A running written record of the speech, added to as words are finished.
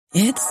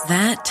It's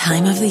that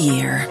time of the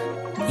year.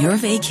 Your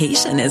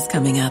vacation is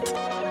coming up.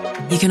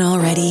 You can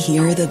already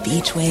hear the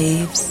beach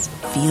waves,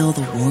 feel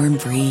the warm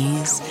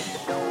breeze,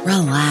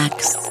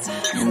 relax,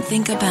 and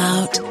think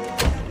about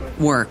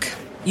work.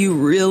 You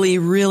really,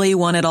 really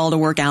want it all to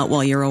work out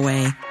while you're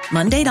away.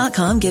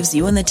 Monday.com gives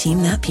you and the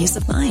team that peace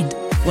of mind.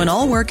 When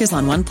all work is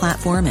on one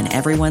platform and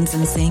everyone's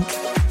in sync,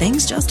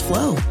 things just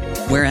flow.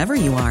 Wherever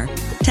you are,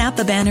 tap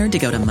the banner to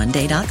go to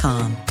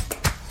Monday.com.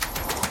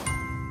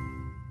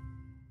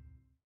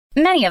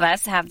 Many of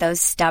us have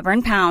those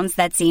stubborn pounds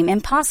that seem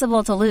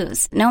impossible to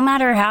lose, no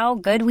matter how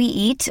good we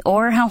eat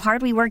or how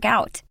hard we work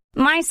out.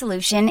 My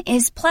solution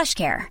is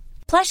PlushCare.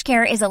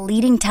 PlushCare is a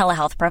leading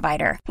telehealth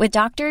provider with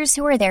doctors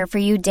who are there for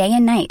you day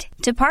and night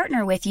to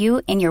partner with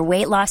you in your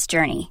weight loss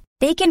journey.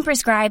 They can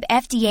prescribe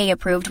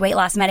FDA-approved weight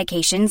loss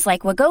medications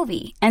like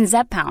Wegovy and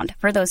Zepbound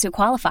for those who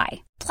qualify.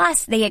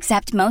 Plus, they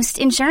accept most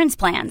insurance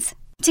plans.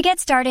 To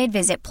get started,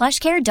 visit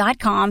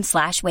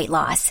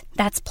plushcare.com/weightloss.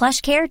 That's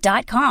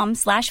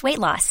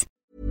plushcare.com/weightloss.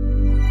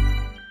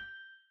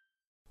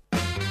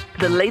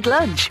 The Late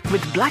Lunch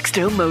with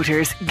Blackstone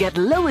Motors. Get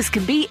low as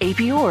can be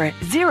APR,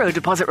 zero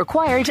deposit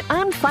required,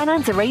 and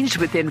finance arranged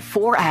within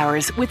 4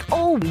 hours with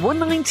all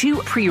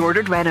 192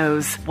 pre-ordered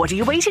Renaults. What are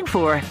you waiting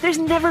for? There's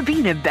never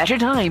been a better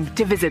time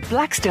to visit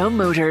Blackstone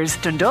Motors,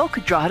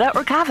 Dundalk, Drogheda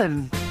or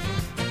Cavan.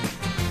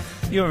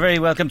 You're very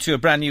welcome to a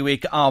brand new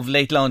week of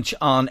Late Lunch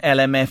on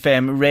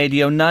LMFM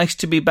Radio. Nice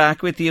to be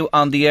back with you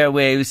on the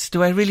airwaves.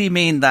 Do I really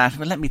mean that?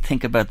 Well, let me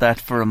think about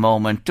that for a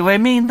moment. Do I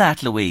mean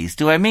that, Louise?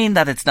 Do I mean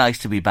that it's nice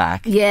to be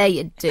back? Yeah,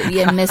 you do.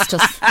 You missed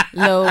us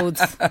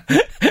loads.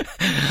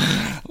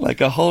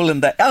 Like a hole in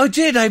the... Oh,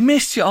 did I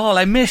missed you all?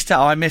 I missed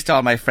all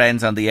my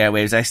friends on the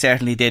airwaves. I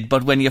certainly did.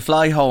 But when you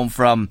fly home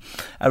from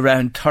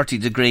around 30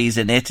 degrees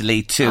in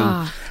Italy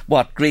to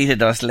what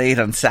greeted us late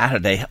on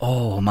Saturday,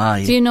 oh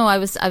my! Do you know, I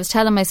was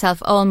telling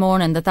myself all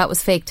morning that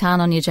was fake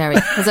tan on you, Jerry,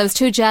 because I was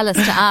too jealous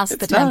to ask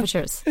the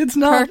temperatures. It's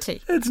not.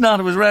 30. It's not.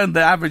 It was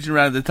averaging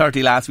around the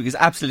 30 last week. It's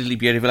absolutely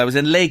beautiful. I was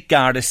in Lake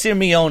Garda,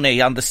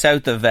 Sirmione, on the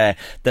south of the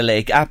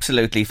lake.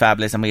 Absolutely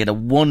fabulous, and we had a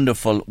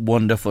wonderful,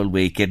 wonderful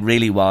week. It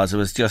really was. It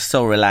was just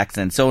so relaxing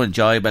and so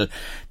enjoyable.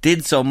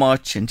 Did so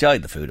much.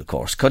 Enjoyed the food, of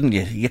course. Couldn't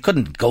you? You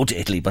couldn't go to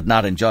Italy but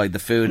not enjoy the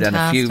food.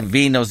 Fantastic. And a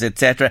few vinos,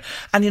 etc.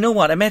 And you know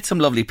what? I met some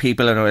lovely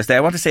people when I was there.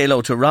 I want to say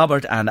hello to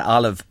Robert and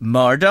Olive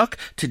Murdoch,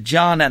 to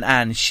John and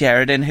Anne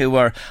Sheridan, who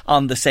were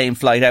on the same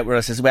flight out with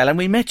us as well. And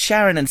we met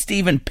Sharon and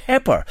Stephen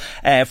Pepper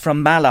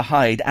from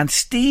Malahide. And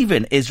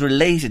Stephen is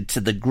related to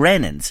the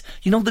Grennans.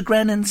 You know the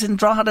Grennans in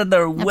Drogheda?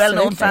 They're a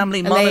well-known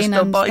family.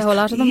 Monaster boys. The whole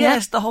lot of them.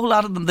 Yes, the whole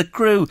lot of them. The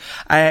crew.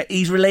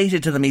 He's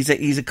related to them.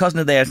 He's a cousin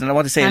of theirs, and I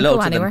want to say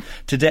hello to them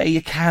today.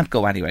 You can't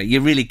go anywhere. You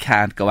really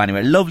can't go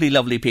anywhere. Lovely,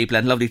 lovely people,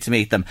 and lovely to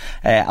meet them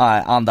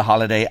on the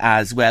holiday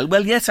as well.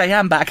 Well, yes, I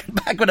am back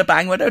with a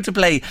bang. Went out to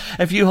play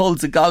a few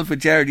holes of golf with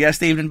Jared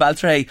yesterday evening in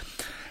Baltray.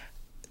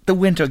 The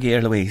winter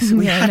gear, Louise.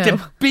 We had to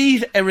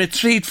beat a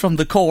retreat from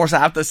the course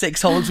after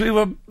 6 holes. We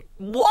were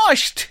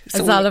washed.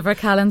 As Oliver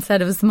Callan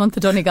said, it was the month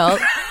of Donegal.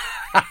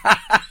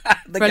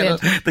 They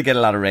get a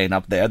lot of rain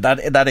up there,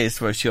 that is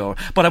for sure.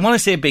 But I want to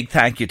say a big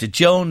thank you to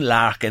Joan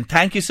Larkin.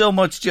 Thank you so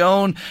much,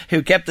 Joan,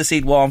 who kept the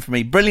seat warm for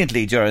me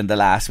brilliantly during the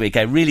last week.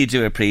 I really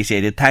do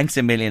appreciate it. Thanks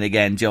a million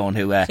again, Joan,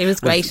 who she was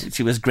great.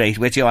 She was great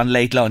with you on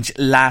Late Lunch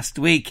last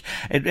week.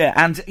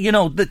 And you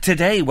know,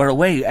 today we're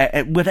away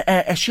with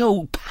a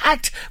show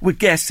packed with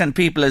guests and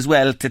people as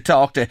well to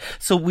talk to,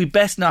 so we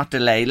best not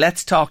delay.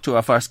 Let's talk to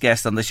our first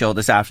guest on the show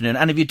this afternoon.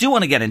 And if you do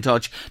want to get in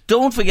touch,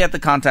 don't forget the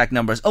contact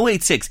numbers: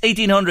 086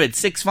 1800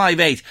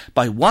 658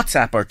 by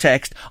WhatsApp or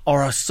text,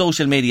 or our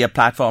social media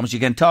platforms.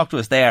 You can talk to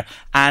us there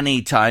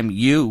anytime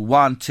you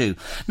want to.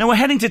 Now we're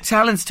heading to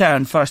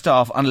Talonstown first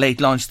off on Late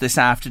Lunch this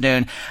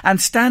afternoon, and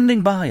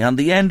standing by on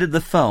the end of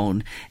the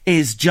phone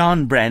is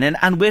John Brennan,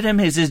 and with him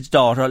is his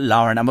daughter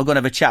Lauren, and we're going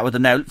to have a chat with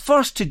them now.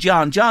 First to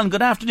John. John,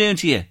 good afternoon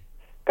to you.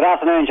 Good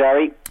afternoon,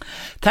 Jerry.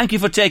 Thank you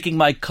for taking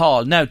my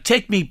call. Now,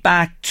 take me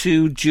back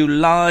to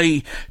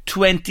July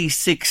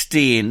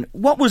 2016.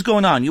 What was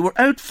going on? You were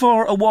out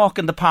for a walk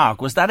in the park,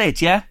 was that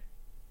it, yeah?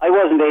 I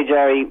was indeed,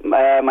 Jerry.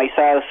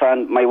 Myself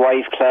and my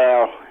wife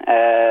Claire,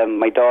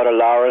 my daughter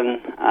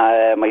Lauren,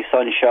 my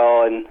son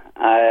Sean,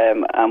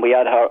 and we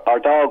had our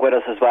dog with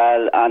us as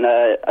well, and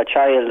a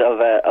child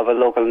of a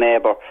local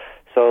neighbour.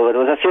 So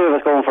there was a few of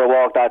us going for a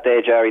walk that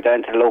day, Jerry,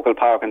 down to the local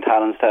park in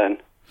Talonstown.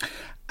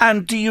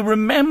 And do you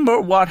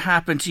remember what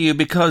happened to you?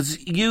 Because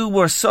you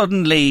were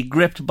suddenly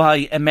gripped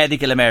by a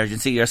medical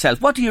emergency yourself.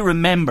 What do you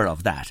remember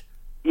of that?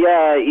 Yeah.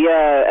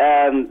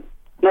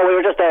 No, we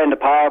were just there in the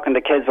park and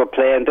the kids were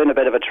playing, doing a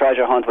bit of a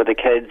treasure hunt with the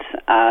kids,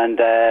 and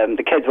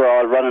the kids were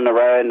all running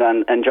around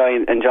and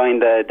enjoying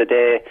the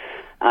day.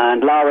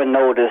 And Lauren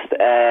noticed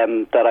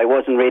that I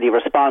wasn't really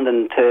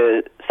responding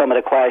to some of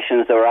the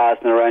questions they were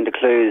asking around the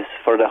clues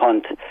for the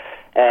hunt.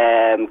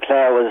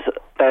 Claire was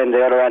down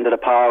the other end of the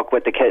park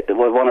with the kid,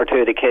 with one or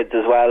two of the kids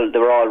as well. They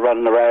were all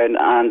running around,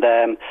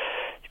 and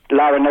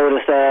Laura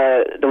noticed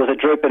there was a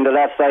drip in the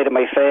left side of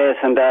my face,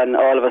 and then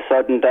all of a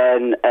sudden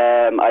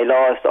I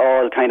lost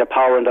all kind of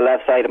power in the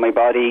left side of my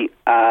body,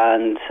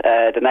 and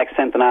the next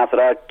symptom after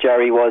that,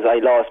 Jerry, was I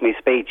lost my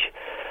speech.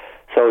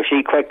 So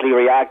she quickly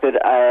reacted.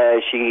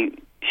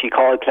 She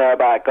called Claire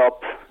back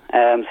up,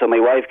 so my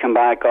wife came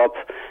back up.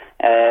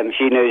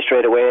 She knew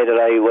straight away that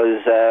I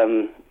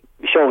was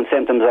showing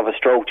symptoms of a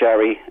stroke,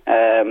 Jerry.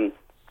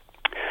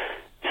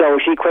 So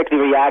she quickly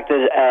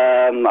reacted.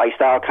 I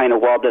started kind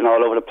of wobbling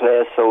all over the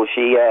place. So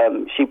she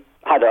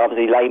had to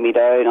obviously lay me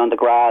down on the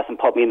grass and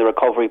put me in the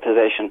recovery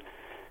position.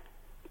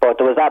 But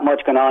there was that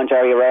much going on,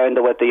 Jerry,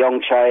 around with the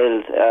young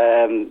child.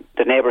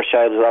 The neighbour's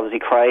child was obviously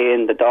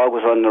crying. The dog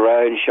was running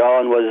around.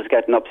 Sean was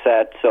getting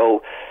upset.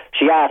 So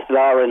she asked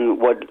Lauren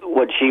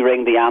would she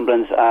ring the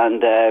ambulance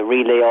and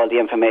relay all the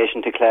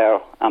information to Claire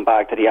and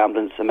back to the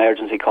ambulance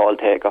emergency call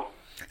taker.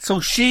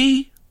 So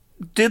she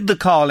did the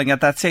calling at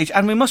that stage,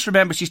 and we must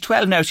remember she's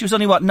 12 now. She was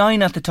only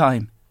 9 at the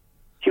time.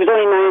 She was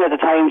only 9 at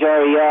the time,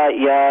 Jerry.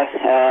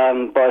 Yeah.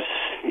 But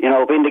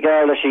being the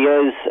girl that she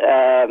is,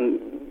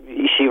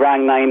 she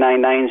rang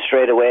 999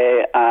 straight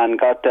away and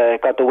got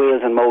the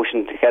wheels in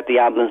motion to get the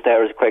ambulance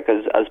there as quick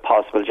as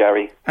possible,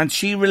 Jerry. And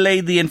she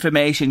relayed the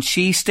information.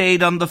 She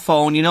stayed on the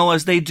phone,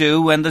 as they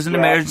do when there's an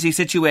emergency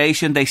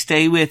situation. They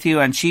stay with you,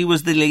 and she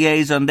was the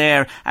liaison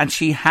there, and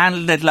she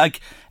handled it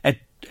like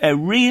a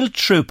real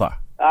trooper.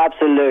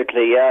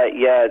 Absolutely,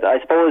 yeah. I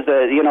suppose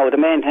the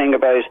main thing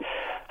about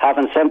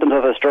having symptoms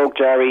of a stroke,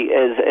 Jerry,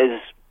 is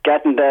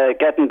getting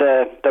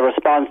the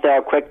response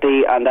there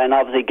quickly, and then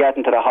obviously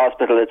getting to the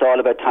hospital. It's all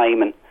about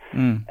timing.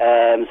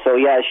 So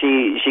yeah,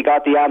 she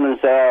got the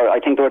ambulance there. I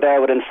think they were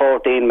there within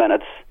 14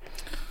 minutes.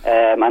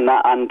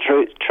 And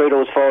through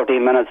those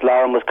 14 minutes,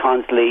 Lauren was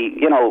constantly,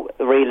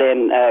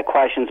 relaying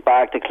questions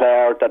back to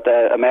Claire that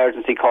the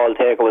emergency call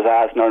taker was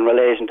asking her in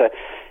relation to,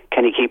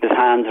 can he keep his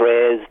hands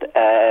raised?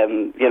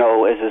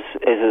 Is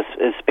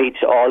his speech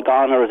all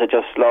gone, or is it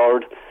just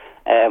slurred?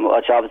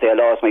 Which obviously I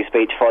lost my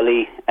speech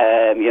fully.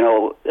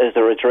 Is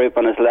there a droop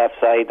on his left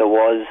side? There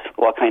was.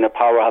 What kind of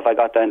power have I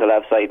got down the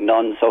left side?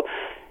 None. So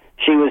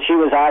she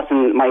was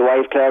asking my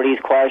wife Claire these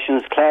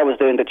questions. Claire was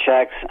doing the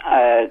checks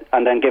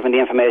and then giving the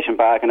information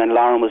back, and then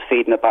Lauren was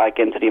feeding it back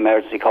into the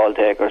emergency call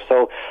taker.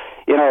 So,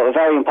 a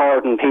very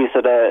important piece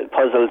of the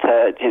puzzle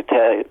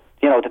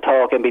to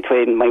talk in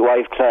between my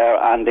wife Claire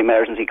and the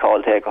emergency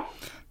call taker.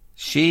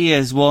 She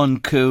is one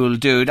cool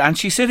dude, and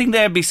she's sitting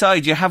there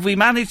beside you. Have we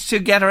managed to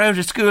get her out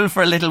of school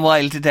for a little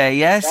while today,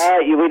 yes?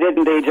 We did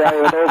indeed, Jerry.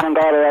 We went over and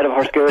got her out of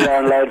her school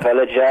there in Loud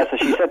Village, so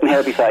she's sitting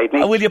here beside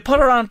me. Will you put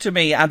her on to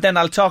me, and then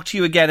I'll talk to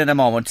you again in a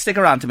moment. Stick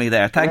her on to me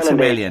there. Thanks a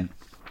million.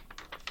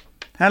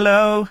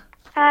 Hello.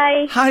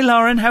 Hi. Hi,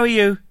 Lauren. How are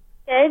you?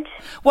 Good.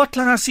 What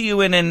class are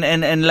you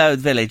in Loud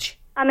Village?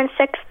 I'm in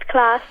 6th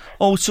class.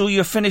 Oh, so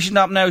you're finishing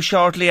up now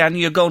shortly, and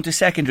you're going to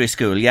secondary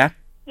school, yeah?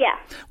 Yeah.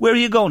 Where are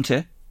you going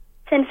to?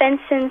 St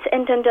Vincent's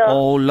in Dundalk.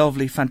 Oh,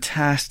 lovely,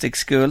 fantastic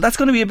school. That's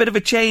going to be a bit of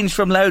a change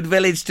from Loud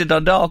Village to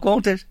Dundalk,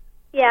 won't it?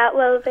 Yeah, it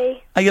will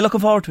be. Are you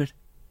looking forward to it?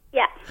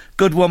 Yeah.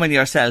 Good woman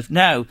yourself.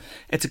 Now,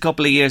 it's a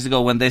couple of years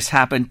ago when this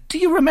happened. Do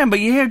you remember,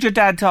 you heard your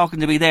dad talking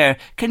to me there.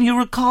 Can you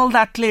recall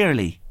that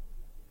clearly?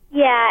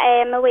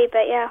 Yeah, a wee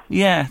bit, yeah.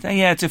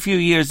 Yeah, it's a few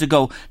years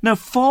ago. Now,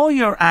 for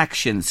your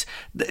actions,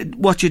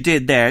 what you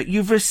did there,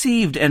 you've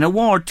received an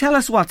award. Tell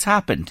us what's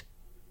happened.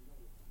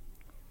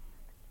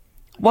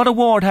 What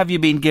award have you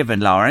been given,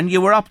 Lauren?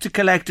 You were up to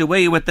collect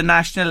away with the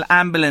National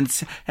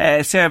Ambulance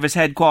Service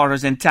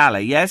headquarters in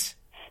Tallaght, yes?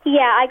 Yeah,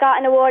 I got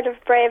an award of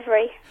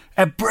bravery.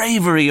 A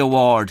bravery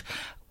award.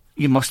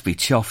 You must be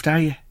chuffed, are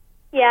you?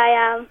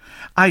 Yeah,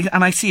 I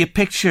am. I see a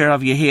picture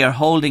of you here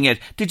holding it.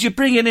 Did you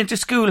bring it into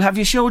school? Have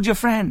you showed your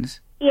friends?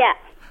 Yeah.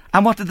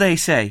 And what did they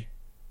say?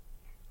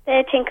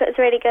 They think it was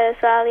really good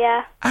as well,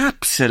 yeah.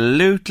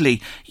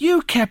 Absolutely.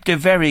 You kept a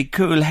very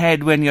cool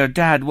head when your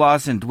dad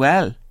wasn't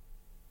well.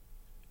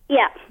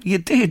 Yeah. You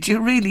did,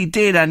 you really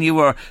did, and you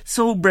were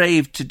so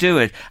brave to do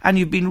it, and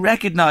you've been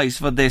recognised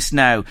for this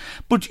now.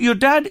 But your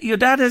dad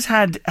has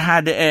had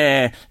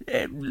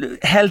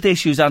health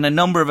issues on a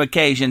number of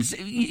occasions.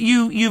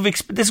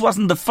 This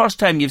wasn't the first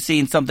time you've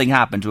seen something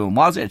happen to him,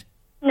 was it?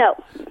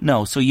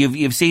 No, so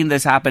you've seen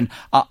this happen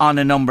on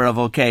a number of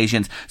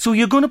occasions. So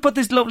you're going to put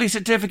this lovely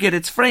certificate,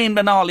 it's framed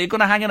and all, you're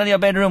going to hang it on your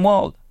bedroom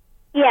wall?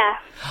 Yeah.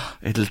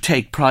 It'll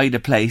take pride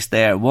of place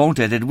there, won't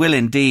it? It will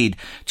indeed.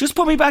 Just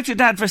put me back to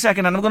Dad for a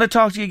second, and I'm going to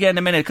talk to you again in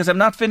a minute, because I'm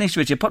not finished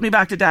with you. Put me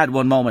back to Dad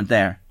one moment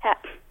there. Yeah.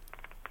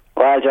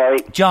 Well, Jerry.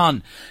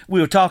 John,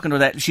 we were talking about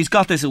that. She's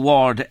got this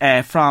award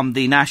from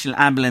the National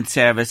Ambulance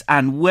Service,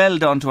 and well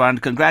done to her,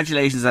 and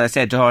congratulations, as I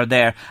said to her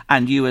there,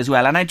 and you as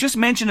well. And I just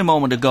mentioned a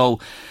moment ago,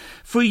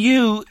 for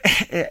you,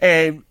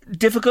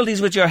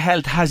 difficulties with your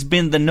health has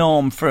been the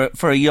norm for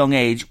a young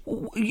age.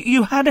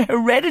 You had a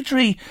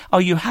hereditary, or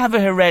you have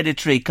a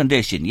hereditary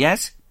condition,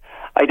 yes?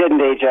 I did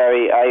indeed,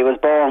 Jerry. I was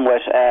born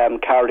with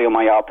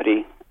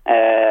cardiomyopathy.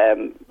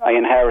 I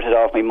inherited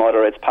off my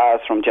mother. It's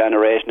passed from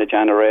generation to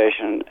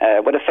generation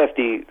with a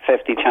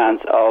 50-50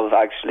 chance of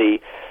actually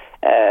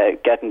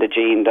getting the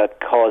gene that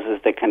causes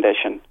the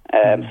condition.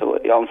 So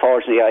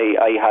unfortunately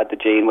I had the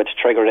gene which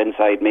triggered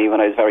inside me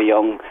when I was very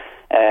young.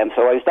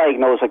 So I was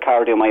diagnosed with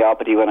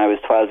cardiomyopathy when I was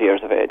 12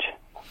 years of age.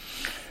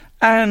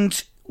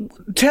 And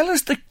tell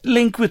us the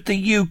link with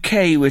the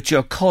UK with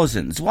your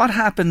cousins. What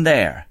happened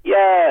there?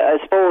 Yeah, I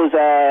suppose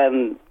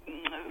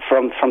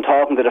from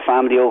talking to the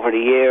family over the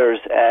years,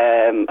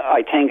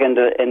 I think in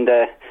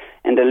the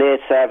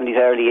late 70s,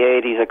 early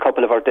 80s, a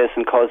couple of our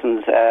distant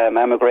cousins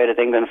emigrated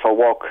to England for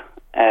work.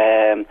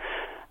 And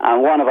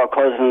one of our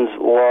cousins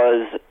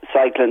was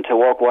cycling to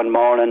work one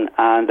morning,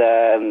 and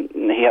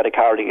he had a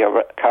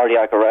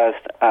cardiac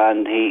arrest,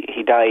 and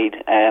he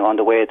died on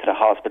the way to the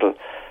hospital.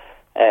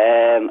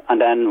 And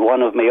then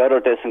one of my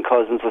other distant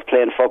cousins was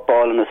playing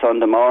football on a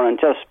Sunday morning,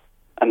 just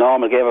a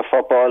normal game of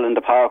football in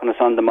the park on a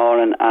Sunday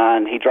morning,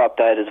 and he dropped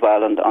dead as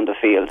well on the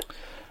field.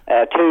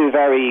 Two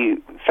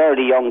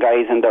fairly young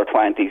guys in their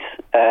 20s.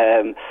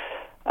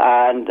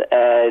 And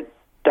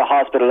the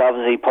hospital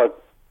obviously put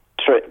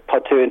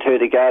two and two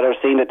together,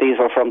 seeing that these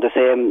were from the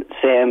same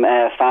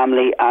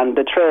family, and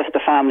they traced the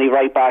family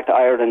right back to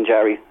Ireland,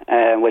 Jerry,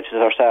 which is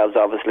ourselves,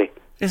 obviously.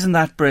 Isn't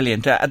that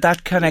brilliant?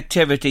 That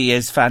connectivity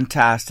is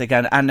fantastic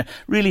and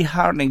really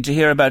heartening to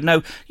hear about.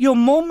 Now, your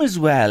mum as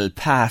well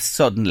passed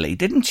suddenly,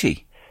 didn't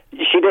she?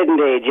 She did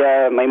indeed,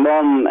 yeah. My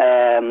mum,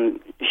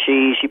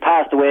 she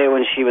passed away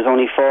when she was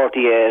only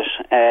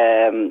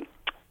 48.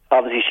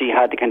 Obviously, she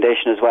had the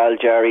condition as well,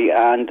 Jerry,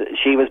 and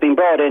she was being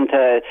brought in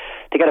to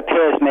get a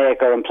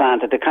pacemaker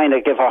implanted to kind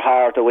of give her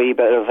heart a wee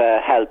bit of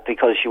help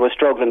because she was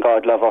struggling,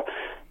 God love her.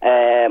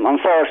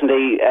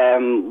 Unfortunately,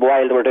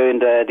 while they were doing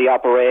the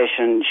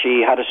operation,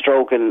 she had a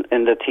stroke in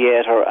the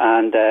theatre,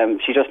 and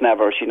she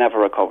never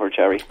recovered,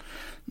 Jerry.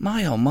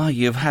 My oh my,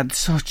 you've had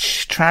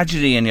such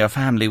tragedy in your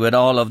family with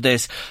all of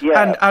this.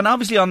 Yeah. And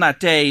obviously on that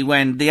day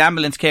when the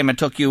ambulance came and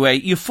took you away,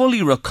 you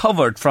fully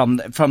recovered from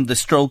the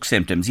stroke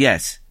symptoms,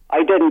 yes?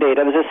 I did indeed.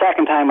 It was the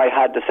second time I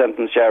had the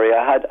symptoms, Jerry.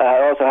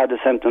 I also had the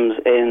symptoms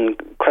in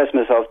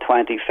Christmas of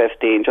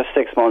 2015, just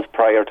 6 months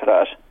prior to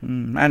that.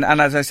 And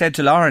as I said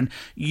to Lauren,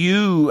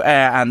 you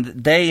and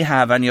they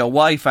have, and your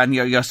wife and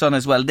your son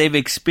as well, they've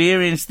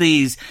experienced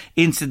these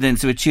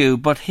incidents with you.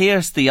 But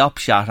here's the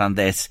upshot on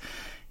this.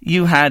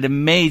 You had a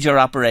major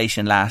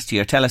operation last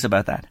year. Tell us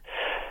about that.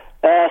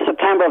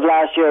 September of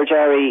last year,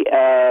 Jerry,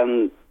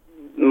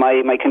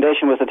 my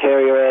condition was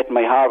deteriorating.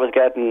 My heart was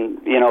getting,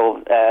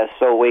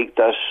 so weak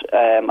that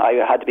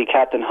I had to be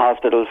kept in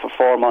hospital for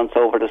 4 months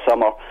over the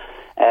summer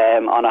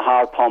on a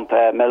heart pump,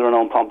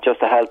 Milrinone pump, just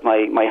to help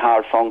my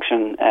heart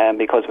function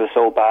because it was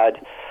so bad.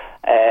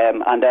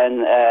 And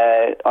then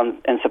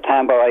in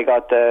September, I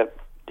got the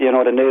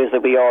news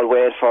that we all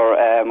wait for.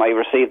 I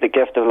received the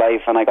gift of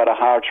life, and I got a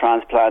heart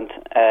transplant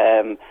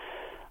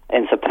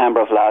in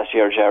September of last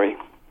year, Jerry.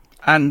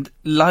 And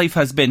life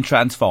has been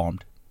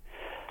transformed.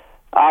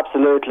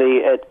 Absolutely,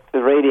 it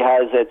really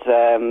has. It's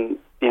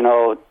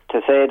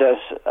to say that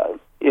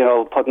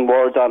putting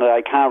words on it,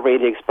 I can't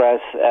really express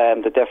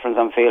the difference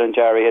I'm feeling,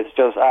 Jerry. It's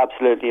just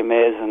absolutely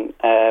amazing.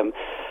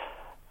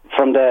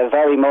 From the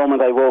very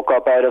moment I woke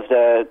up out of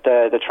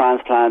the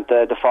transplant,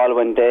 the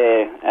following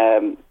day,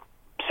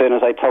 as soon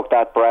as I took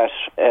that breath,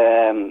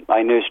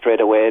 I knew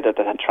straight away that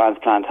the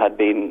transplant had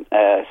been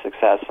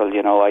successful.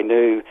 I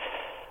knew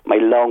my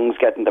lungs,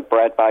 getting the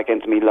breath back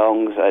into my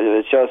lungs.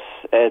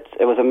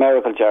 It was a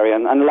miracle, Jerry,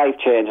 and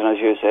life-changing, as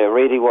you say. It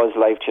really was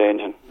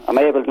life-changing. I'm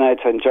able now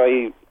to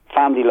enjoy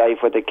family life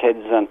with the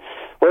kids, and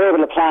we're able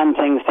to plan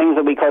things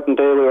that we couldn't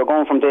do. We were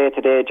going from day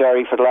to day,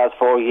 Jerry, for the last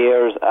 4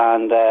 years,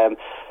 and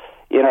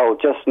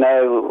just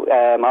now,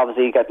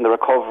 obviously getting the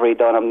recovery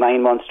done. I'm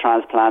 9 months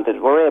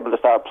transplanted. We're able to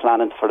start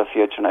planning for the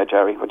future now,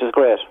 Jerry, which is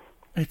great.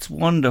 It's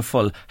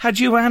wonderful. Had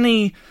you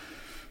any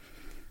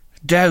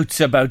doubts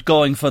about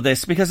going for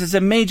this? Because it's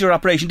a major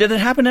operation. Did it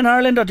happen in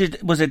Ireland, or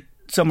was it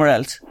somewhere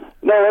else?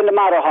 No, in the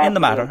Mater Hospital. In the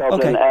Mater,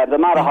 okay. The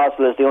Mater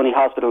Hospital is the only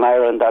hospital in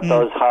Ireland that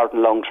does heart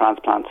and lung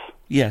transplants.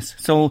 Yes,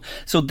 so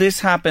this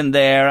happened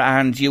there,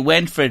 and you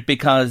went for it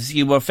because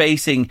you were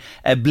facing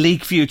a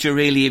bleak future,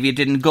 really, if you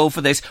didn't go for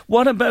this.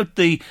 What about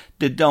the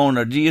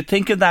donor? Do you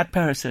think of that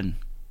person?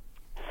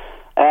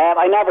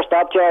 I never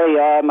stopped, Jerry.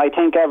 I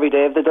think every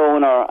day of the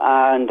donor,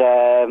 and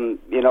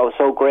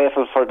so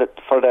grateful for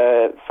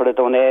the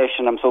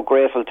donation. I'm so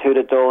grateful to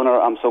the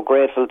donor. I'm so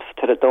grateful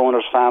to the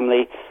donor's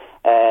family.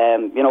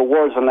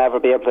 Words will never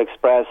be able to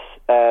express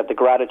the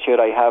gratitude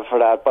I have for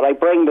that. But I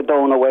bring the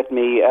donor with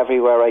me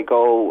everywhere I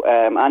go.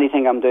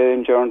 Anything I'm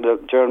doing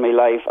during my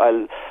life,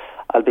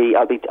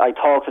 I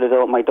talk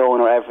to my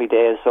donor every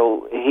day.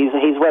 So he's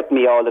with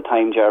me all the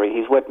time, Jerry.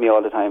 He's with me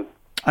all the time.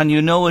 And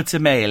it's a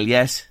male,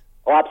 yes?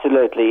 Oh,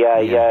 absolutely,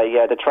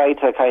 yeah. To try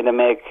to kind of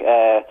make,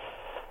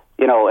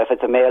 if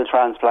it's a male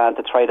transplant,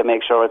 to try to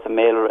make sure it's a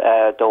male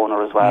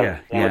donor as well,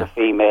 with a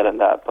female and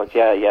that. But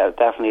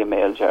definitely a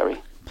male, Jerry.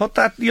 Put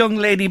that young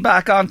lady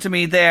back onto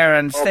me there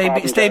and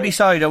stay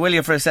beside her, will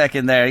you, for a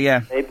second there,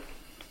 yeah.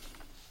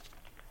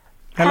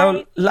 Hello,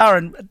 hi.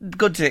 Lauren.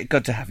 Good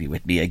to have you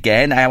with me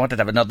again. I wanted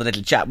to have another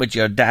little chat with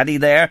your daddy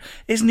there.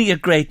 Isn't he a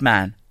great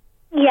man?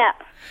 Yeah.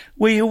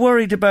 Were you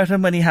worried about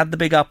him when he had the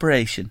big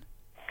operation?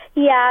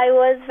 Yeah, I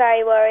was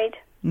very worried.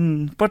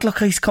 But look,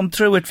 he's come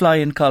through with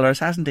flying colours,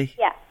 hasn't he?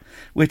 Yeah.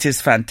 Which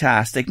is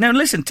fantastic. Now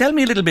listen, tell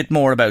me a little bit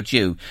more about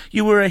you.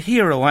 You were a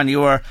hero and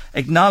you were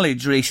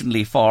acknowledged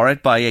recently for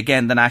it by,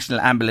 again, the National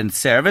Ambulance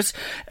Service.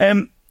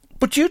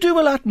 But you do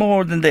a lot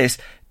more than this.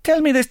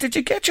 Tell me this, did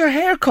you get your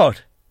hair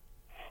cut?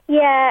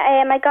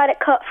 Yeah, I got it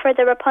cut for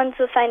the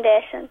Rapunzel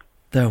Foundation.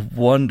 They're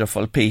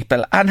wonderful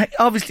people. And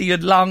obviously you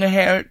had long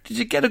hair. Did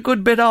you get a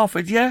good bit off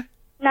it, yeah?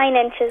 9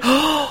 inches.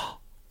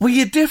 Were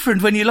you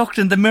different when you looked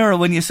in the mirror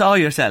when you saw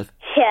yourself?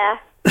 Yeah.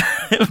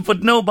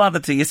 But no bother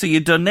to you. So you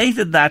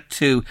donated that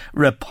to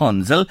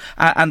Rapunzel.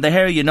 And the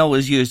hair, you know,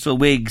 is used for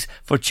wigs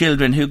for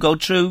children who go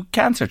through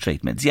cancer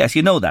treatments. Yes,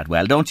 you know that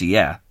well, don't you?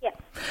 Yeah. Yeah.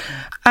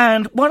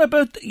 And what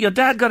about your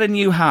dad got a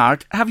new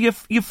heart? Have you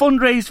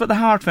fundraised for the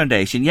Heart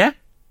Foundation, yeah?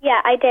 Yeah,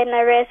 I did, and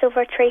I raised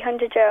over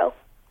 €300.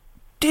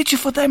 Did you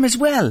for them as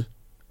well?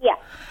 Yeah.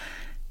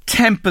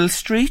 Temple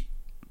Street.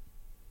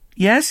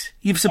 Yes?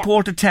 You've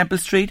supported Temple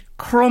Street.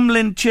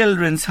 Crumlin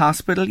Children's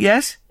Hospital,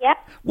 yes? Yeah.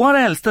 What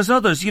else? There's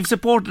others. You've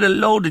supported a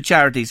load of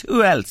charities.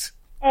 Who else?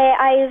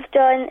 I've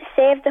done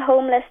Save the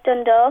Homeless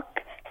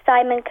Dundalk,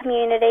 Simon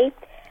Community,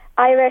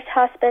 Irish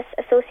Hospice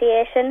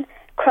Association,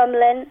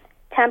 Crumlin,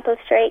 Temple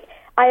Street,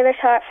 Irish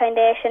Heart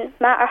Foundation,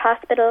 Mater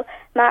Hospital,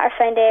 Mater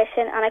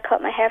Foundation, and I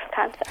cut my hair for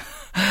cancer.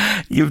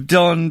 You've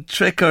done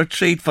Trick or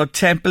Treat for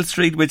Temple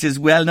Street, which is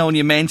well known.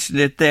 You mentioned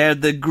it there.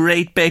 The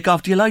Great Bake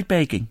Off. Do you like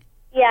baking?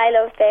 Yeah, I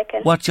love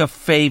baking. What's your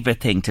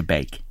favourite thing to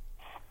bake?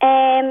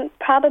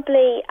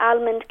 Probably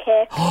almond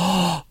cake.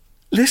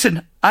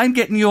 Listen, I'm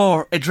getting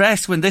your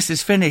address when this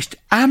is finished.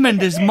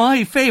 Almond is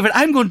my favourite.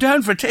 I'm going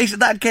down for a taste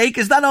of that cake.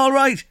 Is that all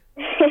right?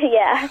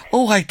 Yeah.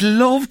 Oh, I'd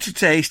love to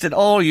taste it.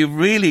 Oh, you've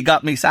really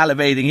got me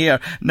salivating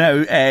here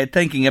now,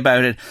 thinking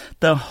about it.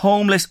 The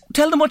homeless.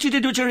 Tell them what you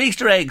did with your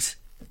Easter eggs.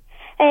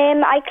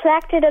 I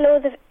collected a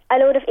load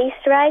of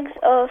Easter eggs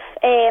of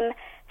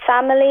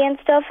family and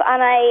stuff,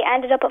 and I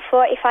ended up at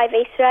 45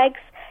 Easter eggs,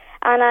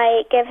 and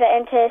I gave it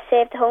into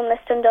Save the Homeless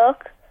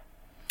Dundalk.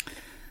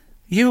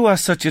 You are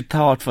such a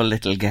thoughtful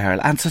little girl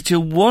and such a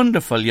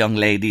wonderful young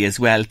lady as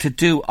well to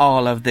do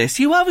all of this.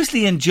 You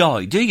obviously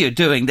enjoy, do you,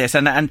 doing this,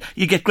 and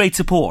you get great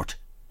support?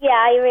 Yeah,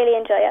 I really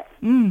enjoy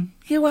it.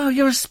 You are.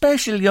 You're a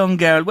special young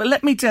girl. Well,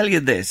 let me tell you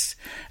this,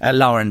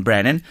 Lauren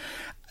Brennan.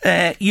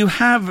 You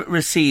have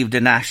received a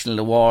national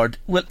award.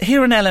 Well,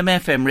 here on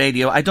LMFM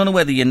Radio, I don't know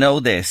whether you know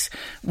this,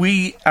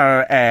 we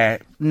are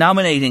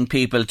nominating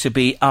people to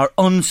be our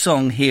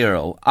unsung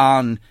hero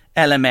on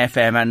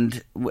LMFM,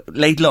 and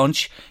Late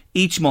Lunch.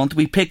 Each month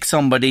we pick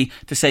somebody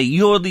to say,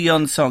 you're the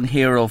unsung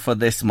hero for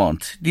this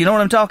month. Do you know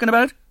what I'm talking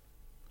about?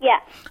 Yeah.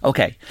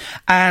 Okay.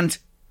 And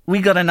we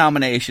got a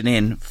nomination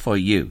in for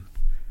you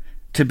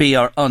to be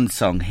our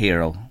unsung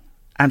hero.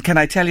 And can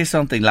I tell you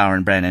something,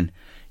 Lauren Brennan?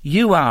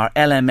 You are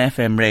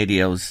LMFM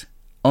Radio's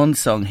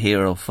unsung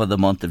hero for the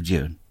month of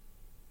June.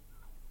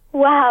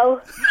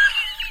 Wow.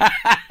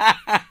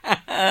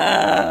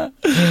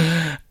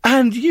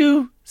 And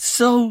you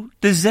so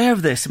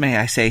deserve this, may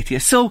I say to you.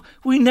 So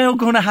we're now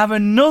going to have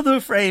another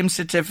frame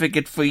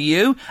certificate for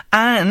you,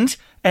 and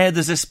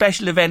there's a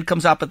special event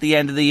comes up at the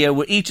end of the year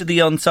where each of the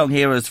unsung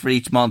heroes for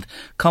each month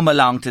come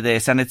along to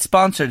this, and it's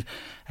sponsored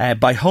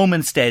by Home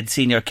Instead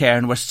Senior Care,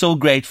 and we're so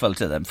grateful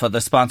to them for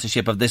the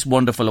sponsorship of this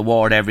wonderful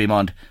award every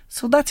month.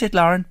 So that's it,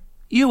 Lauren.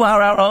 You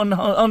are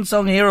our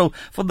unsung hero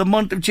for the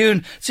month of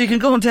June, so you can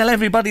go and tell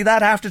everybody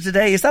that after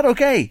today. Is that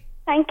okay?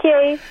 Thank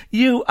you.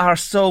 You are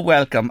so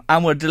welcome,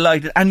 and we're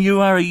delighted. And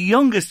you are our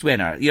youngest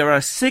winner. You're our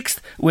 6th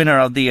winner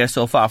of the year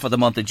so far for the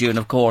month of June,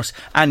 of course.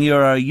 And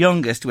you're our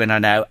youngest winner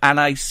now.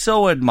 And I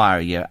so admire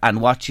you and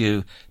what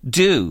you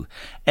do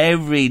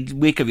every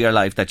week of your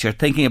life, that you're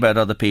thinking about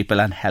other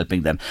people and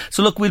helping them.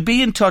 So look, we'll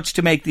be in touch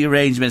to make the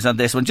arrangements on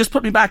this one. Just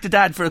put me back to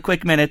Dad for a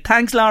quick minute.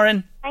 Thanks,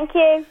 Lauren. Thank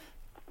you.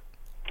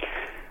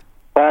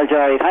 Well,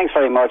 Jerry, thanks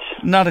very much.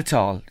 Not at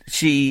all.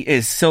 She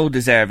is so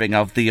deserving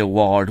of the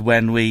award.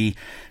 When we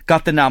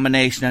got the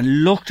nomination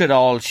and looked at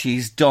all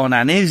she's done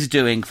and is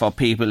doing for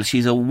people,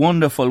 she's a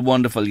wonderful,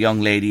 wonderful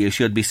young lady. You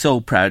should be so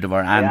proud of her.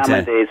 And I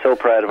am indeed so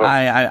proud of her.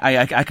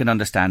 I can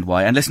understand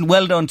why. And listen,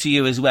 well done to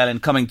you as well in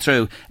coming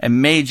through a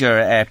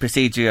major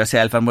procedure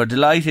yourself, and we're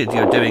delighted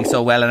you're doing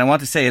so well. And I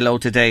want to say hello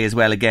today as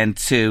well again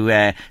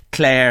to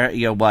Claire,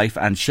 your wife,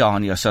 and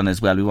Sean, your son,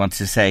 as well. We want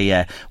to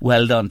say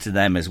well done to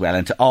them as well,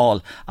 and to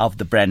all of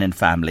the Brennan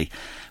family.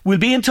 We'll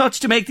be in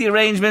touch to make the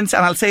arrangements,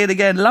 and I'll say it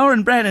again.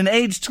 Lauren Brennan,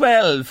 age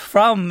 12,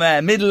 from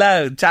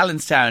Midloud,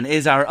 Talonstown,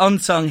 is our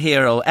unsung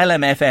hero,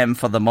 LMFM,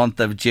 for the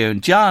month of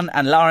June. John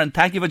and Lauren,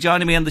 thank you for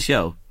joining me on the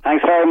show.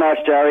 Thanks very much,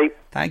 Jerry.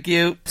 Thank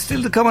you.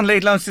 Still to come on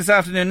Late Lunch this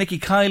afternoon, Nikki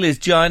Kyle is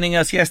joining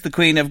us, yes, the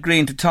Queen of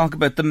Green, to talk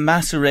about the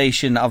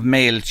maceration of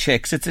male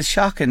chicks. It's a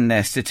shocking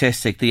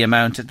statistic, the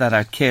amount that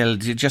are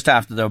killed just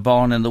after they're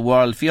born in the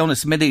world. Fiona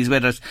Smithy's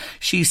with us.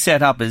 She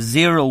set up a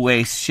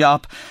zero-waste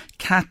shop.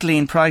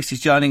 Kathleen Price is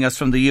joining us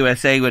from the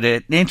USA with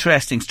an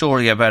interesting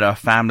story about our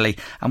family,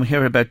 and we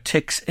hear about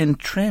ticks in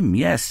Trim.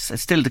 Yes,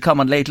 it's still to come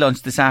on Late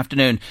Lunch this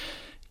afternoon.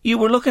 You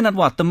were looking at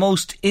what? The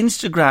most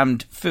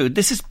Instagrammed food.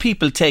 This is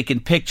people taking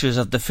pictures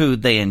of the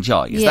food they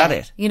enjoy. Is that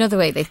it? You know the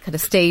way they kind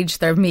of stage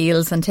their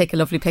meals and take a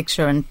lovely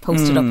picture and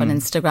post it up on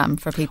Instagram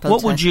for people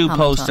What to would you comment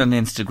post on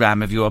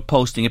Instagram if you were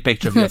posting a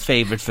picture of your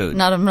favourite food?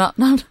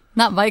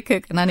 Not my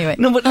cooking anyway.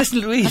 No, but listen,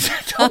 Louise,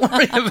 don't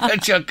worry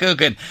about your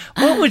cooking.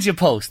 What would you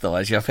post, though,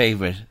 as your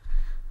favourite?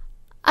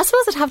 I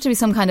suppose it'd have to be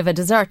some kind of a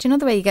dessert. You know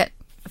the way you get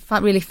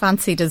really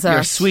fancy dessert. You're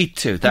a sweet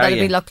tooth, are you?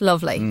 That'd look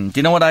lovely. Do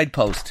you know what I'd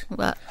post?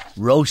 What?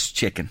 Roast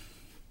chicken.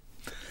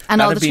 And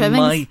That'd all the trimmings? be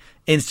my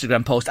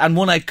Instagram post. And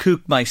one I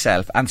cooked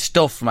myself and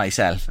stuffed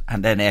myself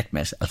and then ate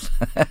myself.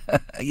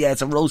 Yeah,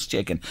 it's a roast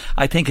chicken.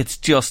 I think it's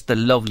just the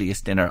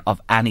loveliest dinner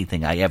of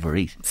anything I ever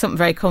eat. Something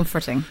very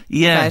comforting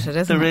Yeah, about it,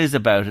 isn't there it? is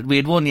about it. We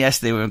had one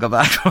yesterday when we got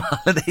back from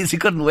holidays. We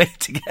couldn't wait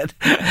to get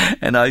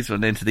a nice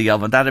one into the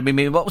oven. That'd be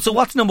me. So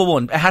what's number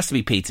one? It has to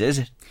be pizza, is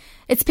it?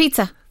 It's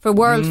pizza for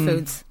world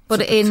foods.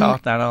 But in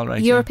thought that, all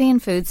right, European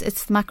foods,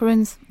 it's the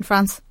macaroons in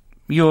France.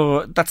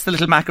 That's the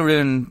little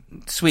macaroon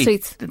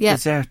Sweets, yeah.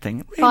 dessert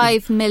thing. Really?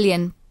 5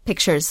 million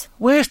pictures.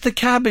 Where's the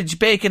cabbage,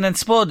 bacon and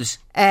spuds?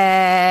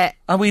 Are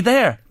we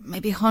there?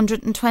 Maybe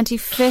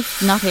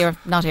 125th.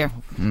 Not here.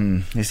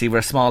 You see, we're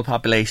a small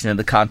population in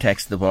the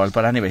context of the world.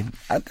 But anyway,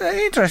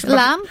 interesting.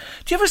 Lamb.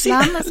 Do you ever see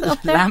Lamb is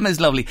up there. Lamb is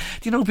lovely. Do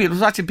you know, people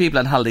watching people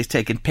on holidays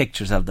taking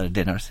pictures of their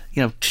dinners?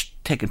 You know,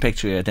 take a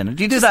picture of your dinner.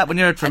 Do you do that when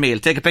you're out for a meal?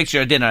 Take a picture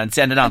of dinner and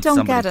send it on to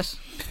somebody? I don't get it.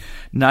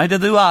 Neither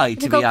do I,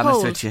 to go be honest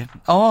cold? with you.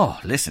 Oh,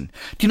 listen.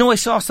 Do you know, I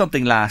saw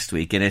something last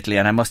week in Italy,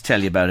 and I must tell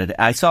you about it.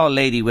 I saw a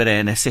lady with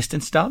an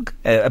assistance dog,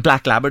 a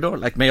black Labrador,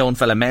 like my own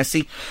fella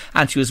Messi,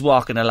 and she was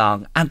walking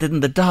along, and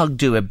didn't the dog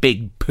do a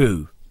big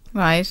poo?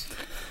 Right.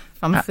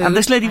 From food. And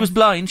this lady was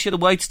blind. She had a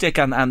white stick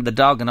and the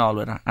dog and all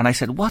with her. And I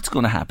said, what's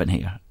going to happen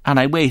here? And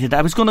I waited.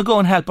 I was going to go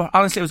and help her.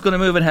 Honestly, I was going to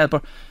move and help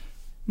her.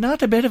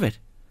 Not a bit of it.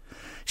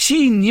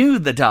 She knew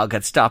the dog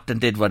had stopped and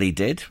did what he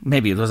did.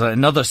 Maybe it was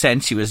another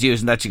scent she was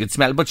using that she could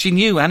smell, but she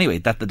knew anyway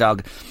that the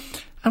dog...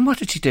 And what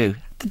did she do?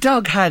 The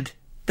dog had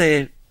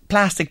the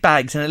plastic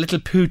bags and a little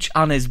pooch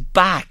on his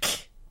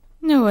back.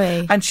 No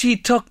way. And she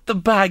took the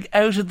bag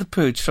out of the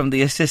pooch from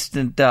the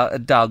assistant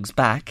dog's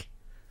back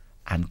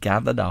and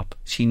gathered up.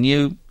 She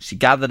knew, she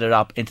gathered it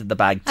up into the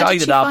bag, How tied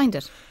did it she up. find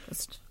it?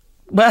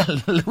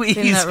 Well, Louise,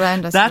 it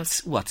round,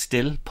 that's what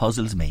still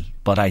puzzles me.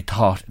 But I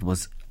thought it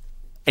was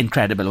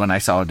incredible when I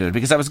saw her do it,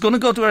 because I was going to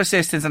go to her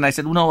assistance and I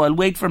said, no, I'll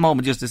wait for a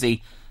moment just to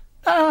see.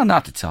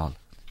 Not at all.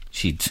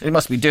 She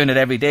must be doing it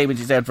every day when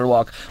she's out for a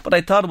walk. But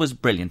I thought it was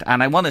brilliant.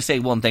 And I want to say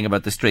one thing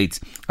about the streets.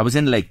 I was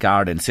in Lake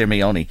Garda in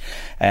Sirmione,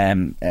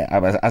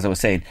 as I was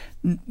saying.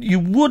 You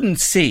wouldn't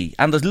see,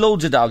 and there's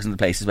loads of dogs in the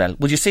place as well.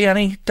 Would you see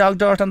any dog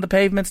dirt on the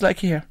pavements like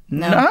here?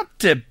 No.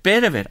 Not a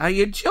bit of it. Are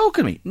you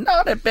joking me?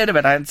 Not a bit of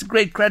it. And it's a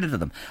great credit to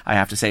them, I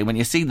have to say, when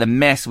you see the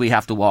mess we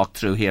have to walk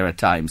through here at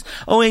times.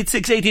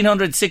 086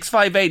 1800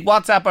 658,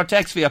 WhatsApp or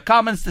text for your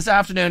comments this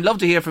afternoon. Love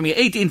to hear from you.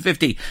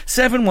 1850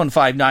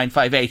 715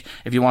 958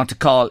 if you want to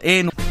call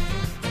in.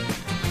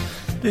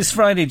 This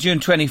Friday, June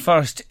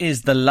 21st,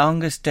 is the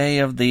longest day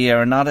of the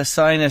year. Not a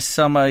sign of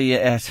summer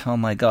yet. Oh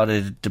my God,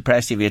 it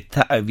depressed you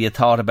if you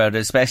thought about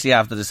it, especially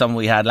after the summer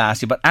we had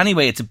last year. But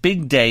anyway, it's a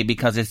big day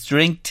because it's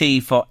Drink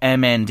Tea for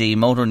MND,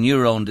 Motor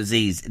Neurone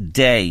Disease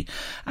Day.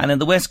 And in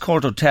the West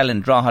Court Hotel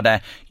in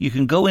Drogheda, you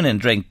can go in and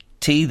drink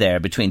tea there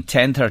between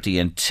 10:30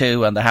 and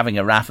 2, and they're having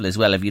a raffle as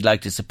well if you'd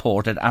like to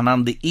support it. And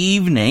on the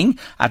evening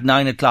at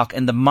 9 o'clock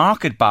in the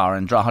Market Bar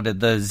in Drogheda,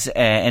 there's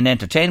an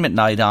entertainment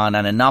night on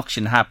and an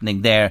auction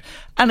happening there.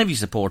 And if you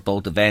support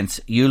both events,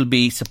 you'll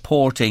be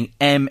supporting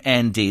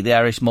MND, the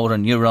Irish Motor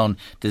Neurone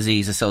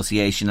Disease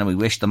Association, and we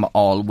wish them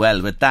all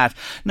well with that.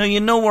 Now, you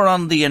know we're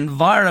on the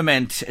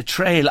environment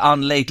trail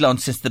on Late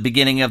Lunch since the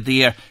beginning of the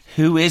year.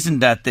 Who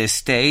isn't at this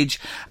stage?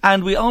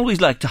 And we always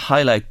like to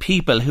highlight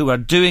people who are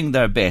doing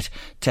their bit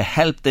to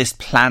help this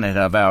planet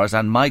of ours.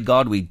 And my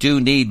God, we do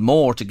need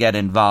more to get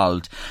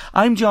involved.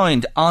 I'm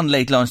joined on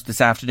Late Lunch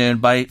this afternoon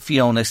by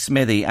Fiona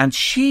Smithy, and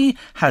she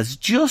has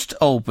just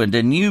opened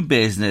a new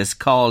business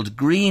called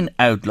Green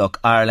Outlook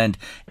Ireland.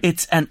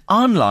 It's an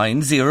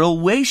online zero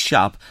waste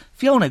shop.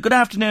 Fiona, good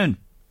afternoon.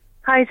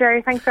 Hi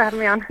Jerry, thanks for having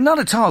me on. Not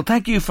at all.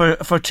 Thank you for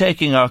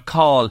taking our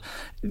call.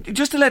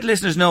 Just to let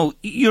listeners know,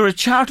 you're a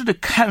chartered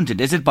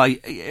accountant, is it, by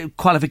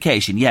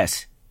qualification?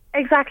 Yes.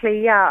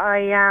 Exactly,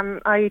 yeah.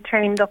 I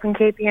trained up in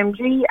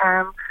KPMG,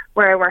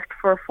 where I worked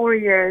for 4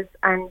 years,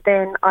 and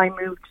then I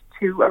moved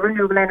to a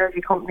renewable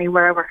energy company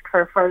where I worked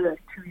for a further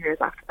 2 years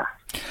after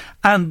that.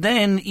 And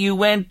then you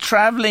went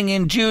travelling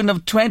in June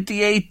of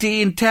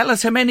 2018. Tell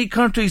us, how many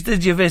countries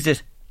did you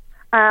visit?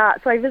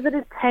 So I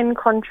visited 10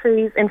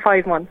 countries in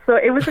 5 months. So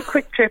it was a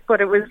quick trip,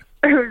 but it was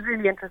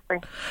really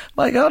interesting.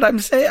 My God,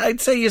 I'd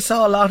say you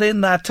saw a lot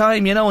in that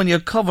time, you know, and you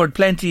covered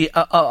plenty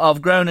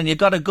of ground and you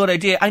got a good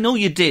idea. I know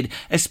you did,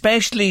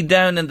 especially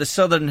down in the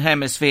southern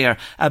hemisphere,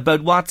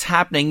 about what's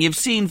happening. You've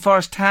seen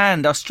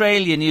firsthand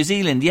Australia, New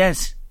Zealand,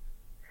 yes?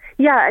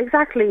 Yeah,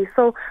 exactly.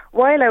 So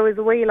while I was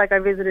away, I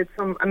visited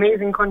some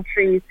amazing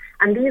countries,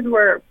 and these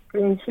were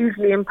being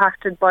hugely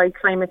impacted by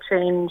climate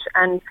change,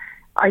 and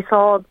I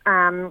saw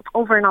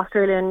over in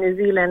Australia and New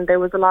Zealand, there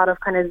was a lot of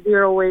kind of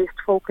zero waste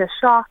focused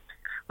shops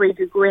where you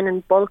could go in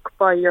and bulk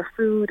buy your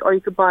food, or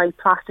you could buy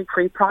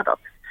plastic-free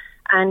products.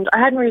 And I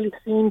hadn't really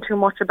seen too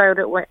much about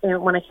it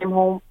when I came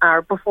home,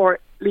 or before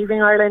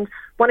leaving Ireland.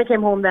 When I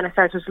came home, then I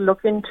started to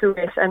look into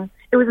it, and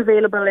it was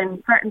available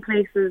in certain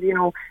places. You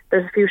know,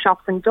 there's a few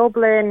shops in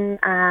Dublin,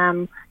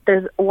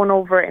 there's one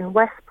over in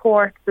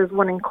Westport, there's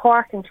one in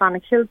Cork, in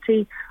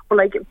Clonakilty, but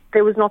like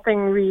there was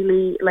nothing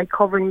really like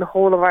covering the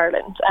whole of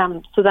Ireland.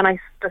 So then I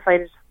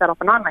decided to set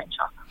up an online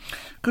shop.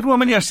 Good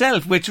woman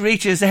yourself, which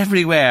reaches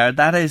everywhere.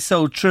 That is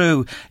so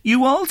true.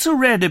 You also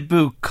read a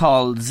book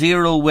called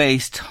Zero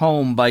Waste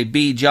Home by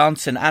Bea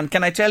Johnson. And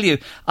can I tell you,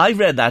 I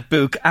read that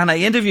book and I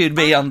interviewed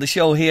Bea on the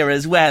show here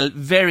as well.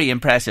 Very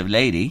impressive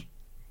lady.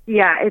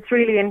 Yeah, it's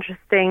really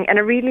interesting. And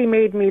it really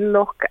made me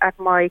look at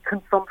my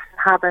consumption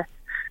habits.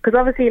 Because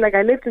obviously, like,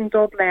 I lived in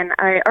Dublin,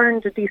 I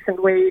earned a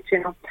decent wage, you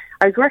know.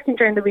 I was working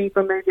during the week,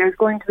 but maybe I was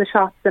going to the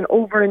shops and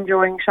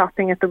over-enjoying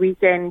shopping at the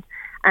weekend.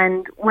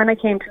 And when I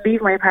came to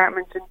leave my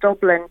apartment in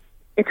Dublin,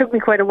 it took me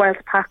quite a while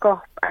to pack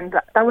up. And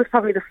that was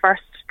probably the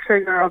first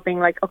trigger of being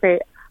like, okay,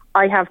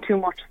 I have too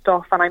much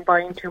stuff and I'm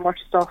buying too much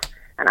stuff.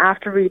 And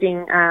after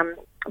reading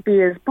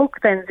Bea's book,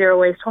 then Zero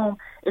Waste Home,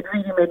 it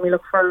really made me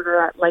look further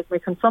at like my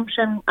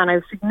consumption. And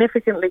I've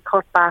significantly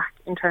cut back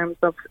in terms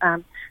of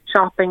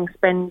shopping,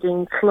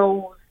 spending,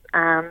 clothes,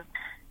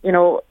 you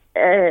know,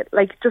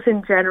 like just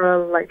in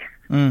general, like...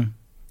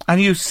 And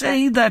you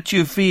say that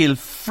you feel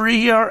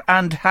freer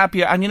and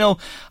happier. And, you know,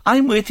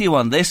 I'm with you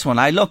on this one.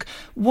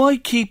 Why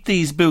keep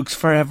these books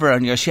forever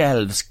on your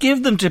shelves?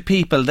 Give them to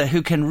people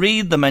who can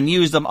read them and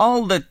use them.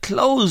 All the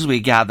clothes we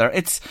gather,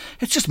 it's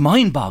just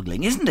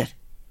mind-boggling, isn't it?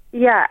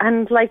 Yeah,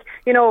 and, like,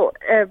 you know,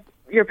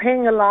 you're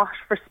paying a lot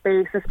for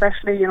space,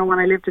 especially, you know, when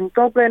I lived in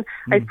Dublin,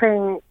 I was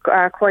paying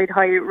quite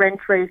high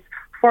rent rates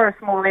for a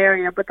small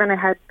area, but then I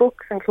had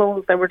books and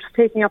clothes that were just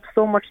taking up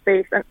so much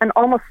space and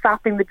almost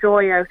sapping the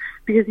joy out,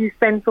 because you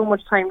spend so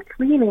much time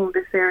cleaning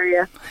this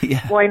area.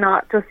 Yeah. Why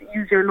not just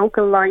use your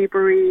local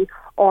library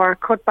or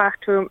cut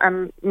back to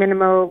a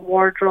minimal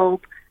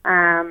wardrobe?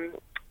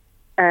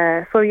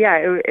 So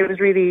yeah, it was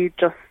really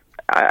just,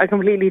 I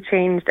completely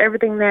changed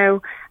everything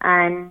now,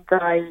 and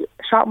I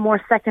shop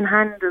more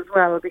secondhand as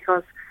well,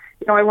 because,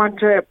 you know, I want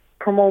to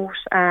promote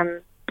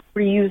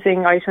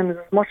reusing items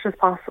as much as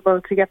possible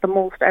to get the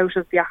most out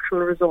of the actual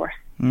resource.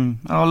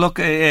 Oh,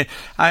 look,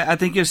 I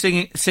think you're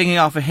singing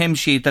off a hymn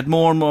sheet that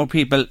more and more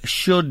people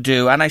should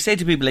do. And I say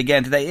to people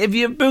again today, if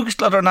you have books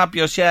cluttering up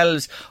your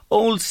shelves,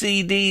 old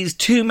CDs,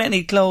 too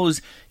many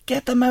clothes,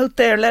 get them out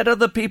there. Let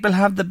other people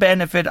have the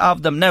benefit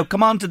of them. Now,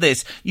 come on to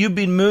this. You've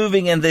been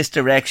moving in this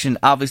direction,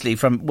 obviously,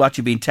 from what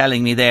you've been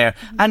telling me there.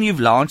 And you've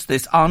launched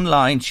this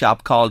online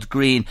shop called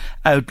Green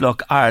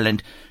Outlook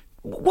Ireland.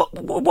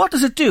 What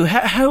does it do?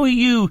 How are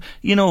you,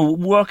 you know,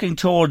 working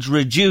towards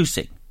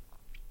reducing?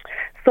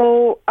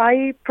 So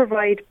I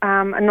provide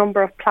a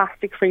number of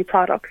plastic-free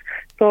products.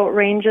 So it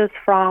ranges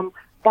from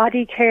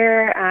body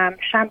care,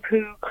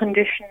 shampoo,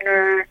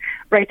 conditioner,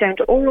 right down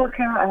to oral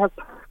care. I have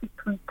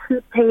plastic-free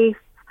toothpaste,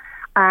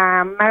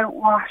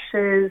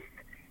 mouthwashes,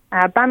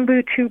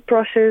 bamboo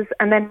toothbrushes,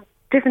 and then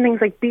different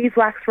things like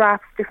beeswax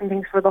wraps, different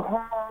things for the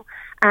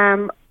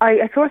home.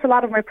 I source a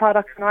lot of my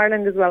products in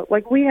Ireland as well.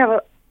 Like, we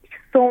have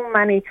so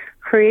many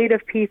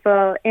creative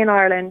people in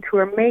Ireland who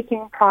are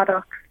making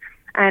products,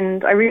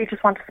 and I really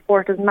just want to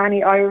support as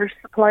many Irish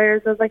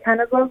suppliers as I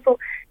can as well. So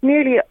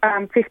nearly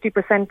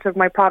 50% of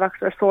my products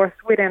are sourced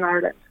within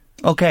Ireland.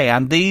 Okay,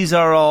 and these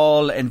are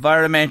all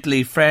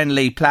environmentally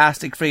friendly,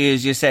 plastic free,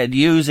 as you said,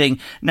 using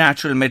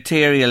natural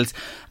materials.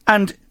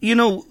 And, you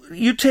know,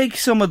 you take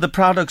some of the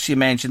products you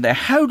mentioned there.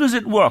 How does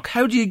it work?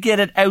 How do you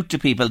get it out to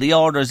people, the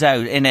orders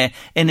out, in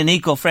an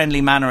eco-friendly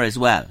manner as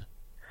well?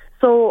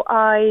 So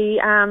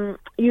I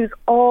use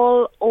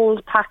all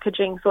old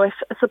packaging. So if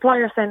a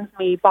supplier sends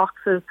me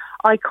boxes,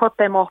 I cut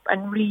them up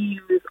and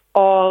reuse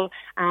all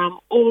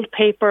old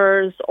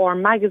papers or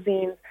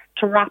magazines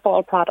to wrap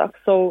all products.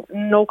 So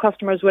no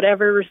customers would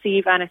ever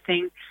receive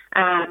anything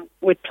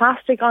with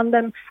plastic on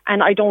them,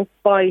 and I don't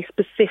buy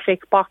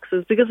specific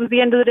boxes, because at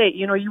the end of the day,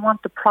 you know, you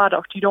want the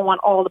product. You don't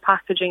want all the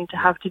packaging to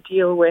have to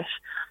deal with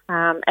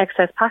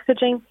excess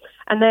packaging.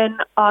 And then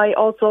I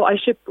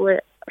ship with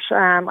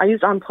I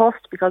used An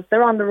Post, because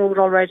they're on the road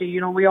already.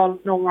 You know, we all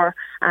know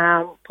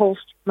our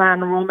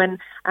postman Roman.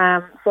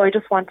 So I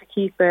just want to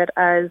keep it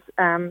as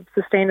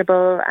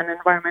sustainable and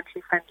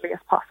environmentally friendly as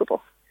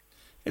possible.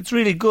 It's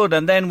really good.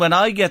 And then when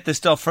I get the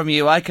stuff from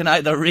you, I can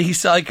either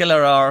recycle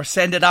it or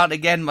send it out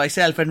again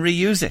myself and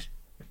reuse it.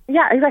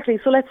 Yeah, exactly.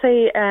 So let's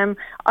say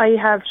I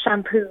have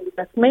shampoo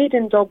that's made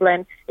in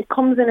Dublin. It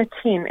comes in a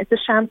tin. It's a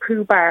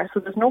shampoo bar, so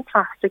there's no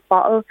plastic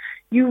bottle.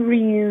 You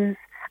reuse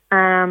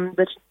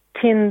the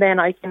tin, then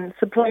I can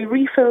supply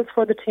refills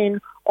for the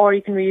tin, or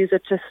you can reuse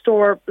it to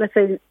store, let's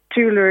say,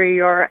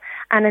 jewellery or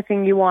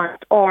anything you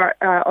want, or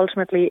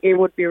ultimately it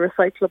would be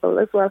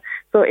recyclable as well.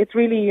 So it's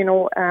really, you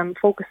know,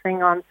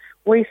 focusing on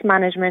waste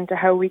management, to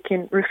how we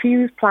can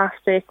refuse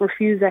plastic,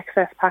 refuse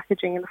excess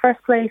packaging in the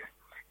first place,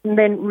 and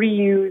then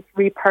reuse,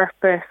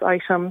 repurpose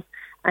items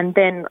and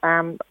then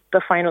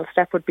the final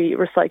step would be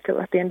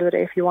recycle at the end of the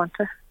day if you want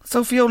to.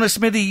 So Fiona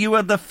Smithy, you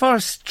are the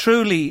first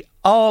truly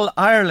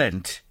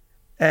all-Ireland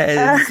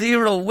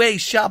zero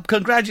waste shop.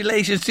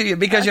 Congratulations to you,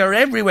 because you're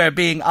everywhere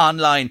being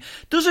online.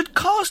 Does it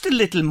cost a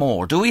little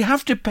more? Do we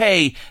have to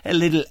pay a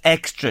little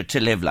extra to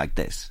live like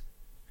this?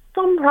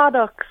 Some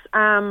products,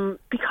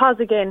 because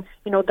again,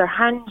 they're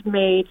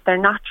handmade, they're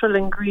natural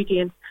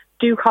ingredients,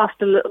 do cost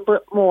a little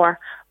bit more.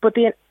 But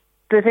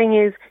the thing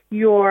is,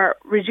 you're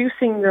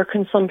reducing your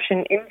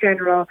consumption in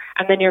general,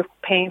 and then you're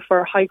paying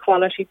for high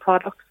quality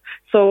products.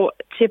 So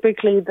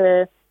typically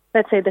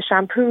let's say the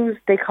shampoos,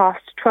 they cost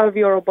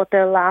 €12, but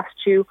they'll last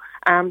you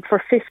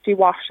for 50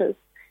 washes.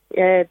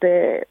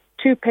 The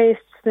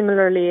toothpaste,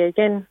 similarly,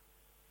 again,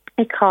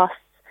 it costs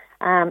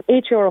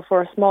 €8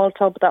 for a small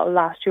tub that will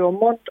last you a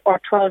month,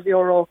 or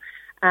 €12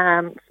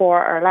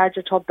 for a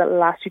larger tub that will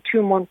last you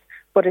 2 months.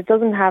 But it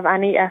doesn't have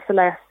any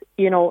SLS,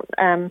 no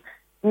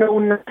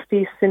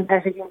nasty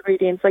synthetic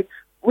ingredients. Like,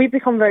 we've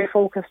become very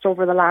focused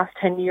over the last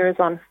 10 years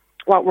on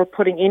what we're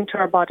putting into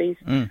our bodies,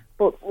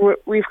 but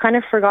we've kind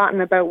of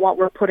forgotten about what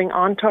we're putting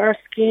onto our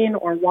skin,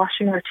 or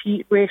washing our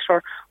teeth with,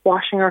 or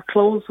washing our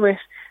clothes with.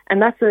 And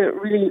that's a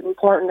really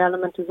important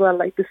element as well.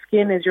 Like, the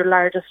skin is your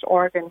largest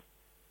organ.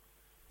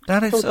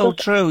 That is so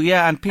true,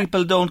 yeah, and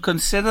people don't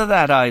consider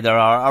that either,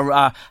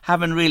 or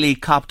haven't really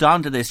copped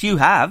onto this. You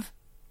have.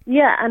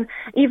 Yeah, and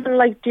even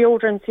like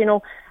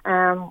deodorants,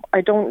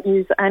 I don't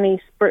use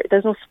any spray.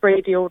 There's no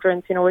spray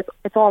deodorants.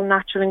 It's all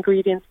natural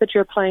ingredients that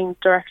you're applying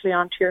directly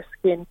onto your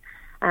skin.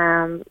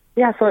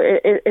 So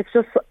it's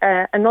just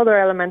another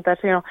element that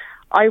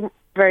I'm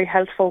very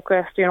health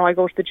focused. I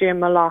go to the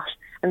gym a lot,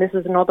 and this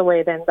is another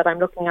way then that I'm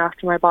looking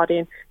after my body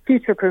and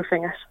future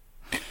proofing it.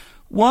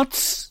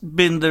 What's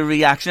been the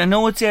reaction? I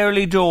know it's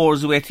early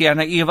doors with you,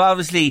 and you've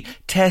obviously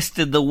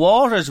tested the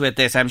waters with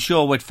this, I'm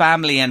sure, with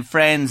family and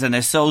friends and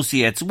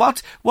associates.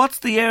 What's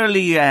the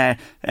early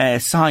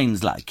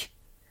signs like?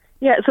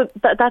 Yeah, so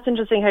that's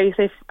interesting how you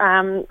say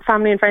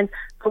family and friends.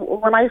 So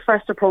when I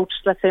first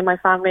approached, let's say, my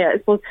family, I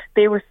suppose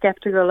they were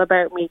sceptical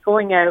about me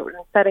going out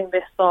and setting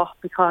this off,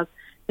 because,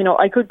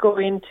 I could go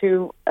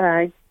into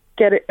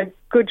get a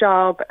good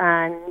job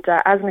and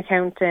as an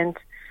accountant,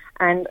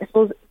 and I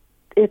suppose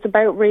it's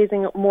about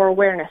raising more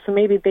awareness. So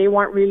maybe they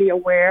weren't really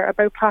aware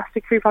about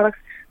plastic-free products,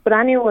 but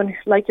anyone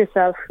like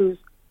yourself who's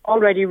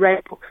already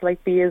read books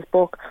like Bia's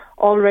book,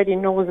 already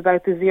knows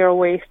about the zero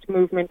waste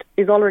movement,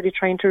 is already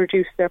trying to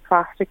reduce their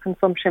plastic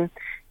consumption,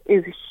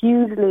 is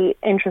hugely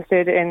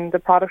interested in the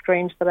product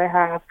range that I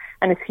have,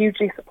 and is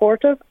hugely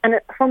supportive. And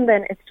from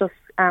then, it's just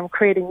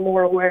creating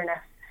more awareness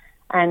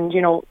and,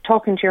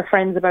 talking to your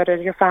friends about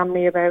it, your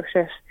family about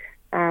it.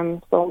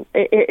 So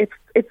it's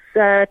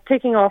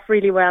taking off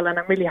really well, and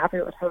I'm really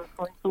happy with how it's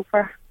going so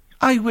far.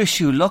 I wish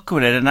you luck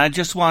with it, and I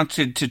just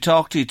wanted to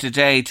talk to you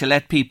today to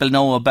let people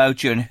know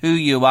about you and who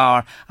you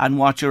are and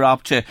what you're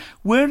up to.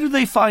 Where do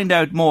they find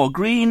out more?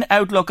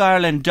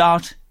 GreenOutlookIreland.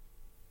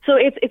 So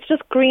it's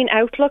just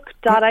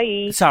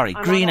greenoutlook.ie. Sorry,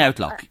 Green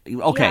Outlook.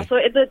 Okay. Yeah, so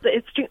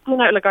it's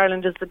Green Outlook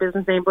Ireland is the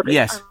business name, but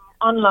yes. It's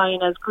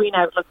online as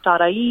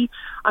greenoutlook.ie.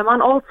 I'm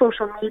on all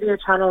social media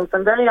channels.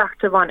 I'm very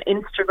active on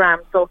Instagram,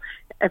 so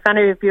if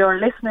any of your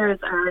listeners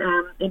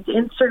are into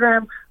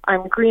Instagram,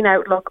 I'm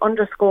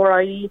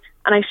greenoutlook_IE,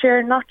 and I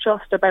share not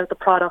just about the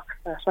products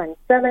that I'm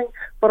selling,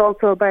 but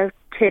also about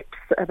tips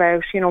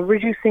about,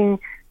 reducing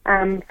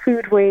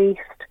food waste,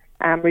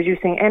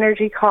 reducing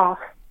energy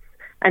costs,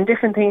 and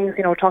different things,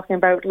 talking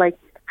about like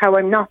how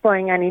I'm not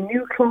buying any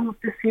new clothes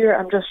this year.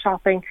 I'm just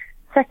shopping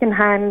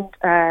secondhand,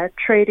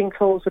 trading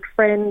clothes with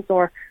friends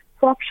or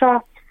swap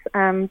shops,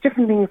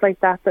 different things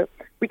like that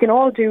we can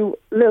all do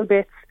little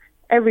bits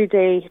every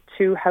day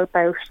to help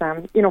out,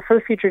 for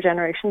the future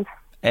generations.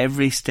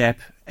 Every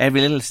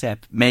little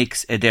step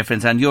makes a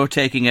difference, and you're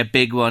taking a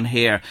big one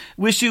here.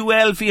 Wish you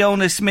well,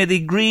 Fiona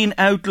Smithy.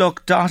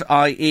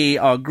 greenoutlook.ie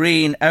or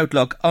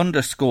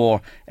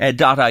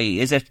greenoutlook_.ie.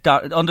 Is it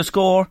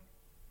underscore?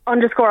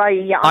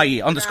 _IE, yeah.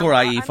 IE,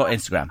 _IE for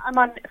Instagram. I'm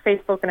on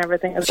Facebook and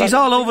everything as well. She's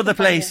all over the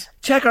place.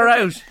 Check her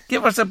out.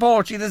 Give her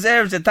support. She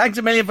deserves it. Thanks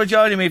a million for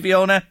joining me,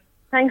 Fiona.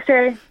 Thanks,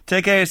 Jerry.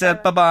 Take care of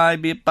yourself.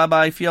 Bye-bye.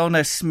 Bye-bye.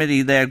 Fiona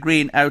Smithy there,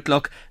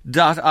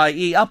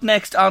 greenoutlook.ie. Up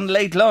next on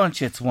Late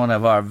Lunch, it's one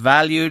of our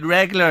valued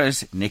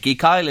regulars. Nikki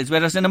Kyle is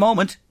with us in a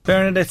moment.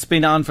 Bernadette's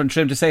been on from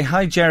Trim to say,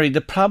 hi Jerry,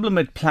 the problem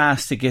with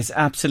plastic is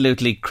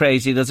absolutely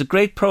crazy. There's a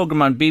great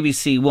programme on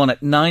BBC One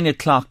at 9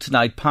 o'clock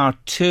tonight, part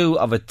 2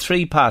 of a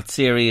 3-part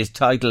series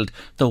titled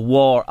The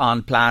War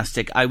on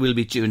Plastic. I will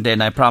be tuned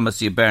in, I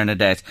promise you,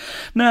 Bernadette.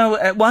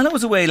 Now, while I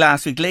was away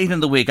last week, late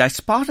in the week, I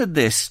spotted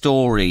this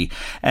story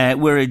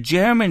where a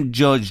German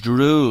judge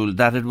ruled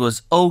that it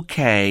was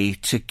okay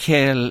to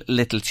kill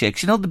little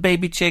chicks. You know, the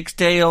baby chicks,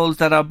 day-olds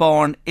that are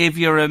born. If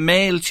you're a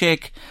male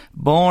chick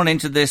born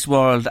into this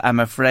world, I'm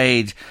afraid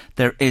afraid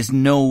there is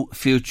no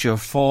future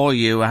for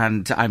you.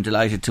 And I'm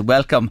delighted to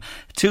welcome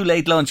to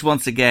Late Lunch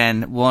once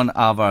again one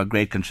of our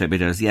great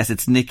contributors. Yes,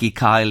 it's Nikki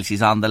Kyle.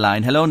 She's on the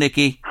line. Hello,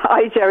 Nikki.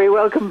 Hi, Jerry.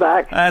 Welcome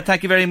back.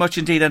 Thank you very much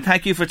indeed, and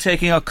thank you for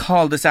taking our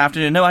call this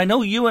afternoon. Now, I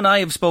know you and I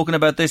have spoken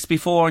about this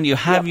before, and you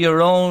have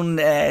your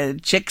own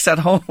chicks at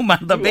home,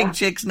 and the big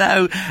chicks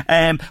now.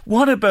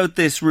 What about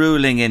this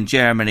ruling in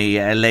Germany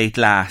late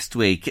last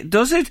week?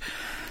 Does it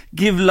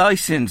give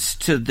licence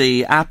to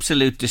the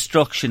absolute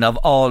destruction of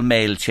all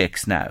male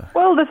chicks now?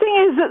 Well, the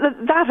thing is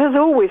that has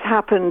always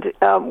happened,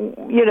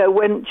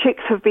 when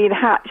chicks have been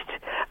hatched,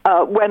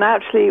 when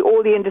actually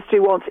all the industry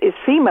wants is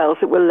females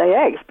that will lay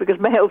eggs, because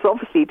males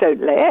obviously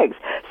don't lay eggs.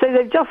 So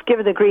they've just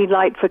given a green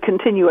light for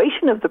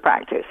continuation of the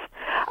practice.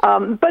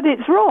 But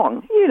it's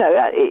wrong. As you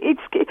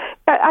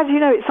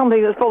know, it's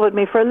something that's bothered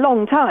me for a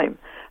long time.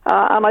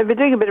 And I've been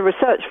doing a bit of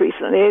research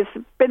recently. There's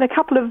been a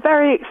couple of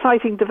very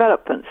exciting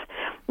developments,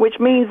 which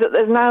means that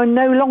there's now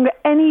no longer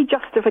any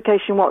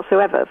justification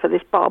whatsoever for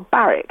this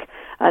barbaric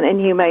and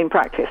inhumane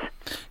practice.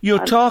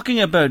 You're talking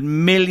about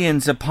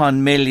millions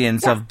upon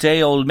millions of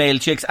day-old male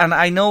chicks, and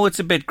I know it's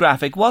a bit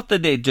graphic. What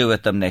did they do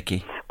with them,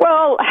 Nikki?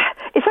 Well,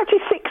 it's actually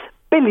 6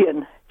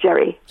 billion,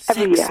 Jerry,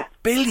 every year. 6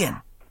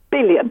 billion?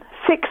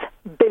 6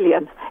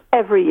 billion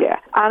every year.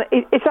 And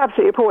it's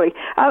absolutely appalling.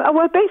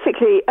 Well,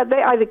 basically,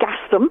 they either gas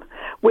them,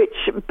 which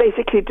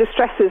basically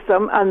distresses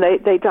them and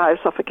they die of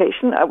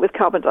suffocation with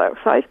carbon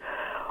dioxide,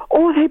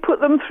 or they put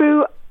them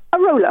through a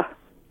roller,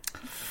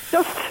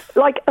 just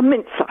like a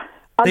mincer.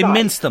 They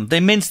mince them. They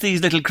mince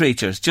these little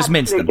creatures. Just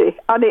mince them.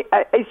 And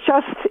it's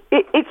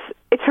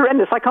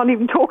horrendous. I can't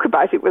even talk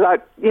about it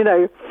without,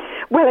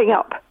 welling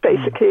up,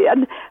 basically.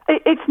 And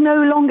it's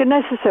no longer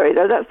necessary,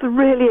 though. That's the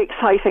really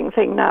exciting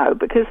thing now,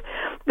 because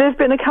there's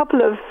been a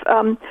couple of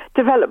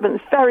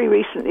developments very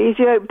recently.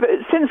 But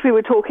since we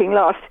were talking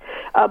last,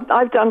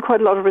 I've done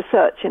quite a lot of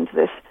research into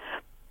this.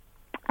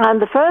 And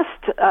the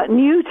first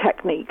new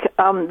technique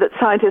that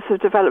scientists have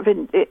developed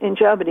in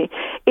Germany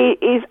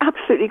is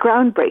absolutely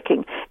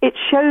groundbreaking. It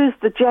shows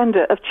the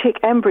gender of chick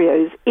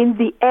embryos in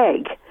the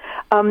egg.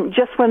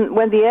 Just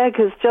when the egg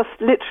has just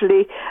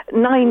literally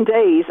 9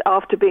 days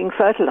after being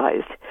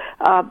fertilized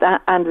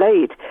and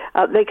laid,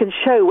 they can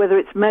show whether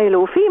it's male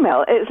or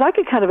female. It's like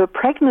a kind of a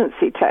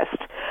pregnancy test,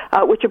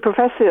 which a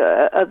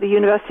professor at the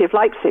University of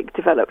Leipzig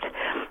developed.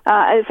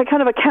 It's a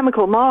kind of a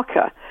chemical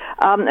marker.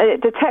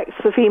 It detects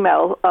the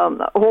female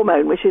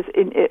hormone, which is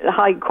in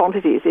high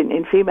quantities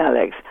in female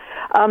eggs.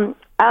 And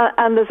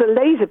there's a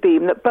laser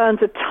beam that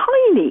burns a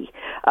tiny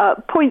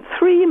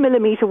 0.3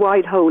 millimeter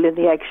wide hole in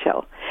the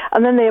eggshell.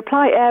 And then they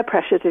apply air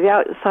pressure to the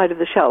outside of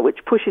the shell,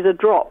 which pushes a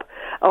drop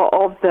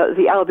of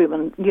the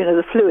albumin,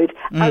 the fluid,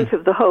 out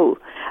of the hole.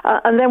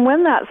 And then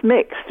when that's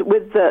mixed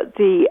with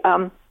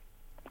the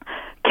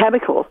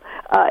chemical,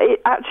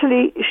 it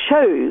actually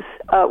shows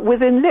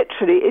within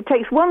literally, it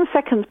takes 1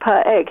 second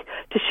per egg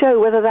to show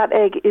whether that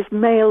egg is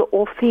male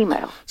or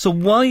female. So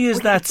why is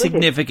that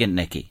significant,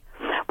 Nikki?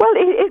 Well,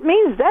 it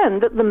means then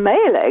that the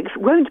male eggs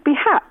won't be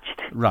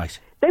hatched. Right.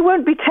 They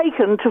won't be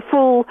taken to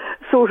full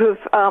sort of,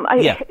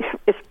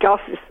 it's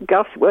ghastly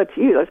word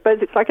to use, I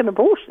suppose it's like an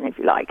abortion, if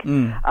you like.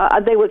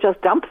 And they will just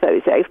dump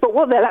those eggs. But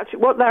what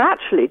they're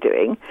actually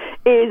doing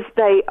is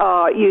they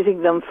are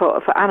using them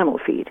for animal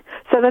feed.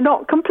 So they're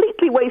not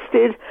completely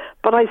wasted,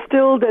 but I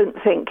still don't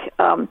think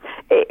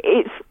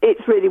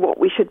it's really what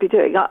we should be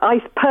doing. I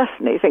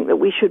personally think that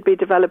we should be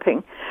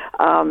developing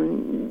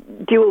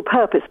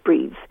dual-purpose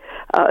breeds.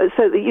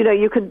 So that,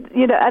 you can,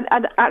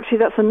 and actually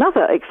that's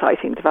another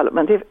exciting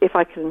development, if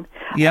I can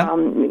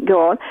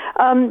go on.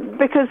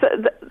 Because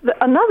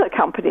another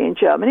company in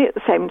Germany at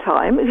the same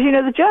time,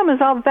 the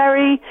Germans are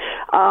very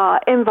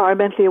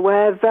environmentally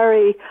aware,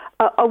 very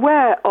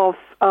aware of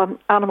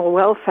animal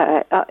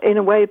welfare in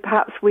a way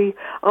perhaps we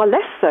are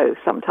less so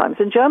sometimes.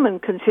 And German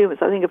consumers,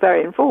 I think, are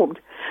very informed.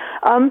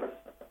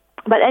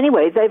 But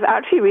anyway, they've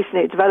actually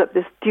recently developed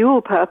this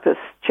dual-purpose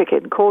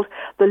chicken called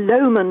the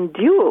Lohmann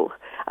Dual.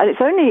 And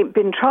it's only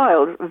been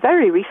trialled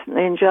very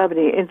recently in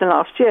Germany in the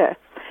last year.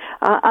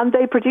 And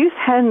they produce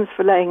hens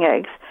for laying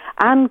eggs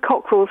and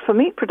cockerels for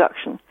meat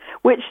production,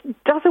 which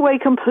does away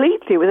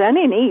completely with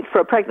any need for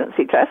a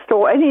pregnancy test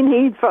or any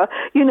need for,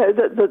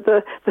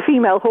 the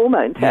female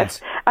hormone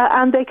test. Yes.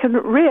 And they can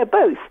rear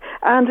both.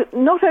 And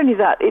not only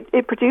that,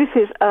 it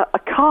produces a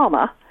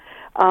calmer,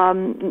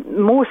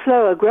 more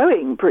slower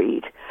growing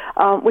breed,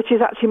 which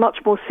is actually much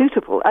more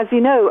suitable. As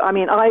you know,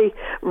 I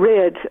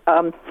reared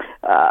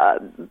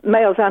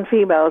males and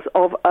females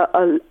of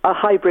a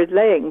hybrid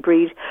laying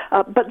breed,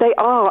 but they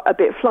are a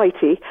bit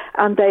flighty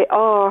and they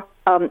are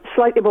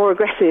slightly more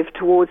aggressive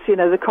towards,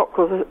 the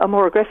cockerels are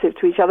more aggressive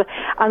to each other.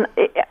 And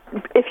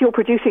if you're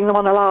producing them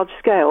on a large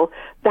scale,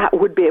 that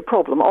would be a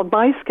problem. On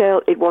my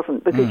scale, it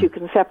wasn't, because you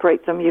can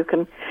separate them, you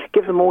can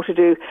give them more to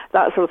do,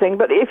 that sort of thing.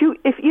 But if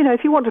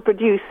you want to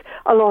produce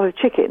a lot of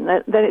chicken,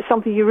 then it's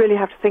something you really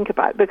have to think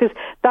about, because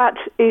that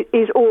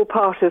is all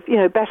part of,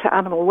 better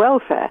animal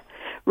welfare,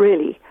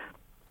 really.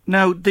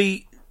 Now,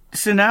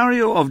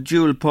 scenario of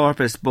dual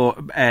purpose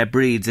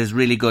breeds is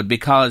really good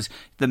because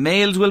the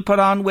males will put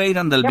on weight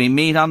and there'll be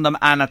meat on them,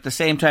 and at the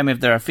same time, if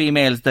there are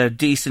females, they're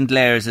decent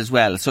layers as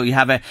well. So you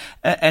have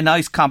a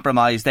nice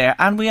compromise there,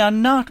 and we are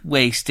not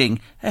wasting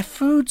a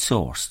food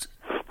source.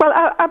 Well,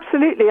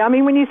 absolutely. I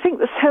mean, when you think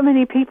that so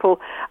many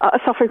people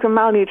are suffering from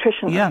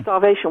malnutrition and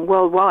starvation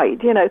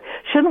worldwide, you know,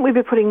 shouldn't we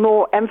be putting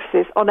more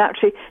emphasis on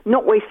actually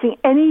not wasting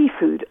any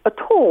food at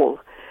all?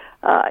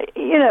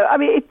 You know, I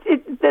mean,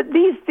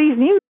 these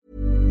new...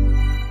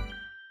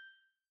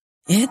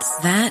 It's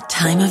that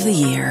time of the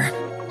year.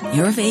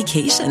 Your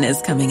vacation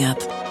is coming up.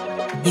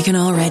 You can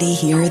already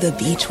hear the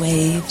beach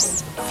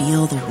waves,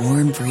 feel the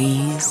warm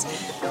breeze,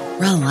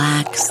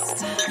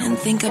 relax, and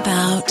think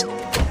about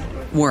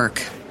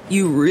work.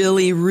 You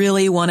really,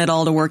 really want it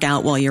all to work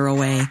out while you're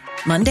away.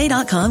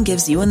 Monday.com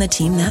gives you and the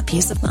team that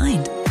peace of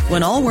mind.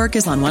 When all work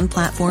is on one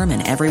platform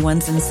and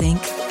everyone's in sync,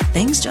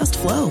 things just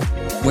flow.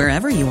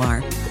 Wherever you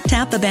are,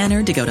 tap the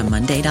banner to go to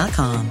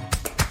Monday.com.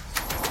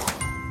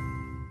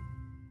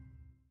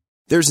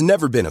 There's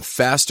never been a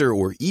faster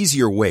or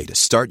easier way to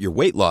start your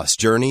weight loss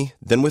journey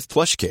than with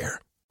PlushCare.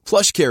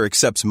 PlushCare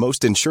accepts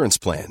most insurance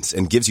plans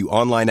and gives you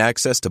online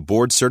access to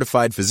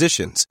board-certified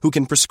physicians who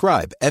can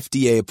prescribe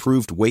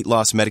FDA-approved weight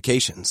loss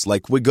medications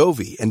like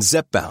Wegovy and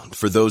Zepbound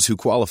for those who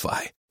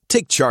qualify.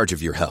 Take charge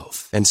of your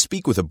health and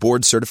speak with a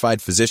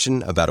board-certified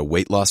physician about a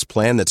weight loss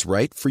plan that's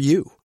right for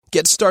you.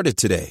 Get started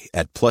today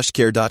at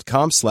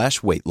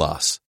plushcare.com/weight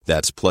loss.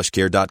 That's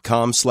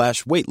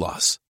plushcare.com/weight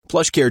loss.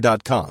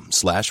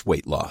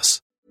 plushcare.com/weight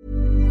loss.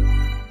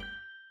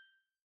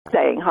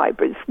 Laying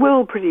hybrids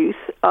will produce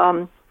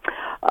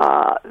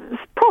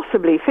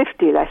possibly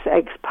 50 less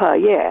eggs per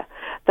year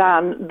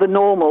than the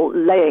normal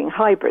laying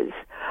hybrids.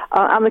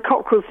 And the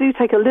cockerels do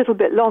take a little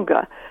bit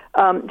longer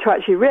to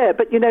actually rear.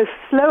 But, you know,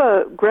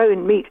 slower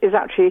grown meat is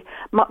actually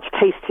much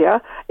tastier,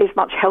 is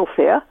much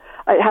healthier.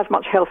 It has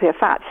much healthier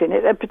fats in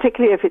it,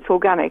 particularly if it's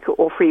organic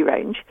or free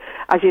range.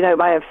 As you know,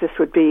 my emphasis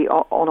would be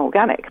on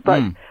organic.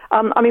 But,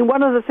 I mean,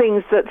 one of the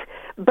things that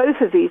both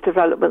of these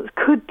developments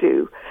could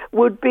do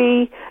would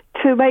be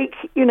to make,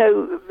 you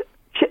know,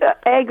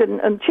 egg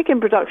and chicken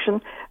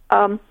production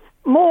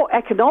more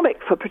economic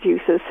for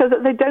producers so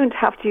that they don't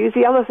have to use.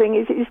 The other thing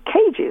is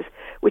cages,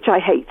 which I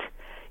hate.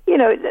 You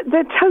know,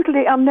 they're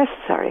totally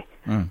unnecessary.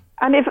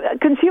 And if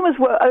consumers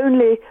were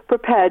only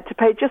prepared to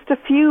pay just a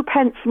few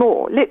pence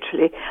more,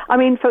 literally, I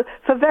mean, for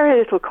very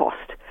little cost,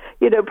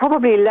 you know,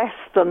 probably less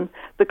than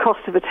the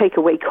cost of a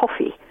takeaway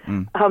coffee,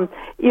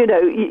 you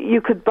know,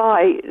 you could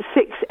buy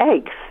 6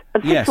 eggs,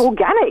 and 6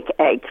 organic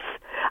eggs,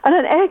 and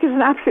an egg is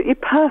an absolutely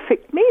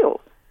perfect meal.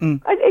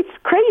 It's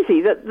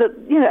crazy that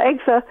you know,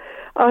 eggs are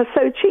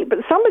so cheap, but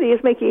somebody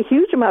is making a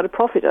huge amount of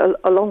profit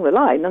along the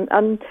line,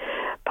 and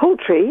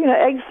poultry, you know,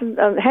 eggs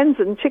and hens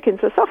and chickens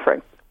are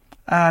suffering.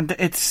 And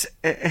it's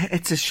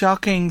a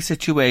shocking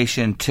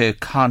situation to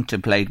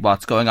contemplate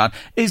what's going on.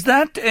 Is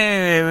that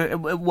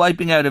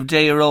wiping out of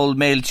day-old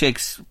male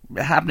chicks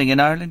happening in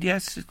Ireland?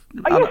 Yes? It's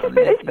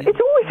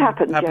always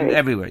happened, Jerry.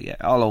 Everywhere, yeah,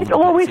 all over. It's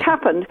always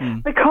happened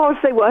because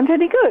they weren't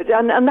any good.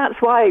 And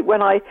that's why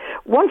when I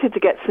wanted to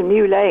get some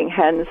new laying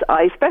hens,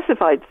 I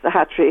specified to the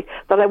hatchery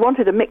that I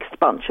wanted a mixed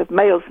bunch of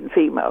males and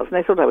females, and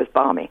they thought I was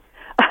balmy.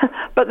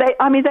 But they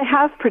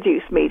have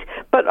produced meat,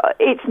 but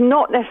it's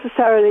not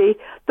necessarily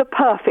the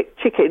perfect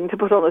chicken to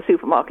put on a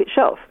supermarket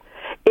shelf.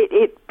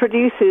 It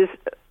produces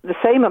the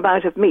same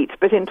amount of meat,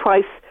 but in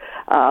twice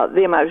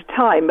the amount of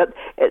time. But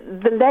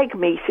the leg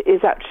meat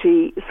is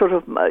actually sort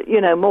of, you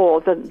know,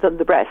 more than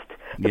the breast.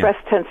 The breast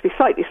tends to be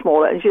slightly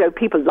smaller, and, you know,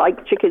 people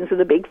like chickens with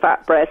a big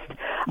fat breast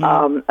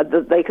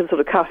that they can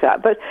sort of cut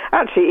out. But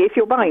actually, if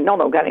you're buying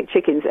non-organic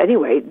chickens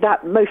anyway,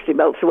 that mostly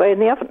melts away in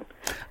the oven.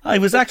 I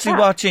was actually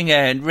watching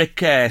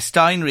Rick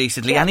Stein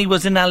recently, and he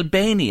was in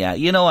Albania,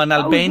 you know, and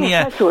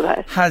Albania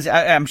has,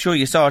 I'm sure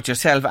you saw it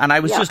yourself, and I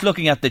was just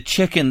looking at the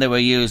chicken they were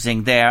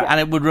using there, and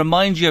it would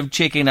remind you of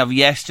chicken of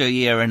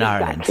yesteryear in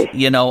Ireland,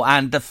 you know,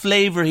 and the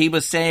flavour he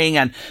was saying,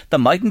 and there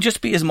mightn't just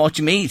be as much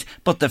meat,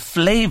 but the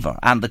flavour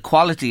and the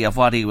quality of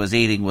what he was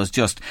eating was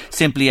just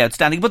simply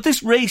outstanding. But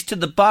this race to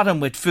the bottom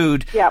with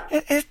food,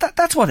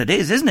 that's what it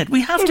is, isn't it?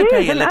 We have to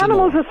pay a little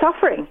more. Animals are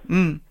suffering.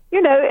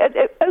 You know,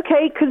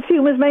 okay,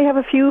 consumers may have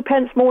a few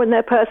pence more in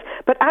their purse,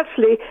 but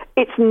actually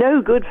it's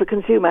no good for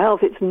consumer health.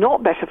 It's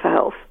not better for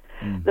health.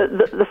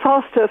 The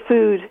faster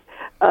food,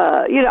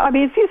 you know, I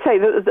mean, if you say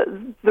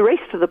the race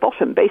to the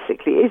bottom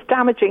basically is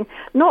damaging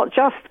not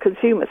just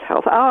consumers'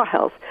 health, our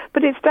health,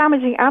 but it's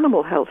damaging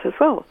animal health as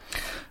well.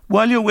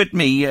 While you're with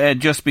me,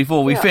 just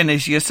before we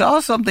finish, you saw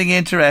something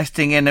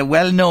interesting in a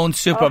well-known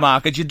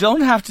supermarket. You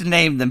don't have to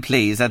name them,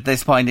 please, at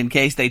this point, in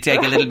case they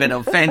take a little bit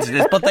of offence to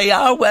this, but they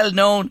are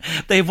well-known.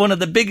 They've one of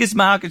the biggest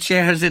market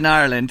shares in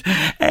Ireland.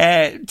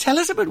 Tell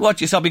us about what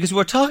you saw, because we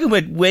were talking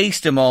about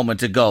waste a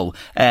moment ago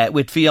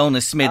with Fiona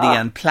Smithy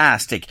and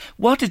plastic.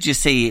 What did you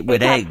see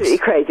with eggs? It's absolutely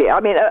crazy. I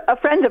mean, a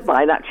friend of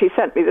mine actually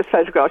sent me this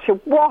photograph. She said,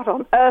 what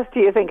on earth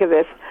do you think of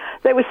this?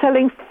 They were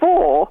selling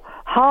 4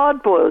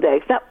 hard-boiled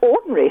eggs. Now,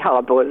 ordinary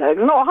hard-boiled eggs,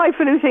 not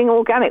highfalutin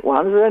organic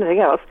ones or anything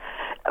else.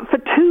 for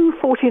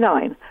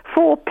 $2.49,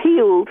 4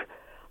 peeled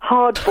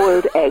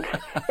hard-boiled eggs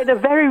in a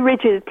very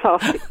rigid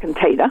plastic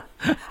container.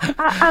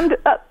 And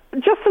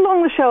just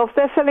along the shelf,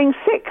 they're selling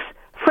 6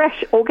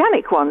 fresh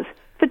organic ones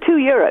for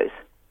 €2.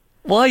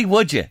 Why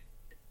would you?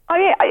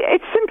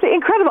 It's simply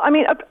incredible. I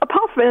mean,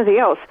 apart from anything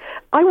else,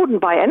 I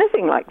wouldn't buy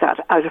anything like that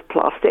out of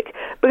plastic,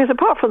 because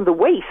apart from the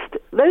waste,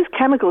 those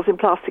chemicals in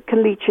plastic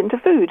can leach into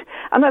food.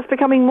 And that's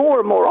becoming more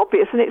and more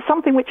obvious, and it's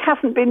something which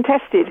hasn't been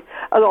tested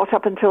a lot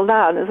up until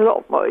now, and there's a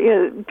lot more,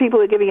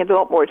 people are giving it a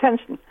lot more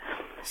attention.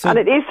 And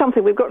it is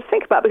something we've got to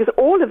think about, because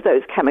all of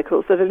those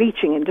chemicals that are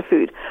leaching into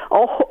food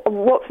are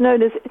what's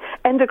known as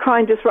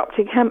endocrine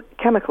disrupting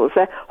chemicals.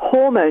 They're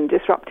hormone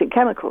disrupting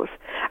chemicals.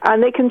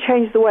 And they can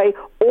change the way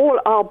all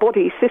our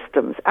body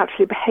systems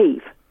actually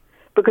behave,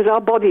 because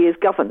our body is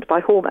governed by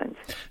hormones.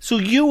 So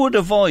you would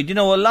avoid,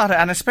 a lot of,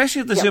 and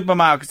especially at the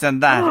supermarkets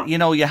and that,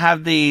 you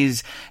have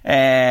these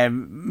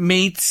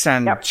meats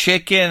and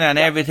chicken and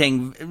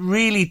everything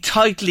really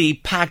tightly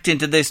packed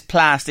into this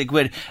plastic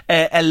with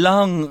a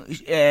long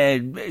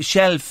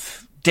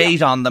shelf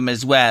date on them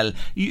as well.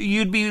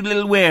 You'd be a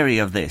little wary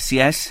of this,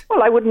 yes?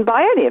 Well, I wouldn't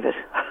buy any of it.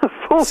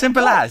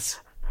 Simple as.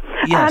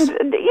 Yes.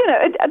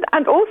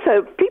 And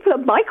also, people are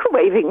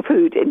microwaving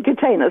food in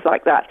containers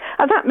like that,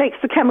 and that makes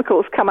the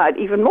chemicals come out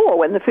even more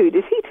when the food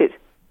is heated.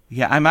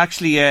 Yeah, I'm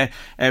actually a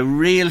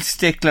real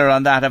stickler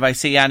on that. If I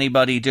see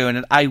anybody doing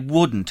it, I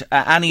wouldn't.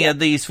 Any of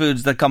these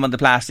foods that come in the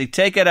plastic,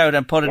 take it out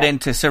and put it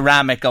into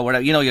ceramic or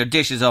whatever, your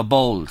dishes or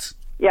bowls.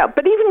 Yeah,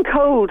 but even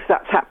cold,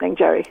 that's happening,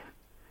 Jerry.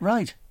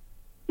 Right.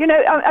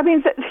 I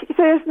mean,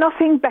 there's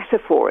nothing better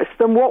for us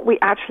than what we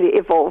actually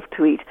evolved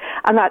to eat,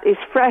 and that is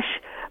fresh,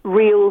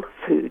 real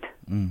food.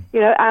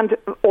 And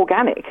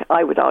organic,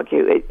 I would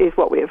argue, is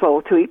what we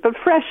evolved to eat. But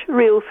fresh,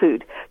 real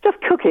food. Just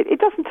cook it. It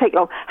doesn't take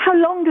long. How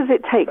long does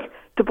it take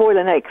to boil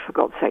an egg, for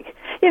God's sake?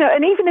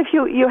 And even if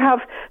you have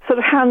sort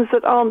of hands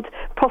that aren't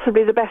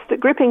possibly the best at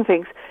gripping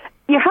things,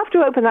 you have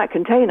to open that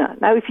container.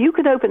 Now, if you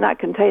can open that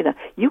container,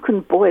 you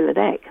can boil an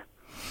egg.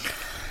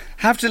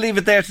 Have to leave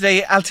it there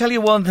today. I'll tell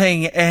you one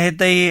thing.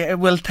 They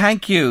will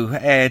thank you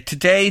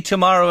today,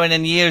 tomorrow and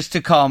in years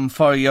to come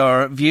for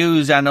your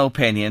views and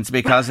opinions,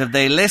 because if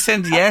they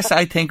listened, yes,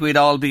 I think we'd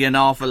all be an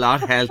awful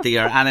lot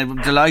healthier. And I'm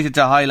delighted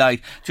to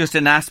highlight just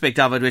an aspect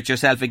of it with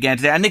yourself again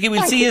today. And Nikki,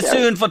 we'll see you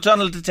soon for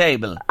Tunnel to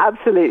Table.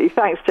 Absolutely.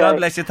 Thanks, Joe. God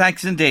bless you.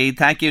 Thanks indeed.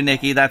 Thank you,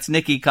 Nikki. That's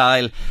Nikki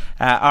Kyle,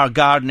 our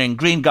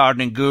green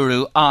gardening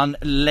guru, on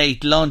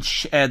Late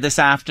Lunch this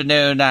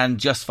afternoon. And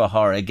just for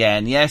her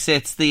again. Yes,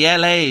 it's the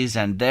LAs,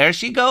 and there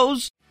she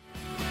goes.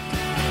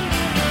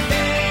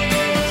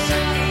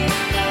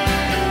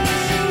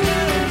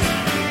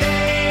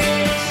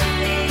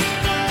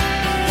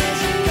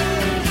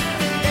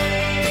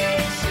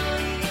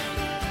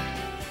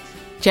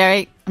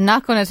 Jerry, I'm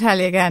not going to tell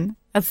you again.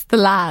 That's the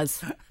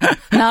Laz,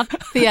 not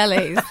the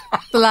LAs.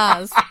 The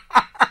Laz.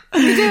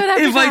 You do it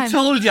every time. I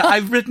told you,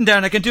 I've written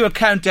down, I can do a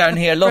countdown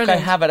here. Look,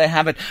 Brilliant. I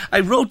have it. I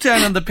wrote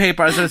down on the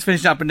paper as I was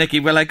finishing up with Nikki,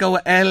 will I go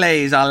with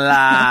LAs or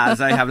Laz?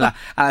 I have Laz.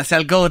 I said,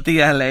 I'll go with the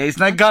LAs,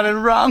 and I got it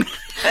wrong.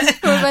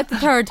 What about the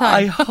third time?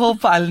 I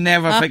hope I'll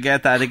never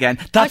forget that again.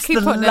 That's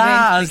the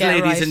Laz,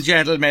 ladies and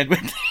gentlemen.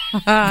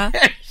 There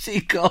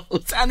she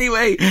goes.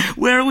 Anyway,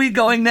 where are we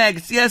going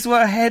next? Yes,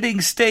 we're heading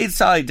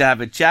stateside to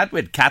have a chat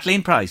with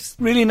Kathleen Price.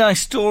 Really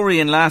nice story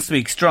in last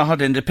week's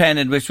Drogheda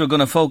Independent, which we're going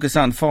to focus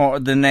on for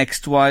the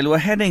next while. We're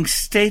heading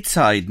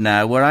stateside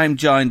now, where I'm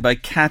joined by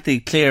Kathy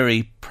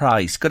Cleary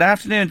Price. Good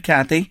afternoon,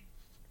 Kathy.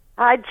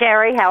 Hi,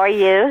 Jerry. How are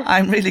you?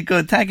 I'm really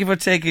good. Thank you for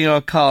taking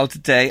our call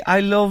today. I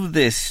love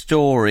this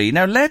story.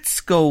 Now,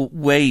 let's go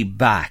way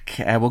back.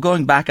 We're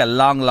going back a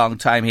long, long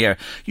time here.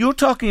 You're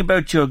talking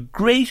about your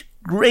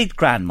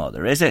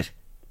great-grandmother, is it?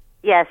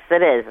 Yes,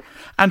 it is.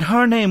 And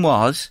her name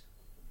was?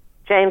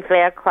 Jane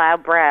Fairclough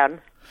Brown.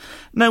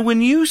 Now,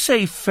 when you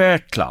say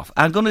Fairclough,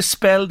 I'm going to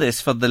spell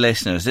this for the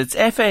listeners. It's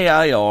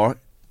Fairthlough.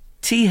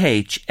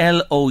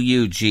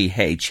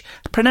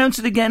 Pronounce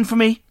it again for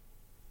me.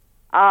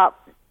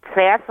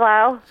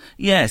 Fairclough?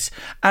 Yes.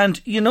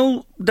 And,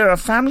 there are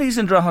families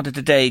in Drogheda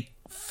today,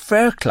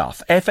 Fairclough,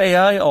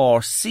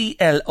 Fairclough.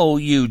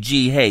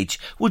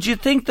 Would you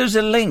think there's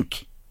a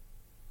link?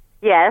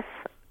 Yes.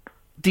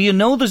 Do you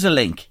know there's a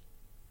link?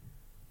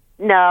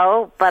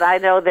 No, but I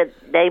know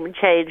that name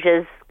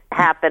changes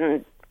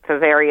happen for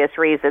various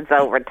reasons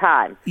over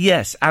time.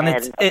 Yes,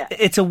 and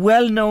it's a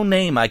well-known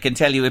name, I can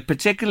tell you,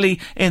 particularly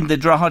in the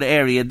Drogheda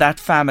area, that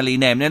family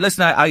name. Now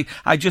listen,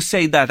 I just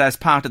say that as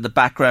part of the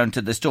background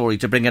to the story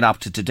to bring it up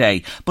to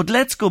today. But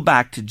let's go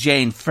back to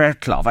Jane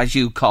Fairclough, as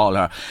you call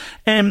her.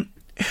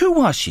 Who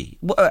was she?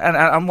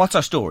 And what's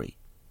her story?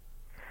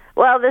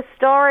 Well, the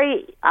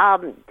story,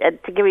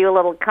 to give you a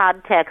little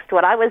context,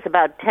 when I was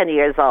about 10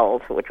 years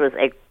old, which was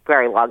a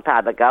very long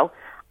time ago,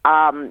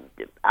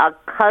 a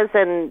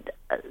cousin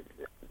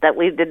that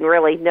we didn't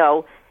really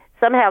know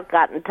somehow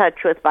got in touch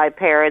with my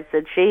parents,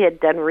 and she had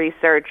done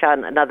research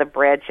on another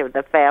branch of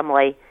the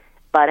family,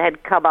 but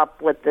had come up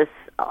with this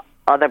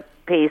other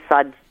piece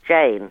on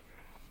Jane.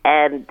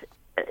 And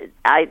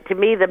to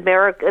me, the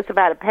miracle, it's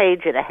about a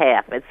page and a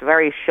half. It's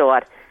very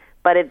short.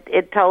 but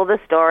it told the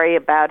story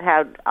about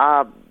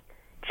how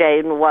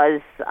Jane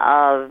was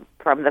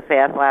from the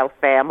Fairchild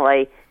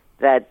family,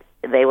 that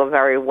they were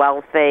very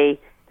wealthy,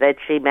 that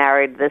she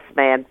married this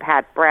man,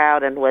 Pat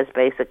Brown, and was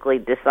basically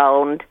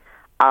disowned,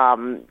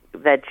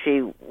 that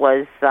she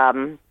was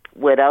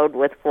widowed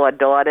with 4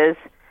 daughters,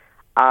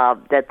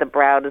 that the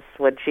Browns,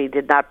 when she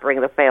did not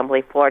bring the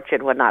family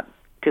fortune, were not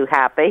too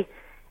happy,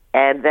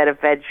 and that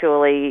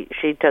eventually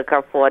she took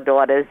her 4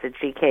 daughters and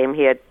she came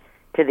here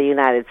to the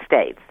United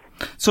States.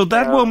 So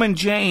that woman,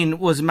 Jane,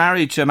 was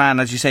married to a man,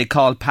 as you say,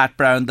 called Pat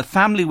Brown. The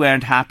family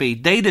weren't happy.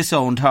 They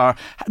disowned her.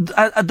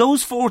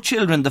 Those 4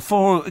 children, the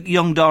 4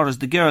 young daughters,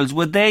 the girls,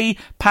 were they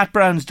Pat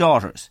Brown's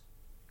daughters?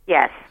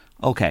 Yes.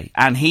 Okay.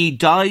 And he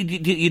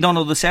died. You don't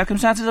know the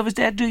circumstances of his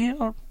death, do you?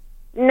 Or?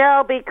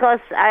 No,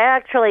 because I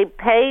actually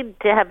paid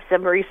to have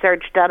some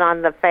research done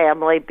on the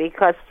family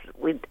because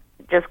we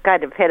just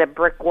kind of hit a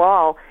brick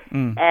wall.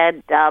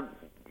 And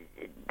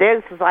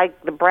there's like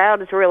the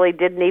Browns really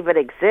didn't even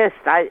exist.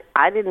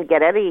 I didn't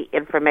get any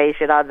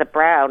information on the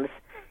Browns,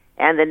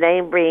 and the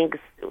name rings.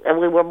 And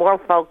we were more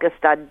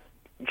focused on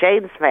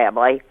Jane's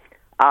family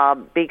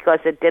because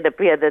it did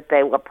appear that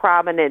they were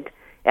prominent,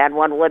 and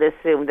one would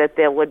assume that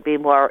there would be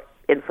more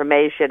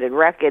information and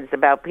records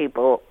about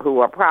people who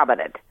were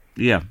prominent.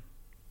 Yeah.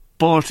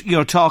 But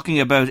you're talking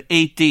about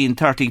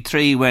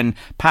 1833 when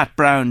Pat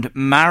Brown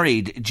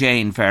married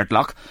Jane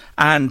Fairlock,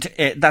 and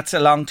that's a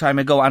long time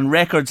ago, and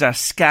records are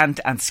scant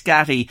and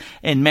scatty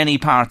in many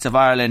parts of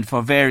Ireland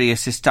for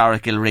various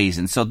historical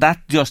reasons. So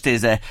that just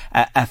is a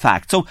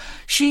fact. So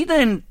she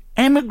then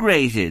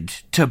emigrated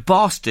to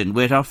Boston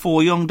with her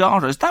 4 young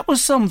daughters. That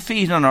was some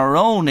feat on her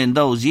own in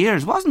those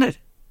years, wasn't it?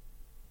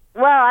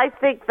 Well, I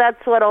think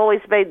that's what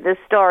always made this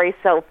story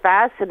so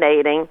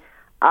fascinating,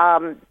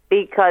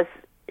 because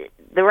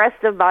the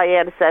rest of my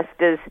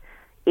ancestors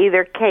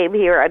either came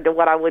here under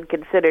what I would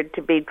consider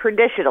to be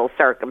traditional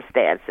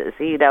circumstances.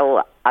 You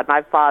know, on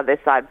my father's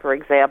side, for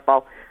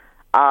example,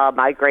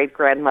 my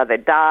great-grandmother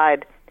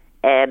died,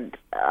 and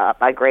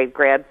my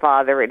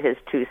great-grandfather and his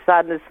 2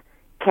 sons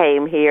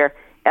came here,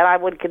 and I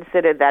would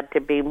consider that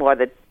to be more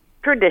the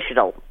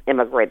traditional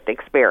immigrant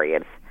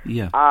experience.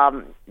 Yeah.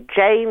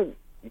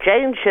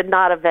 Jane should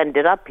not have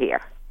ended up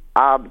here.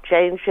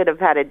 Jane should have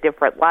had a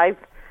different life,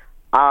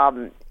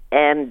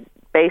 and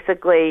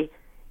basically,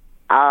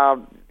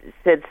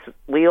 since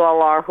we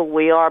all are who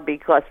we are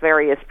because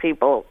various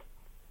people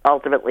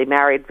ultimately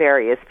married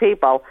various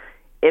people,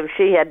 if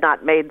she had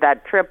not made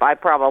that trip, I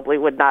probably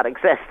would not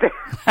exist.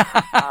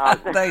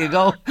 There you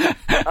go.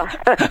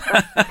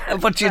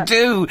 But you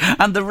do,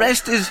 and the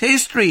rest is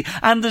history.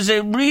 And there's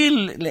a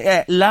real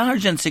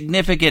large and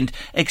significant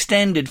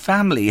extended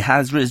family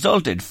has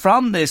resulted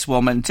from this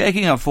woman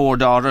taking her 4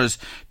 daughters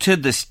to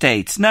the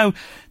States. Now,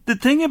 the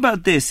thing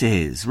about this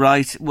is,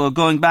 right, we're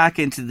going back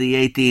into the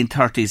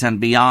 1830s and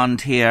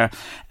beyond here.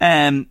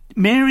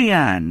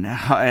 Marianne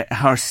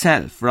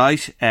herself,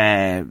 right,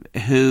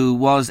 who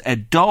was a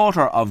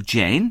daughter of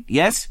Jane,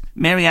 yes?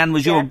 Marianne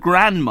was your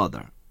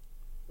grandmother.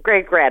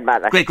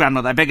 Great-grandmother.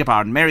 Great-grandmother, I beg your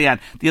pardon. Marianne,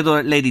 the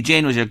other lady,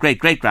 Jane, was your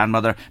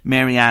great-great-grandmother.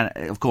 Marianne,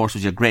 of course,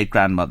 was your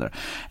great-grandmother.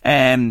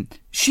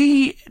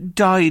 She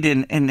died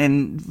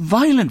in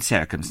violent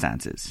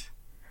circumstances.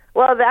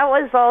 Well, that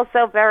was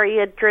also very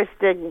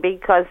interesting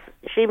because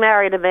she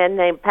married a man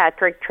named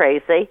Patrick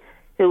Tracy,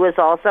 who was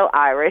also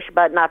Irish,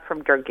 but not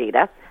from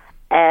Drogheda.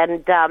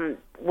 And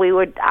we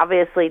were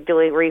obviously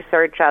doing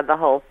research on the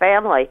whole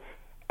family.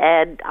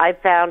 And I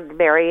found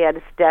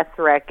Marianne's death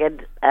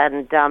record,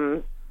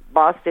 and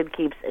Boston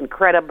keeps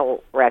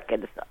incredible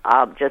records,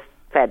 just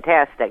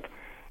fantastic.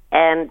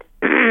 And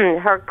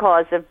her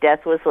cause of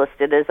death was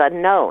listed as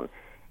unknown.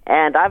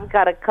 And I've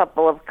got a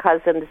couple of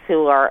cousins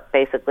who are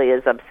basically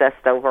as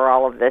obsessed over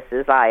all of this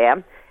as I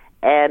am.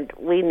 And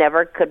we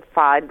never could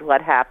find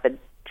what happened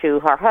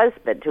to her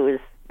husband, who is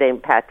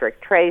named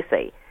Patrick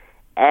Tracy.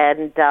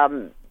 And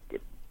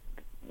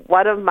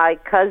one of my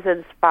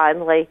cousins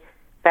finally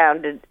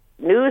found a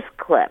news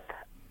clip.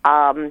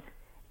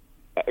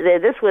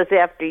 This was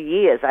after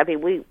years. I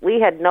mean, we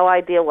had no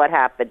idea what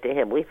happened to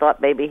him. We thought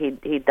maybe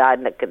he died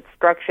in a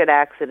construction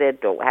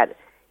accident or had,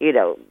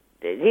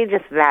 he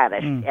just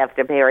vanished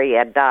after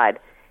Marianne died.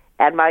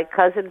 And my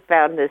cousin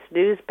found this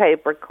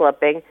newspaper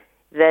clipping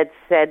that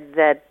said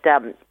that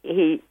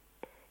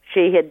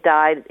she had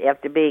died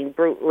after being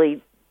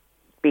brutally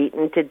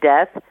beaten to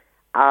death,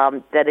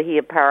 that he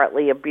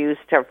apparently abused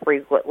her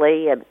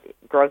frequently and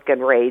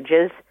drunken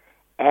rages.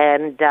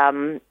 And,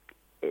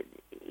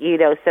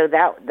 so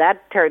that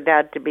turned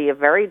out to be a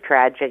very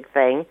tragic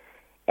thing.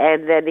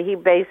 And then he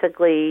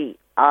basically,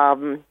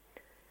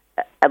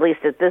 at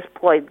least at this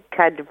point,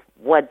 kind of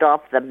went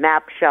off the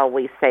map, shall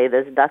we say.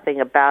 There's nothing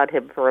about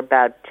him for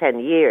about 10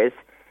 years.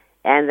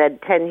 And then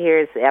 10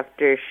 years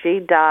after she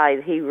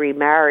died, he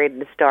remarried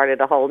and started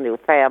a whole new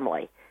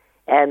family.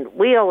 And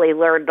we only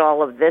learned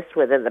all of this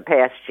within the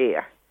past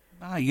year.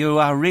 You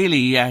are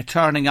really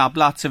turning up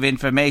lots of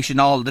information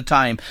all the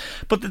time.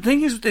 But the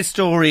thing is with this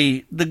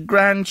story, the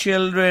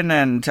grandchildren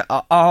and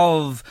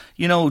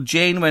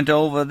Jane went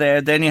over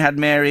there, then you had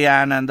Mary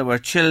Ann, and there were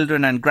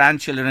children and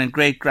grandchildren and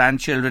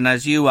great-grandchildren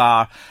as you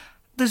are.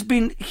 There's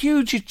been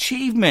huge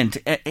achievement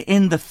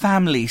in the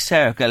family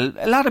circle.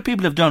 A lot of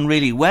people have done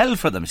really well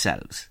for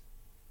themselves.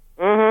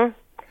 Mm-hmm.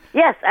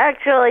 Yes,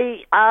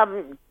 actually,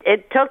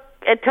 it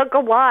took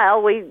a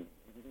while. We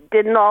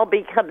didn't all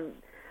become,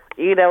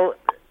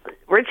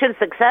 rich and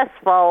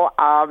successful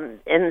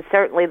in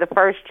certainly the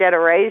first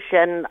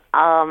generation.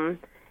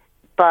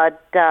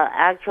 But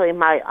actually,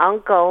 my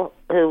uncle,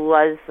 who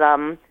was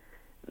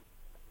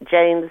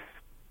Jane's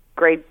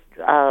great,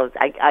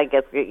 I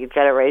guess your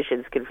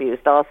generation's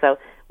confused also,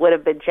 would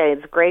have been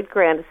Jane's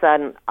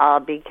great-grandson,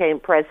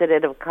 became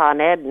president of Con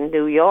Ed in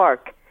New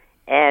York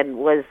and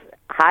was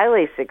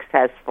highly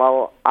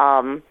successful.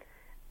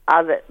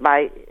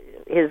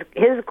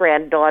 His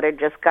granddaughter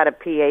just got a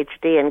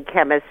PhD in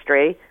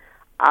chemistry.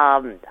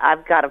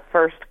 I've got a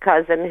first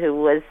cousin who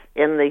was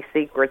in the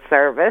Secret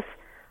Service.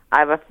 I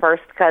have a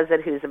first cousin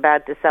who's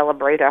about to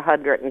celebrate her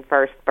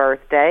 101st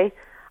birthday.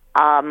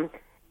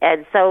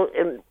 And so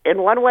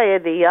in one way or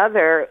the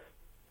other,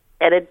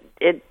 and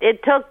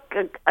it took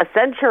a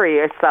century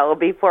or so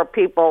before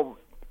people,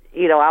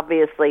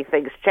 obviously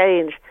things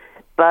change,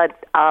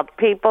 but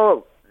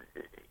people,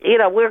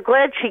 we're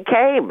glad she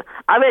came.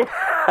 I mean...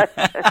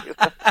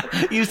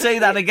 You say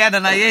that again,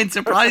 and I ain't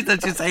surprised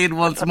that you say it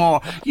once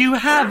more. You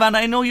have, and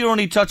I know you're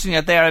only touching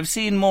it there. I've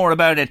seen more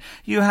about it.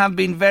 You have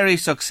been very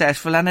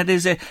successful, and it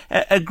is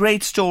a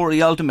great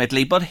story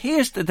ultimately. But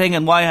here's the thing,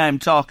 and why I'm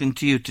talking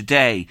to you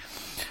today.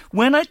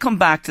 When I come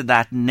back to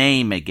that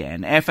name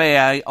again,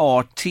 Fairthlough,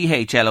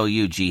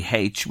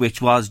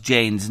 which was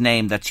Jane's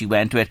name that she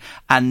went with,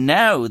 and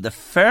now the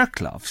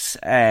Faircloughs,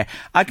 I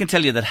can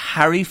tell you that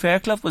Harry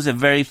Fairclough was a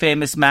very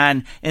famous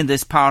man in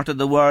this part of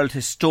the world,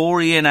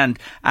 historian and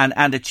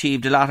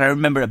achieved a lot. I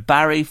remember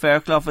Barry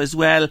Fairclough as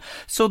well.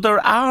 So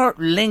there are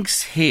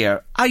links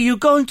here. Are you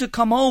going to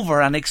come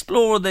over and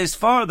explore this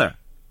further?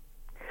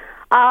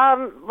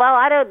 Well,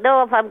 I don't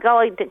know if I'm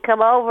going to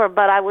come over,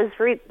 but I was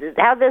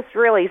how this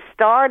really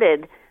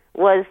started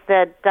was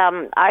that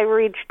I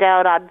reached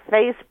out on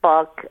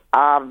Facebook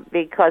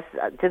because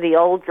to the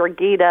old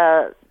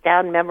Regina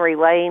Down Memory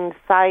Lane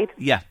site.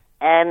 Yeah.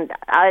 And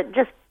I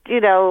just,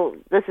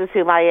 this is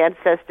who my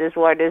ancestors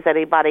were. Does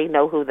anybody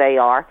know who they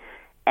are?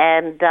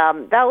 And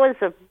that was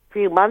a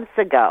few months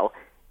ago.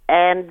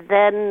 And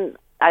then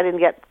I didn't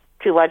get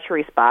too much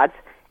response.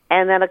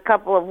 And then a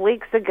couple of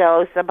weeks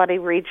ago, somebody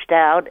reached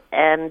out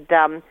and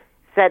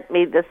sent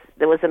me this.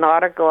 There was an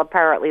article,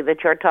 apparently,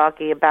 that you're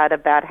talking about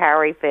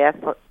Harry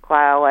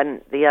Fairclough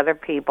and the other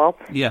people.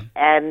 Yeah.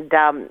 And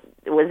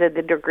it was in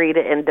the Degree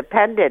to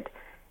Independent.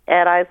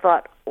 And I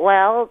thought,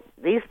 well,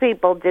 these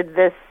people did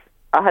this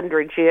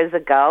 100 years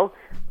ago.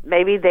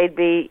 Maybe they'd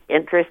be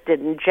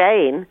interested in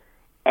Jane.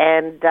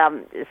 And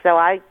so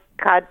I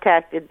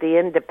contacted the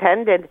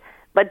Independent.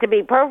 But to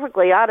be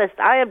perfectly honest,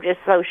 I am just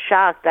so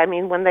shocked. I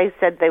mean, when they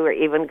said they were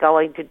even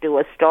going to do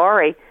a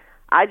story,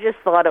 I just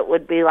thought it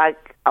would be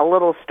like a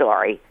little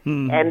story.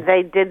 Mm-hmm. And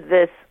they did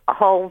this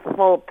whole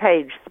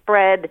full-page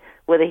spread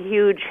with a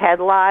huge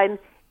headline,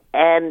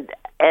 and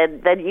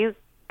then you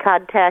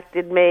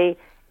contacted me,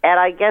 and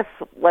I guess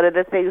one of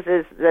the things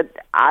is that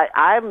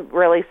I'm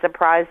really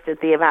surprised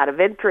at the amount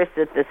of interest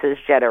that this has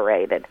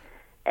generated.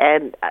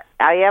 And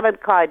I am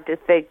inclined to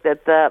think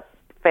that the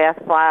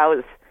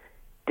Faircloughs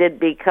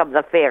did become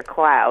the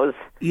Faircloughs.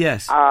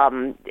 Yes. So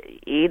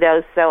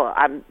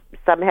I'm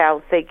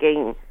somehow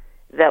thinking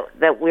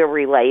that we're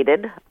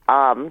related,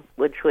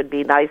 which would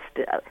be nice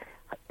to,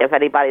 if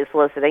anybody's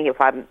listening.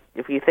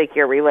 If you think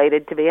you're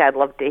related to me, I'd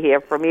love to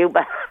hear from you.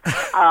 But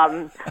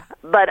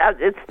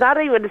it's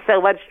not even so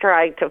much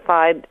trying to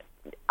find.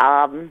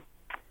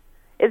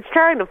 It's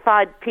trying to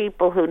find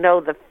people who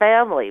know the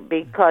family,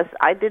 because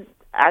I did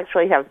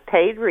actually have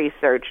paid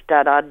research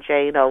done on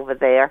Jane over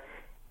there,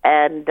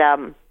 and.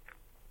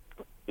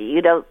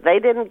 They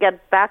didn't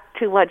get back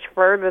too much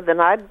further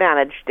than I'd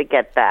managed to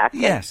get back.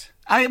 Yes,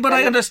 I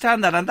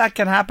understand that, and that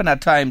can happen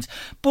at times.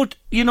 But,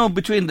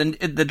 between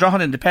the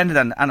Drogheda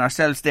Independent and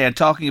ourselves there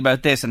talking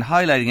about this and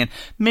highlighting it,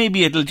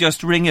 maybe it'll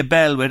just ring a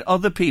bell with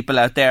other people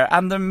out there,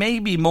 and there may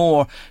be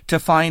more to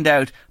find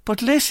out.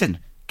 But listen,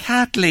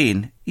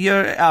 Kathleen,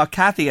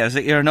 Kathy, as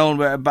you're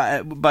known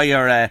by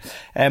your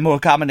more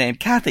common name,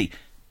 Kathy,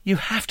 you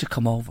have to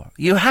come over.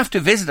 You have to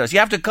visit us. You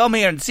have to come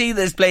here and see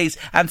this place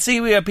and see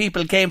where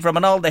people came from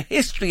and all the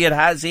history it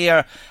has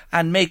here,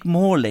 and make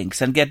more links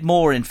and get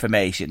more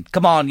information.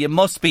 Come on, you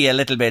must be a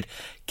little bit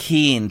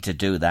keen to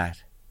do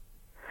that.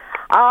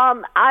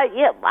 I'm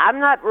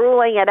not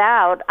ruling it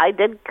out. I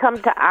did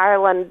come to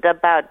Ireland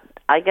about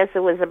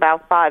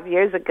 5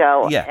 years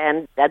ago. Yeah.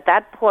 And at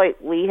that point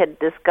we had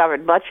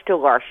discovered, much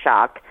to our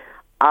shock,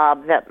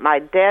 that my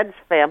dad's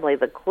family,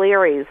 the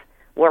Clearys,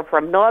 were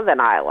from Northern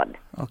Ireland.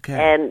 Okay.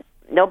 And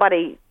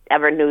nobody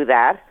ever knew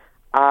that.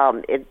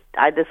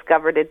 I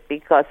discovered it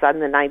because on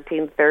the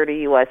 1930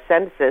 U.S.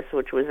 Census,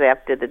 which was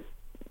after the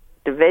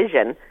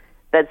division,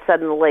 that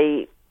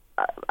suddenly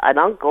an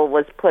uncle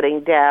was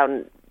putting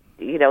down,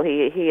 he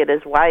and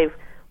his wife,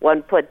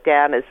 one put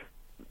down as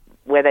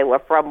where they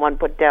were from, one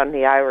put down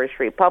the Irish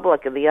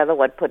Republic, and the other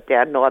one put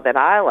down Northern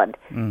Ireland.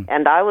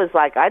 And I was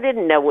like, I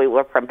didn't know we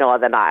were from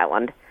Northern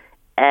Ireland.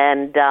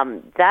 And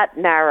that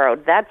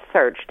narrowed that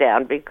search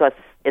down because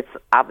it's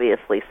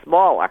obviously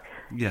smaller.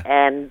 Yeah.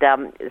 And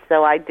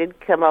so I did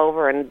come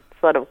over and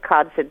sort of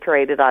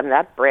concentrated on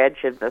that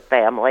branch of the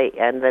family,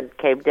 and then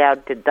came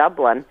down to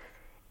Dublin.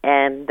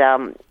 And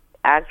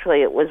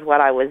actually, it was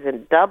when I was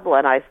in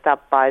Dublin, I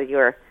stopped by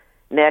your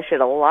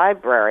National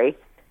Library,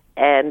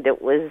 and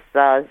it was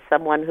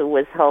someone who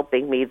was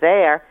helping me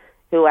there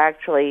who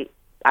actually,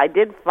 I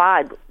did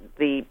find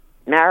the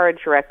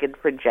marriage record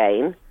for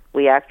Jane.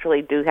 We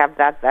actually do have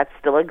that. That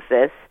still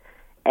exists.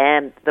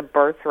 And the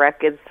birth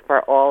records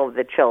for all of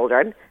the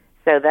children.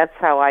 So that's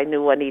how I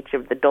knew when each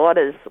of the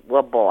daughters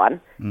were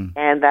born.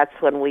 And that's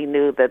when we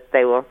knew that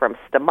they were from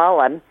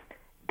Stamullen.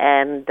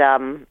 And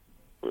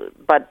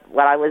but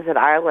when I was in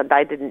Ireland,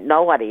 I didn't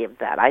know any of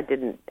that. I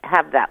didn't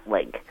have that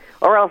link.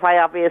 Or else I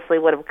obviously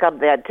would have come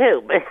there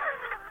too.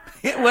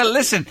 Yeah, well,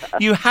 listen,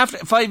 you have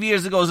to, 5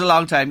 years ago is a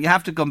long time. You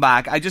have to come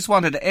back. I just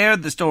wanted to air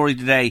the story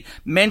today.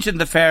 Mention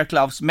the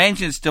Faircloughs,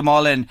 mention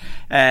Stamullen,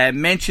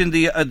 mention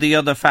the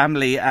other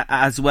family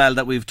as well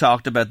that we've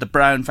talked about, the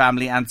Brown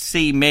family, and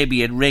see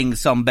maybe it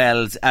rings some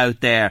bells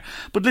out there.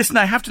 But listen,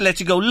 I have to let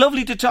you go.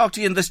 Lovely to talk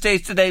to you in the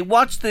States today.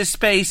 Watch this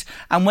space,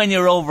 and when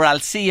you're over, I'll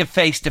see you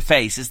face to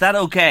face. Is that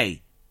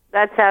okay?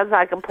 That sounds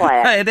like a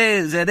plan.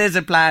 It is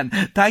a plan.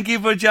 Thank you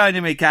for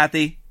joining me,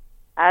 Kathy.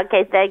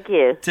 Okay, thank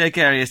you. Take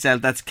care of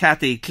yourself. That's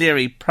Kathy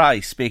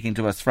Cleary-Price speaking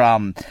to us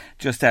from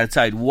just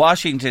outside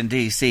Washington,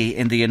 D.C.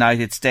 in the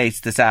United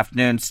States this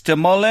afternoon.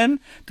 Stamullen,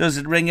 does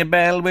it ring a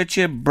bell with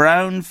you?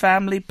 Brown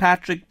family,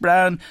 Patrick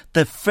Brown,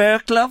 the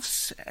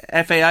Faircloughs,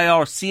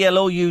 Fairclough.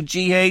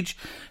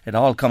 It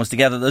all comes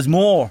together. There's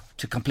more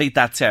to complete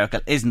that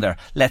circle, isn't there?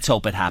 Let's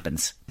hope it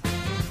happens.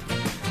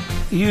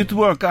 Youth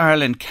Work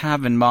Ireland,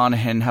 Cavan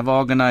Monaghan, have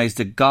organised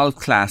a golf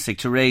classic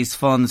to raise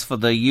funds for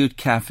the youth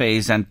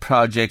cafes and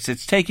projects.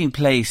 It's taking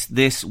place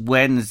this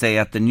Wednesday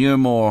at the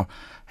Newmore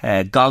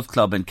Golf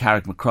Club in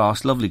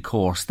Carrickmacross. Lovely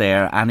course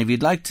there. And if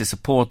you'd like to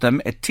support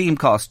them, a team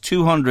costs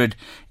 $200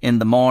 in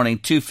the morning,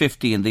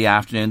 $250 in the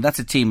afternoon. That's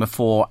a team of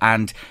 4,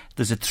 and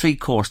there's a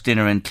 3-course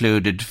dinner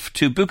included.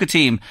 To book a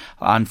team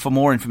and for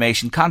more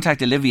information,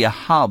 contact Olivia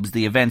Hobbs,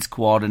 the events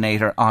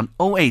coordinator, on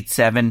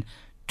 087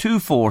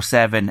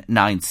 247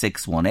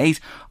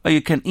 9618, or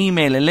you can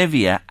email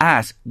Olivia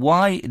at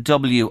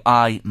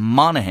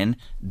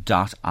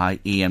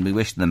ywimonaghan.ie, and we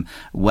wish them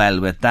well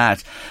with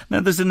that.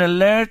 Now, there's an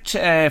alert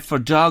for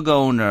dog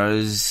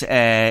owners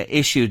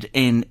issued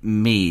in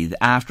Meath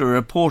after a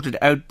reported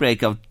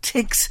outbreak of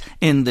ticks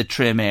in the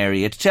Trim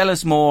area. To tell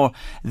us more,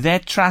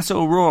 vet Trassa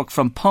O'Rourke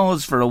from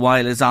Paws for a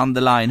While is on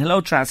the line.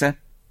 Hello, Trassa.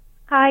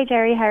 Hi,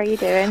 Jerry. How are you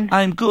doing?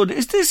 I'm good.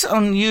 Is this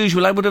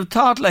unusual? I would have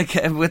thought,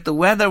 with the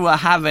weather we're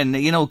having,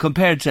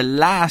 compared to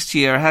last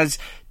year, has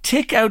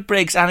tick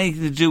outbreaks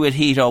anything to do with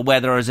heat or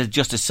weather, or is it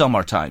just a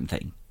summertime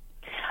thing?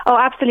 Oh,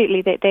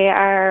 absolutely. They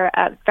are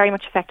very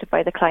much affected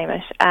by the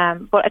climate.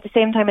 But at the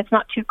same time, it's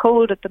not too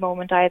cold at the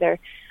moment either.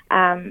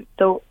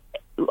 Though,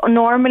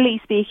 normally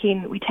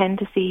speaking, we tend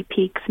to see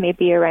peaks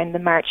maybe around the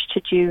March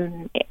to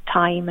June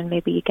time, and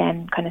maybe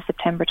again kind of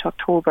September to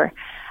October.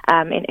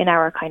 In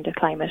our kind of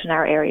climate, in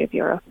our area of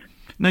Europe.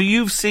 Now,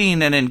 you've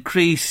seen an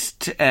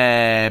increased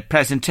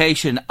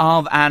presentation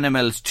of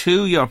animals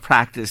to your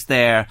practice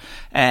there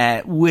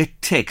with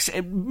ticks.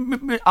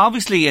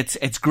 Obviously,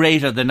 it's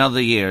greater than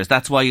other years.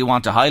 That's why you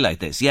want to highlight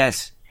this,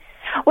 yes?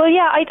 Well,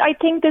 yeah, I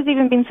think there's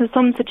even been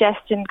some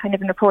suggestion kind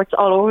of in reports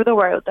all over the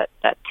world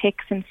that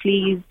ticks and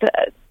fleas,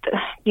 the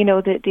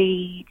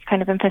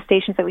kind of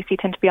infestations that we see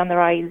tend to be on the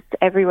rise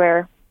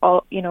everywhere,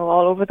 all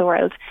over the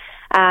world.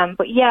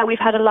 But yeah, we've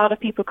had a lot of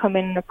people come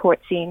in and report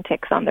seeing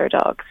ticks on their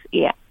dogs.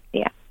 Yeah.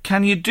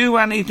 Can you do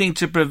anything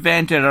to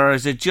prevent it, or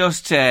is it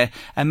just a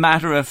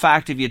matter of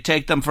fact if you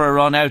take them for a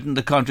run out in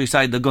the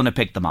countryside, they're going to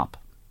pick them up?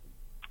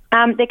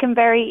 They can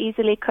very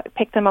easily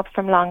pick them up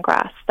from long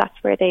grass. That's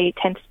where they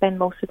tend to spend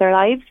most of their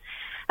lives.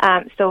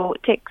 So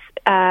ticks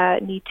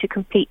need to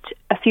complete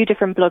a few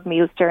different blood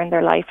meals during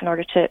their life in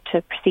order to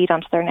proceed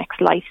on to their next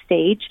life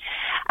stage.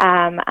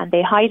 And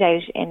they hide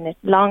out in the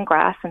long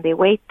grass and they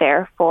wait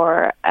there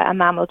for a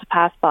mammal to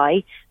pass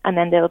by, and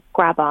then they'll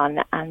grab on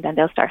and then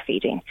they'll start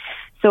feeding.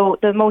 So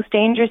the most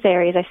dangerous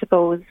areas, I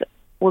suppose,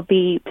 would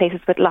be places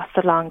with lots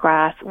of long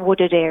grass,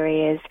 wooded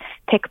areas,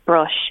 thick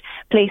brush,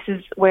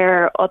 places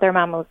where other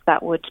mammals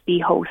that would be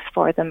hosts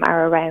for them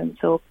are around.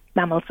 So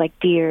mammals like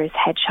deers,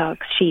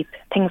 hedgehogs, sheep,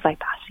 things like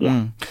that,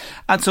 yeah.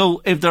 And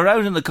so if they're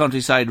out in the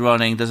countryside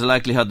running, there's a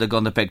likelihood they're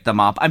going to pick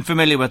them up. I'm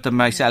familiar with them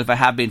myself. I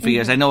have been for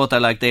years. I know what they're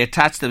like. They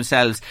attach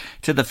themselves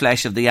to the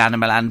flesh of the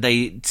animal and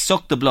they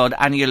suck the blood,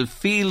 and you'll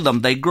feel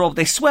them. They grow up,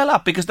 they swell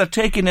up because they're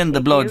taking in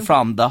the blood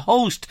from the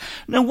host.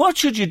 Now, what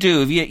should you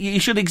do? You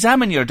should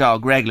examine your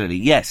dog regularly,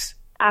 yes?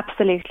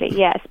 Absolutely,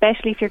 yeah,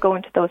 especially if you're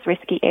going to those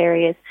risky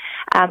areas.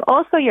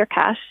 Also, your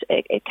cat,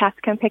 cats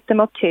can pick them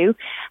up too,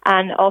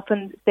 and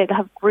often they'll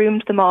have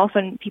groomed them off,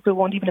 and people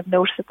won't even have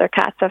noticed that their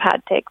cats have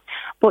had ticks.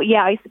 But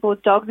yeah, I suppose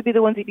dogs would be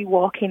the ones who'd be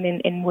walking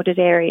in wooded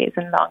areas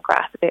and long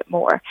grass a bit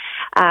more.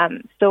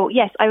 So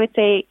yes, I would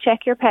say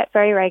check your pet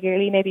very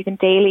regularly, maybe even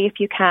daily if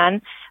you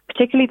can.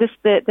 Particularly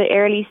the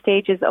early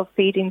stages of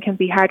feeding can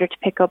be harder to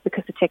pick up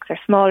because the ticks are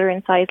smaller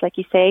in size, like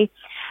you say.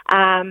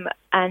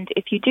 And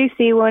if you do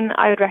see one,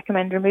 I would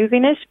recommend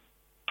removing it.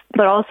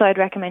 But also I'd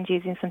recommend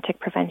using some tick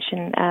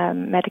prevention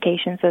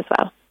medications as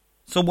well.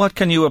 So what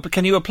can you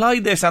apply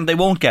this and they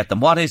won't get them?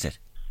 What is it?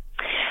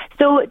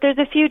 So there's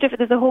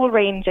a whole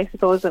range, I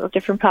suppose, of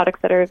different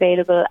products that are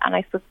available, and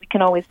I suppose we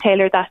can always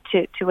tailor that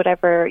to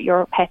whatever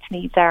your pet's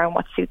needs are and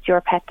what suits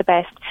your pet the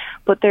best.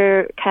 But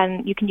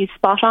you can use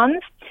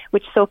spot-ons,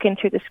 which soak in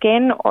through the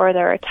skin, or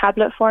there are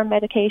tablet form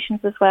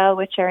medications as well,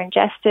 which are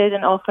ingested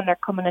and often are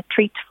come in a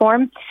treat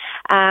form.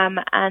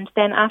 And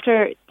then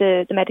after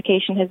the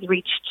medication has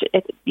reached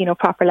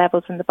proper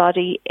levels in the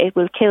body, it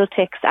will kill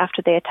ticks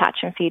after they attach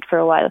and feed for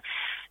a while.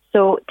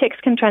 So ticks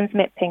can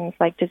transmit things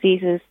like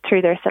diseases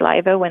through their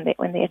saliva when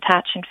they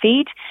attach and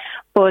feed,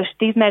 but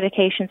these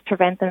medications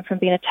prevent them from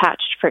being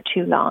attached for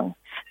too long.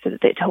 So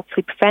that it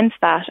hopefully prevents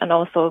that and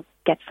also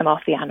gets them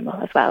off the animal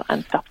as well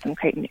and stops them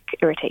creating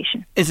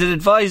irritation. Is it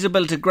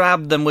advisable to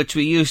grab them, which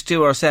we used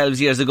to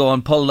ourselves years ago,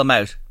 and pull them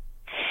out?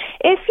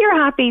 If you're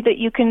happy that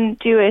you can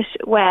do it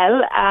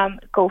well,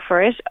 go for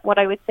it. What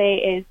I would say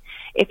is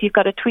if you've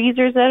got a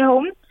tweezers at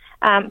home,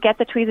 get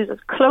the tweezers as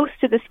close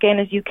to the skin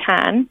as you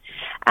can,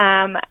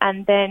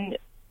 and then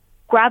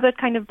grab it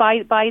kind of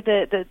by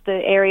the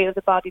area of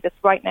the body that's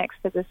right next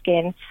to the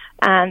skin.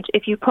 And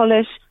if you pull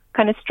it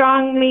kind of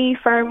strongly,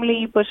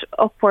 firmly, but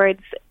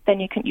upwards, then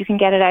you can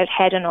get it out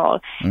head and all.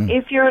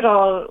 If you're at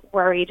all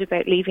worried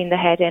about leaving the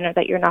head in or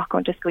that you're not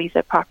going to squeeze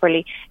it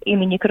properly,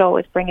 you could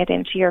always bring it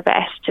into your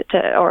vet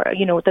or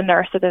the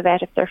nurse or the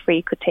vet, if they're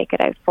free, could take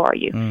it out for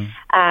you.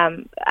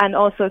 And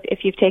also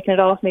if you've taken it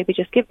off, maybe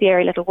just give the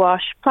area a little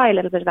wash, apply a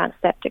little bit of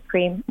antiseptic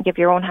cream, and give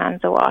your own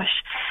hands a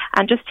wash.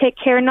 And just take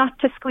care not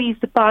to squeeze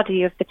the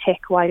body of the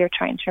tick while you're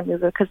trying to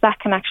remove it, because that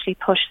can actually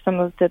push some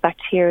of the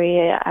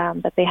bacteria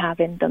that they have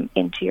in them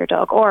into your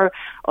dog, or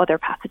other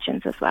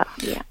pathogens as well.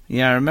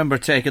 Yeah, I remember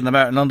taking them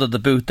out and under the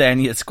boot then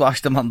you'd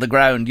squash them on the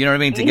ground, you know what I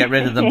mean, to get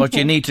rid of them. But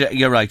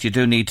you're right, you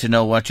do need to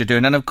know what you're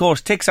doing. And of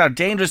course, ticks are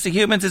dangerous to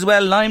humans as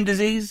well. Lyme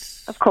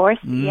disease? Of course,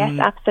 yes,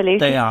 absolutely.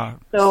 They are.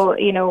 So,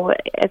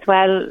 as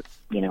well,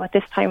 at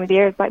this time of the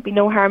year, it might be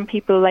no harm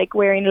people like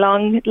wearing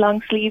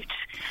long-sleeved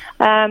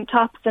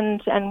tops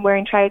and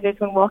wearing trousers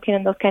when walking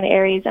in those kind of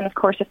areas. And of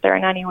course, if they're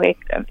in any way,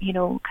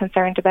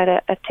 concerned about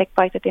a tick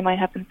bite that they might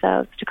have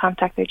themselves, to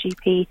contact their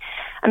GP.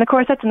 And of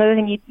course, that's another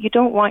thing. You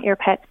don't want your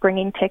pets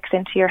bringing ticks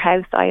into your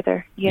house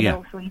either.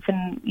 So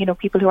even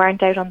people who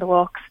aren't out on the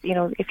walks,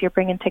 if you're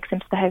bringing ticks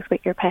into the house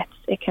with your pets,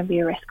 it can be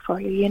a risk for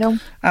you.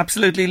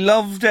 Absolutely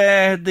loved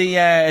the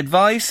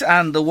advice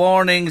and the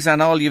warnings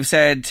and all you've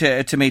said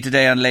to me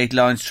today on Late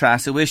Lunch,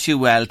 Trass. I wish you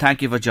well.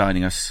 Thank you for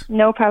joining us.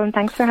 No problem.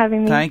 Thanks for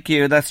having me. Thank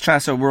you. That's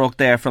Trass O'Rourke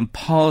there from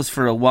Pause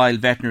for a While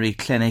Veterinary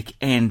Clinic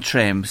in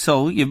Trim.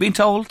 So you've been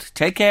told,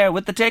 take care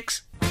with the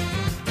ticks.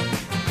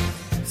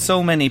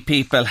 So many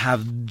people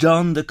have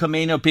done the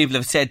Camino. People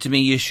have said to me,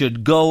 you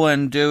should go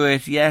and do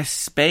it. Yes,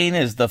 Spain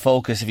is the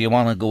focus if you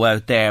want to go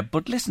out there.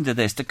 But listen to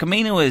this. The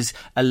Camino is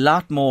a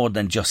lot more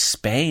than just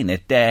Spain.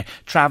 It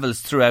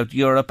travels throughout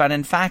Europe, and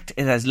in fact,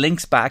 it has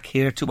links back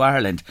here to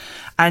Ireland.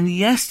 And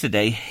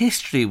yesterday,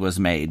 history was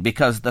made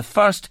because the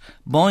first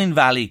Boyne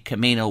Valley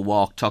Camino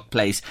walk took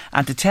place.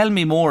 And to tell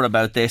me more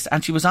about this,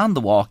 and she was on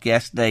the walk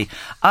yesterday,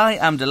 I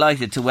am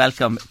delighted to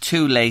welcome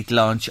to Late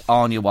Lunch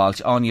Anya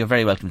Walsh. Anya, you're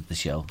very welcome to the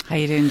show. How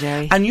you doing,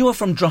 Jerry? And you are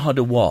from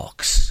Drogheda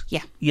Walks.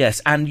 Yeah.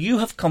 Yes, and you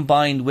have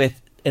combined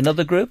with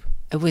another group?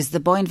 It was the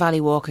Boyne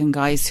Valley Walking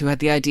guys who had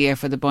the idea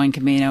for the Boyne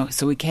Camino,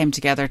 so we came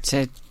together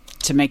to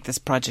make this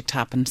project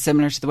happen,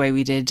 similar to the way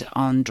we did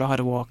on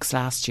Drogheda Walks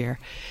last year.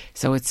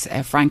 So it's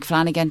Frank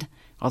Flanagan,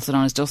 also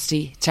known as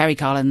Dusty, Terry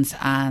Collins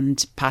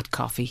and Pat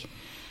Coffey.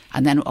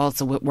 And then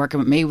also working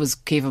with me was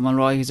Kiva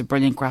Mulroy, who's a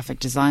brilliant graphic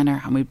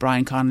designer, and we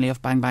Brian Connolly of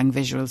Bang Bang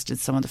Visuals did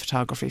some of the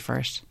photography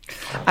first.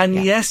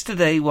 And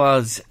yesterday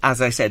was,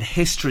 as I said,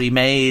 history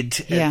made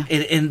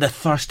in the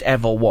first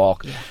ever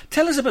walk. Yeah.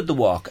 Tell us about the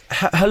walk.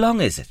 How long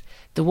is it?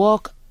 The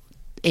walk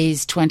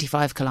is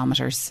 25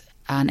 kilometres,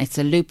 and it's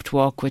a looped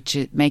walk, which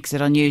makes it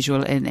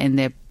unusual in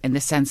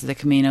the sense of the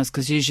Caminos,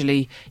 because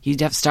usually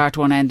you'd have to start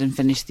one end and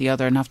finish the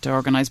other and have to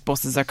organise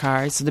buses or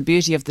cars. So the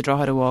beauty of the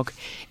Drogheda Walk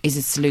is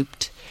it's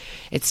looped.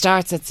 It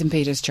starts at St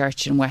Peter's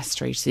Church in West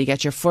Street, so you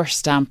get your first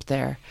stamp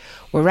there.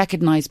 We're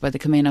recognised by the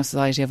Camino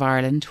Society of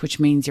Ireland, which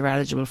means you're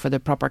eligible for the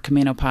proper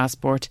Camino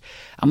passport.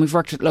 And we've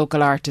worked with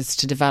local artists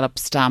to develop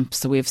stamps,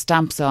 so we have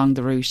stamps along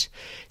the route.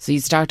 So you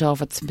start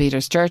off at St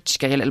Peter's Church,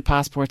 get your little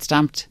passport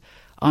stamped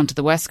onto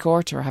the West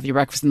Court, or have your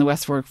breakfast in the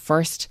West Court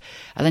first,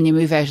 and then you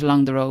move out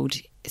along the road.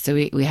 So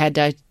we head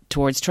out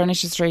towards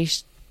Trinity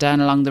Street,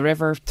 down along the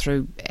river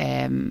through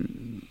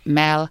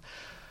Mel,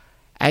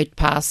 out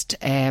past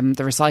the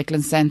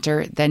recycling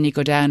centre. Then you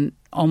go down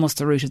almost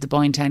the route of the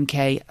Boyne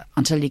 10K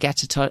until you get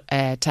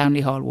to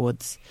Townley Hall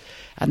Woods.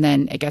 And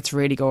then it gets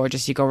really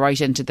gorgeous. You go right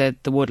into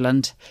the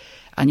woodland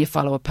and you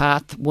follow a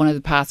path. One of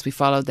the paths we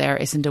followed there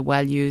isn't a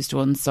well-used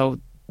one, so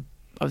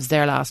I was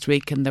there last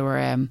week and there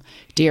were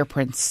deer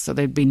prints, so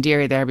there'd been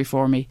deer there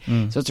before me.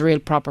 So it's a real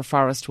proper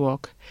forest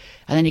walk.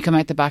 And then you come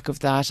out the back of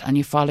that and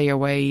you follow your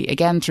way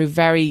again through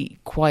very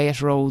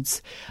quiet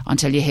roads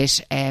until you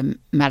hit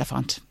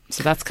Mellifont.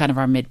 So that's kind of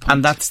our midpoint.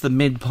 And that's the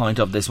midpoint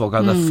of this walk,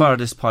 or the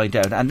furthest point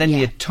out. And then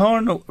you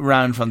turn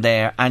around from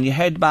there and you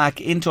head back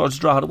in towards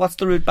Drogheda. What's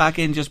the route back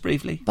in, just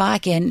briefly?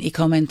 Back in, you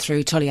come in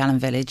through Tullyalan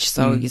village.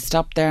 So you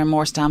stop there,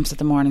 more stamps at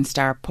the Morning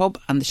Star pub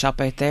and the shop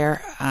out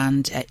there.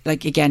 And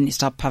again, you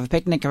stop, have a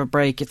picnic, have a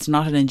break. It's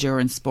not an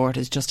endurance sport.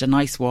 It's just a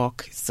nice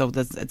walk. So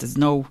there's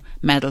no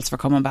medals for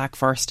coming back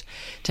first.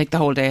 Take the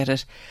whole day at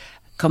it.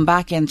 Come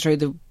back in through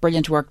the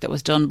brilliant work that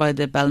was done by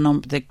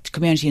the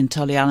community in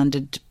Tullyalan.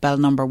 Did Bell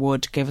Number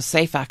Wood, gave us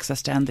safe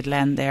access down the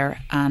glen there,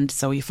 and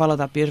so you follow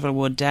that beautiful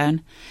wood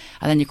down,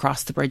 and then you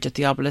cross the bridge at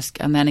the obelisk,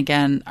 and then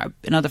again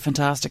another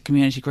fantastic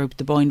community group,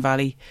 the Boyne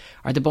Valley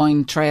or the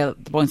Boyne Trail,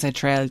 the Boyneside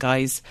Trail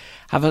guys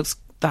have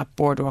that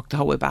boardwalk the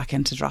whole way back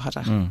into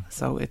Drogheda.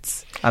 So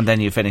it's... And then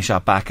you finish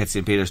up back at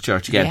St. Peter's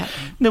Church again. Yeah.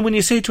 Now, when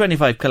you say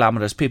 25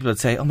 kilometres, people would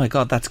say, oh my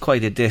God, that's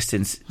quite a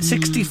distance.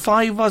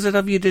 65 was it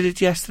of you did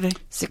it yesterday?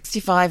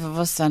 65 of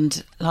us,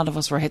 and a lot of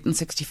us were hitting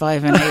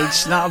 65 in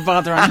age, not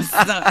bothering us.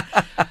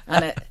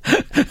 And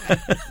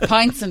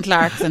pints and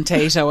Clarks and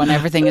Tato and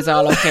everything is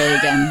all okay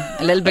again.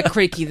 A little bit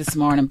creaky this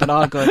morning, but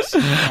all good.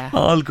 Yeah.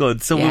 All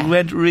good. So it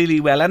went really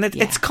well, and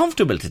it's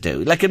comfortable to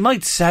do. Like, it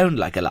might sound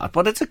like a lot,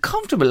 but it's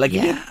comfortable. Like,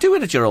 you do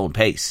it at your own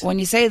pace. When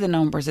you say the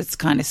numbers, it's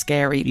kind of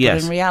scary. Yes.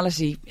 But in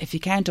reality, if you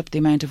count up the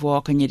amount of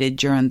walking you did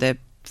during the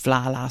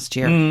Fleadh last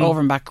year, over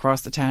and back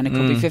across the town, it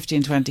could be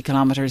 15, 20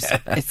 kilometres.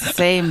 It's the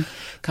same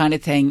kind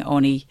of thing,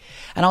 only,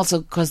 and also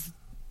because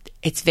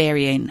it's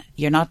varying.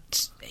 You're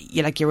not,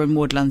 you're in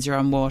woodlands, you're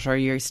on water,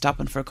 you're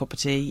stopping for a cup of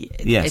tea.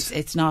 Yes.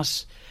 It's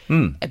not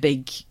a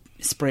big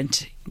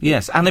sprint.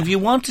 Yes, and if you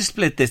want to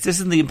split this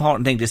isn't the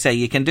important thing to say.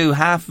 You can do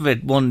half of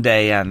it one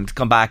day and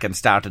come back and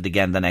start it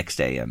again the next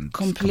day and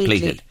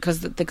complete it. Because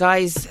the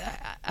guys,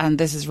 and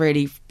this is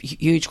really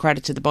huge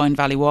credit to the Boyne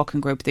Valley Walking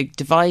Group, they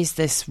devised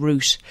this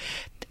route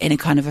in a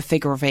kind of a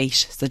figure of 8,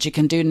 so that you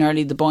can do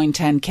nearly the Boyne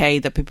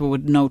 10K that people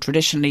would know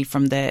traditionally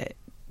from the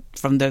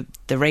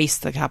race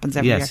that happens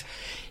every year.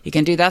 You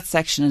can do that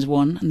section as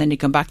one, and then you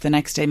come back the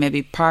next day,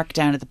 maybe park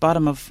down at the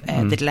bottom of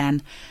the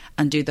glen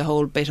and do the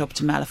whole bit up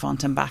to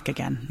Mellifont and back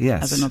again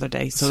as another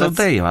day. So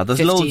there you are. There's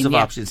 15, loads of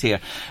options here.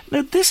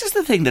 Now, this is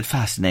the thing that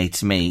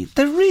fascinates me.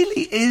 There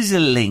really is a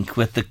link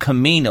with the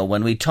Camino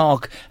when we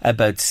talk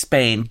about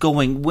Spain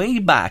going way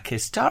back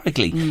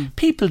historically.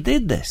 People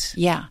did this.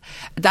 Yeah.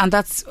 And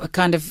that's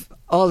kind of...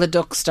 all the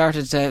ducks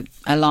started to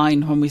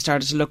align when we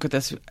started to look at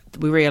this.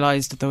 We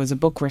realised that there was a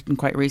book written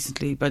quite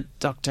recently by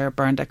Dr.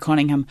 Bernadette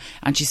Cunningham,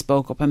 and she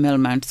spoke up in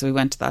Millmount, so we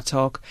went to that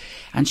talk.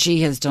 And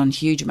she has done a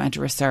huge amount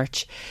of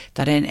research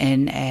that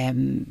in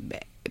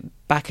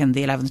back in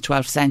the 11th,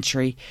 12th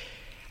century,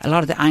 a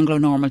lot of the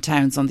Anglo-Normal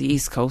towns on the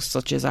east coast,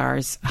 such as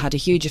ours, had a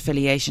huge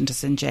affiliation to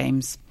St.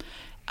 James.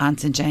 And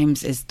St.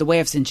 James is the way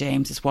of St.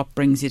 James is what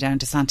brings you down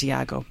to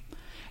Santiago.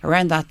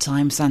 Around that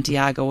time,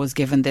 Santiago was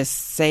given this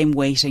same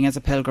weighting as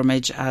a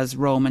pilgrimage as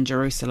Rome and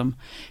Jerusalem.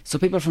 So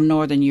people from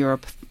Northern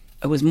Europe,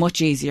 it was much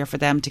easier for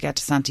them to get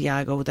to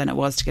Santiago than it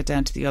was to get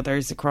down to the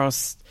others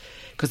across,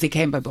 because they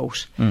came by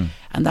boat.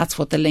 And that's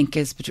what the link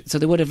is. So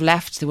they would have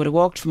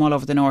walked from all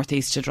over the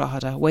northeast to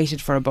Drogheda,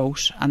 waited for a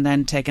boat, and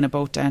then taken a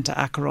boat down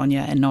to A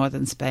Coruña in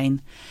northern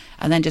Spain,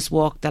 and then just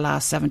walked the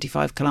last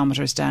 75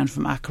 kilometres down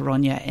from A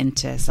Coruña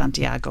into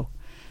Santiago.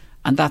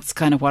 And that's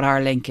kind of what our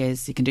link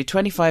is. You can do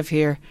 25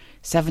 here,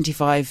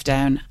 75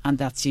 down, and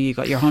that's you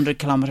got your 100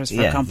 kilometres for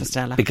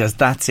Compostela. Because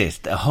that's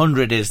it.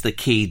 100 is the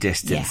key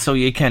distance. Yeah. So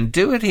you can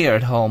do it here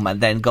at home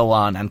and then go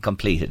on and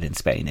complete it in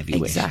Spain if you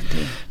wish.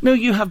 Exactly. Now,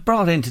 you have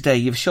brought in today,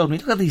 you've showed me,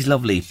 look at these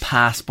lovely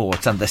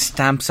passports and the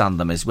stamps on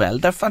them as well.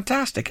 They're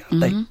fantastic,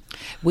 aren't they?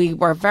 We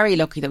were very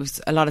lucky. There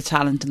was a lot of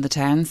talent in the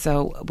town.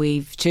 So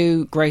we've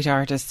 2 great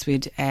artists.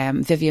 We'd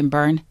Vivian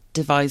Byrne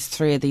devised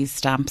 3 of these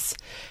stamps.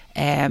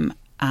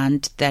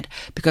 And that,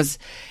 because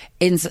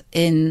in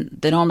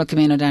the normal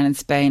Camino down in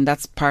Spain,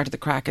 that's part of the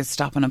crack, is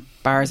stopping at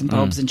bars and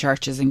pubs and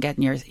churches and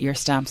getting your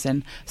stamps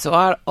in. So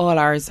all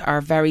ours are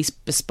very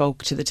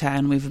bespoke to the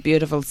town. We've a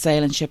beautiful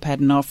sailing ship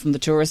heading off from the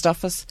tourist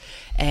office.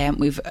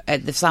 We've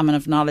the Salmon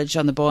of Knowledge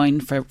on the Boyne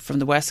from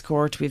the West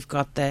Court. We've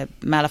got the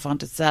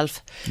Mellifont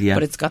itself,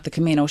 but it's got the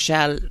Camino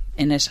shell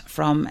in it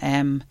from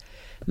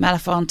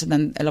Mellifont, and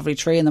then a lovely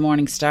tree in the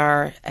Morning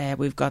Star.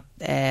 We've got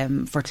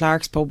for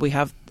Clark's pub, we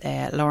have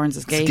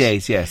Lawrence's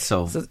Gate. Yes.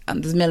 So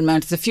and there's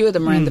Millmount. There's a few of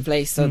them around the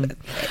place. So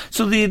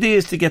so the idea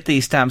is to get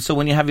these stamps. So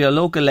when you have your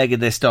local leg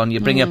of this done, you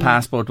bring your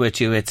passport with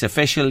you. It's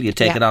official. You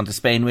take it on to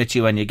Spain with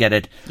you, and you get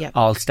it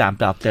all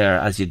stamped up there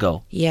as you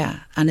go. Yeah,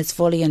 and it's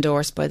fully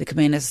endorsed by the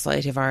Camino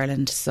Society of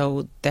Ireland.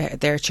 So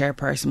their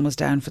chairperson was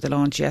down for the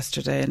launch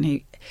yesterday, and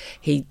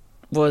he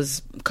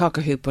was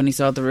cock-a-hoop when he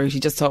saw the route. He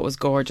just thought it was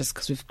gorgeous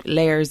because we've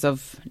layers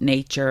of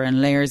nature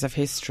and layers of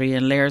history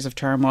and layers of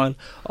turmoil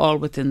all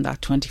within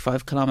that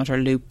 25-kilometre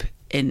loop.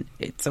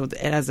 So it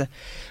has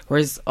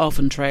whereas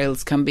often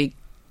trails can be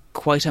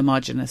quite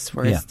homogenous,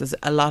 whereas there's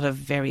a lot of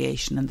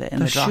variation in the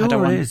Drogheda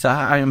one. Is.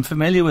 I am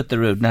familiar with the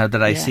route now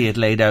that I see it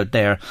laid out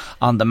there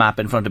on the map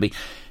in front of me.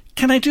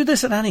 Can I do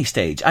this at any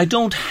stage? I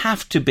don't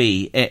have to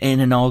be in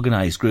an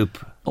organised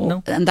group.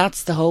 No? And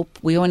that's the hope.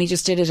 We only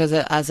just did it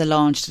as a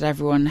launch that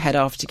everyone head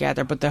off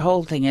together, but the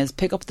whole thing is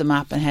pick up the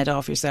map and head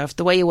off yourself,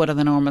 the way you would on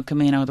the normal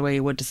Camino, the way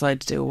you would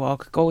decide to do a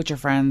walk. Go with your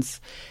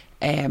friends,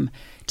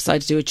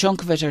 decide to do a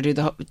chunk of it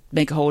or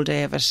make a whole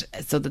day of it.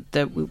 So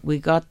that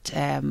we've got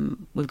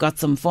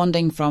some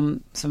funding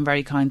from some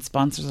very kind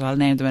sponsors. I'll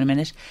name them in a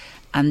minute,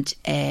 and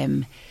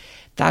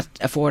that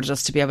afforded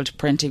us to be able to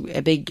print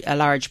a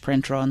large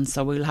print run.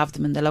 So we'll have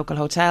them in the local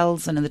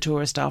hotels and in the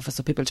tourist office,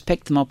 so people to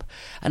pick them up,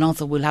 and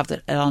also we'll have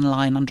it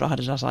online on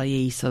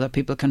drogheda.ie so that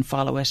people can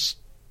follow it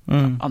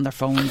on their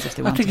phones if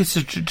they want. I think it's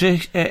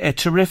a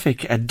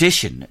terrific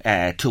addition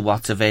to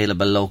what's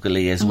available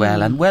locally as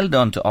well, and well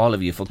done to all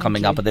of you for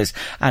coming up with this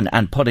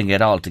and putting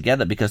it all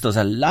together, because there's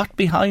a lot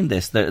behind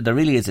this. There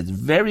really is. It's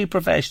very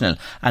professional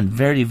and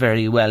very,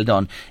 very well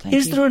done.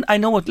 I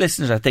know what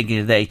listeners are thinking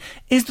today,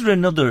 is there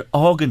another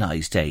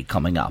organised day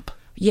coming up?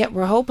 Yeah,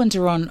 we're hoping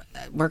to run.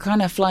 We're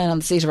kind of flying on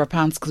the seat of our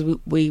pants because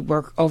we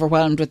were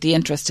overwhelmed with the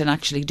interest in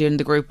actually doing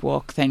the group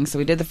walk thing. So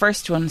we did the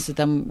first one, so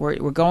then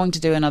we're going to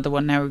do another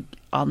one now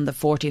on the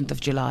 14th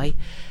of July,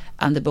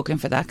 and the booking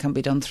for that can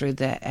be done through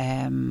the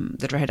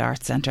Drogheda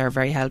Arts Centre.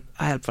 Very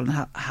helpful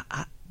in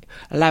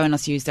allowing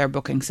us to use their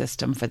booking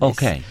system for this.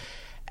 Okay.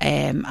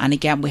 And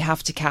again, we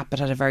have to cap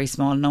it at a very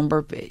small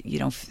number,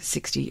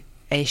 60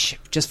 ish,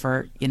 just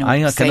for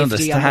I safety can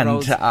understand on the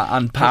roads.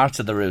 On parts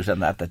of the route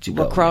and that you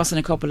go. We're crossing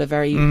a couple of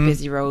very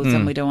busy roads,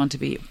 and we don't want to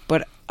be.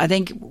 But I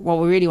think what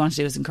we really want to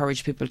do is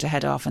encourage people to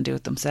head off and do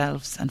it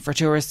themselves. And for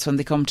tourists, when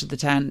they come to the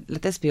town,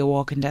 let this be a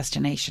walking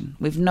destination.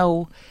 We've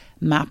no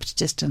mapped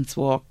distance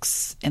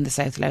walks in the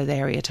South Louth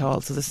area at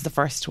all, so this is the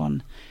first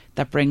one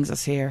that brings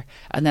us here.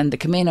 And then the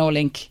Camino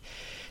link.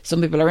 Some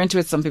people are into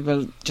it, some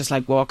people just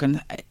like walking.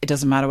 It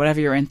doesn't matter,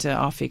 whatever you're into,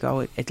 off you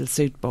go. It'll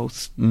suit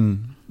both.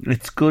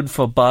 It's good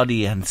for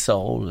body and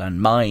soul and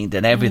mind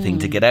and everything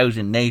to get out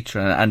in nature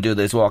and do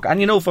this walk.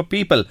 And for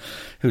people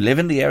who live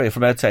in the area,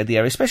 from outside the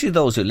area, especially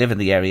those who live in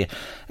the area,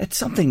 it's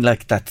something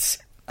like that's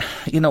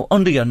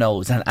under your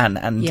nose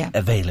and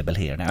available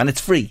here now, and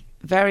it's free.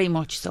 Very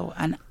much so.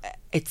 And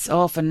it's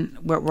often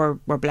we're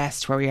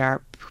blessed where we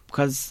are,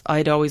 because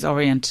I'd always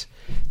orient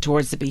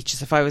towards the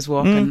beaches. If I was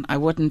walking, I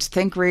wouldn't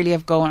think really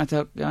of going. I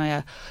thought,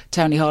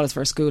 Townley Hall is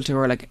for a school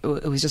tour. Like,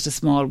 it was just a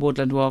small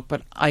woodland walk,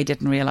 but I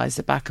didn't realise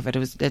the back of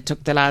it. It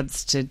took the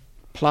lads to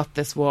plot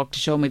this walk to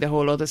show me the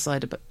whole other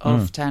side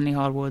of Townley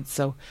Hall Woods.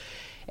 So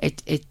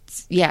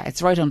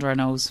it's right under our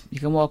nose. You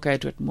can walk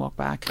out to it and walk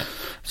back.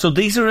 So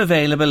these are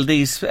available,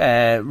 these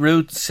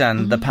routes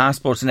and the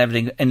passports and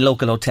everything, in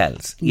local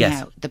hotels? Yes.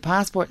 Now, the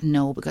passport,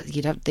 no, because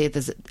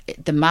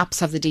the maps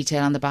have the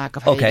detail on the back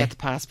of how you get the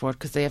passport,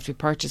 because they have to be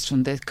purchased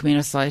from the Camino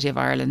Society of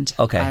Ireland.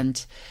 Okay.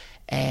 And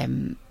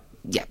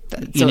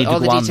you need all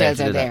to the go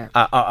details on there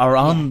are there. Are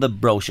on the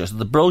brochures.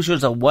 The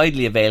brochures are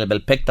widely available.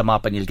 Pick them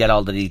up and you'll get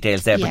all the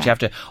details there. But you have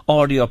to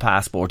order your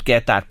passport,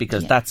 get that,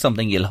 because that's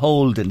something you'll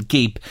hold and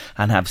keep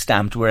and have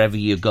stamped wherever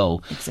you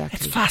go. Exactly.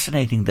 It's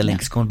fascinating, the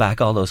links going back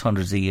all those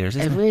hundreds of years,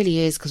 isn't it? It really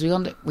is, because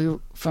we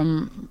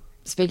from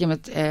speaking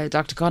with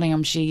Dr.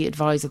 Cunningham, she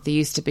advised that there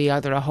used to be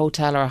either a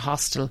hotel or a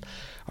hostel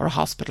or a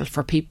hospital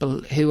for people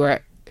who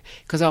were,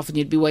 because often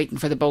you'd be waiting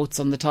for the boats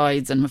on the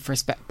tides and for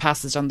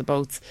passage on the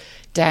boats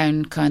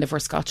down kind of where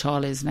Scotch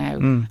Hall is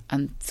now.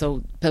 And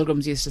so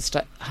pilgrims used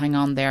to hang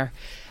on there,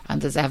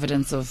 and there's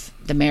evidence of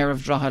the Mayor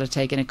of Drogheda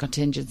taking a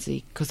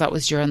contingency, because that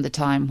was during the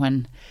time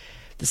when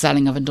the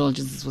selling of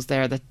indulgences was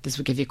there, that this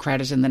would give you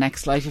credit in the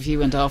next life if you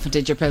went off and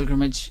did your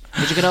pilgrimage.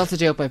 But you could also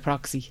do it by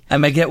proxy. I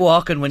may get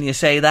walking when you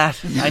say that.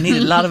 I need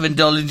a lot of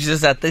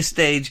indulgences at this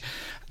stage.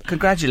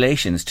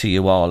 Congratulations to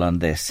you all on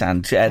this,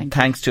 and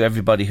thanks to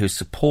everybody who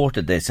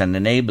supported this and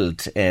enabled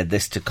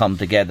this to come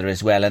together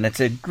as well. And it's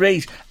a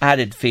great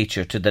added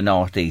feature to the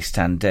North East,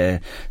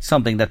 and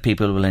something that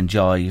people will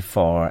enjoy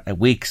for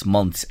weeks,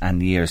 months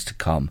and years to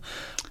come.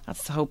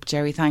 That's the hope,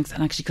 Jerry. Thanks.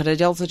 And actually, could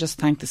I also just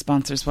thank the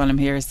sponsors while I'm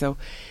here? So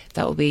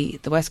that will be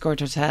the West Court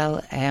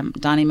Hotel,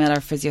 Donny Miller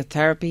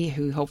Physiotherapy,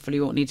 who hopefully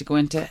won't need to go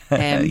into.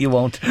 You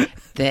won't.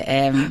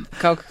 The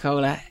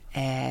Coca-Cola,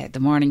 the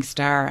Morning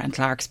Star and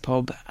Clark's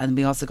Pub, and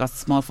we also got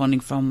small funding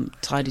from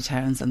Tidy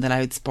Towns and the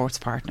Loud Sports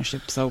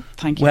Partnership. So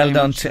thank you. Well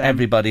done to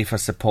everybody for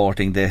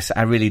supporting this.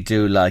 I really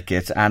do like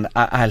it, and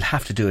I'll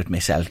have to do it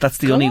myself. That's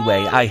the only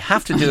way. I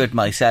have to do it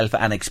myself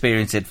and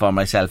experience it for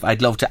myself.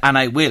 I'd love to, and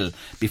I will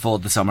before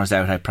the summer's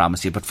out, I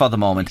promise you. But for the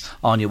moment,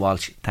 Anya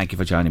Walsh, thank you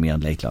for joining me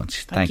on Late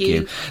Lunch. Thank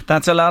you.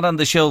 That's a lot on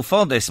the show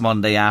for this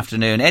Monday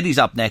afternoon. Eddie's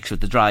up next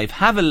with The Drive.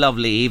 Have a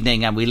lovely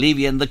evening, and we leave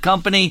you in the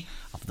company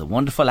of the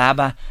wonderful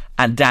ABBA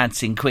and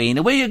Dancing Queen.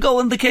 Away you go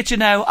in the kitchen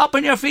now, up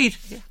on your feet.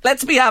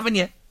 Let's be having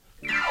you.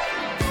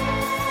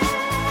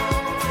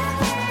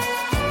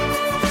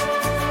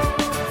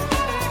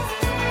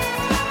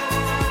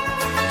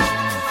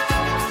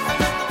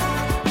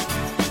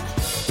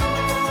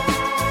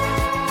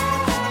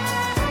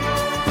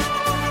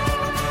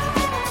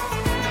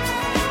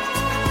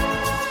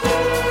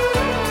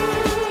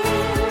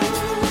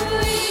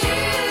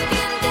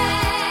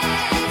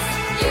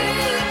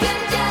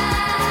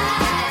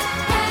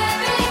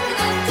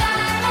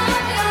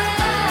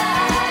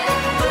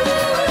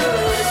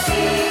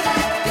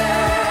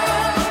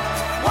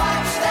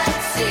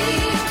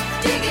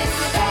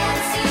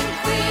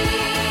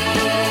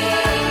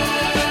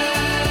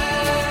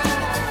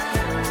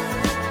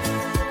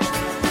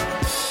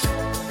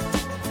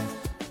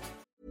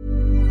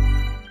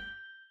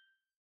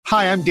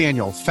 Hi, I'm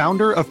Daniel,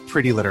 founder of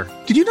Pretty Litter.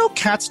 Did you know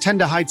cats tend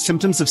to hide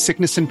symptoms of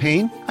sickness and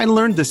pain? I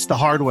learned this the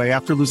hard way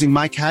after losing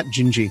my cat,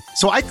 Gingy.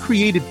 So I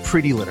created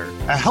Pretty Litter,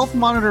 a health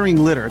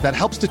monitoring litter that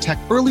helps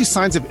detect early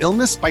signs of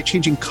illness by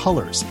changing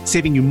colors,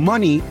 saving you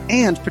money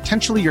and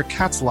potentially your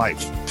cat's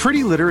life.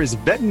 Pretty Litter is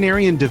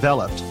veterinarian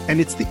developed, and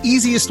it's the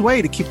easiest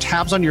way to keep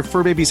tabs on your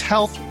fur baby's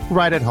health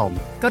right at home.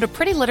 Go to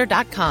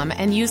prettylitter.com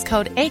and use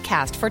code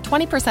ACAST for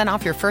 20%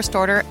 off your first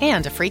order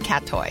and a free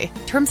cat toy.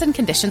 Terms and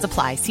conditions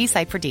apply. See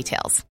site for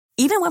details.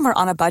 Even when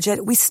we're on a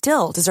budget, we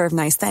still deserve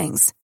nice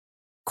things.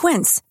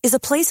 Quince is a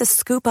place to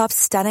scoop up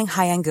stunning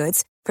high-end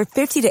goods for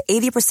 50 to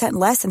 80%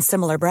 less than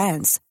similar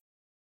brands.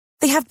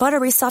 They have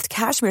buttery soft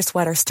cashmere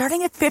sweaters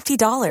starting at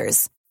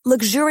 $50,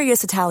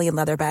 luxurious Italian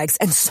leather bags,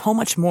 and so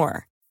much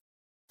more.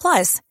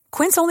 Plus,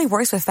 Quince only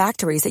works with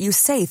factories that use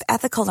safe,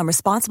 ethical, and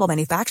responsible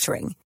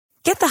manufacturing.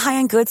 Get the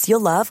high-end goods you'll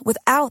love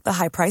without the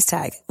high price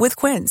tag with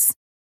Quince.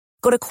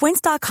 Go to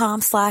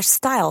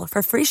quince.com/style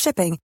for free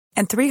shipping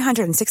and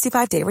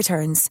 365-day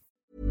returns.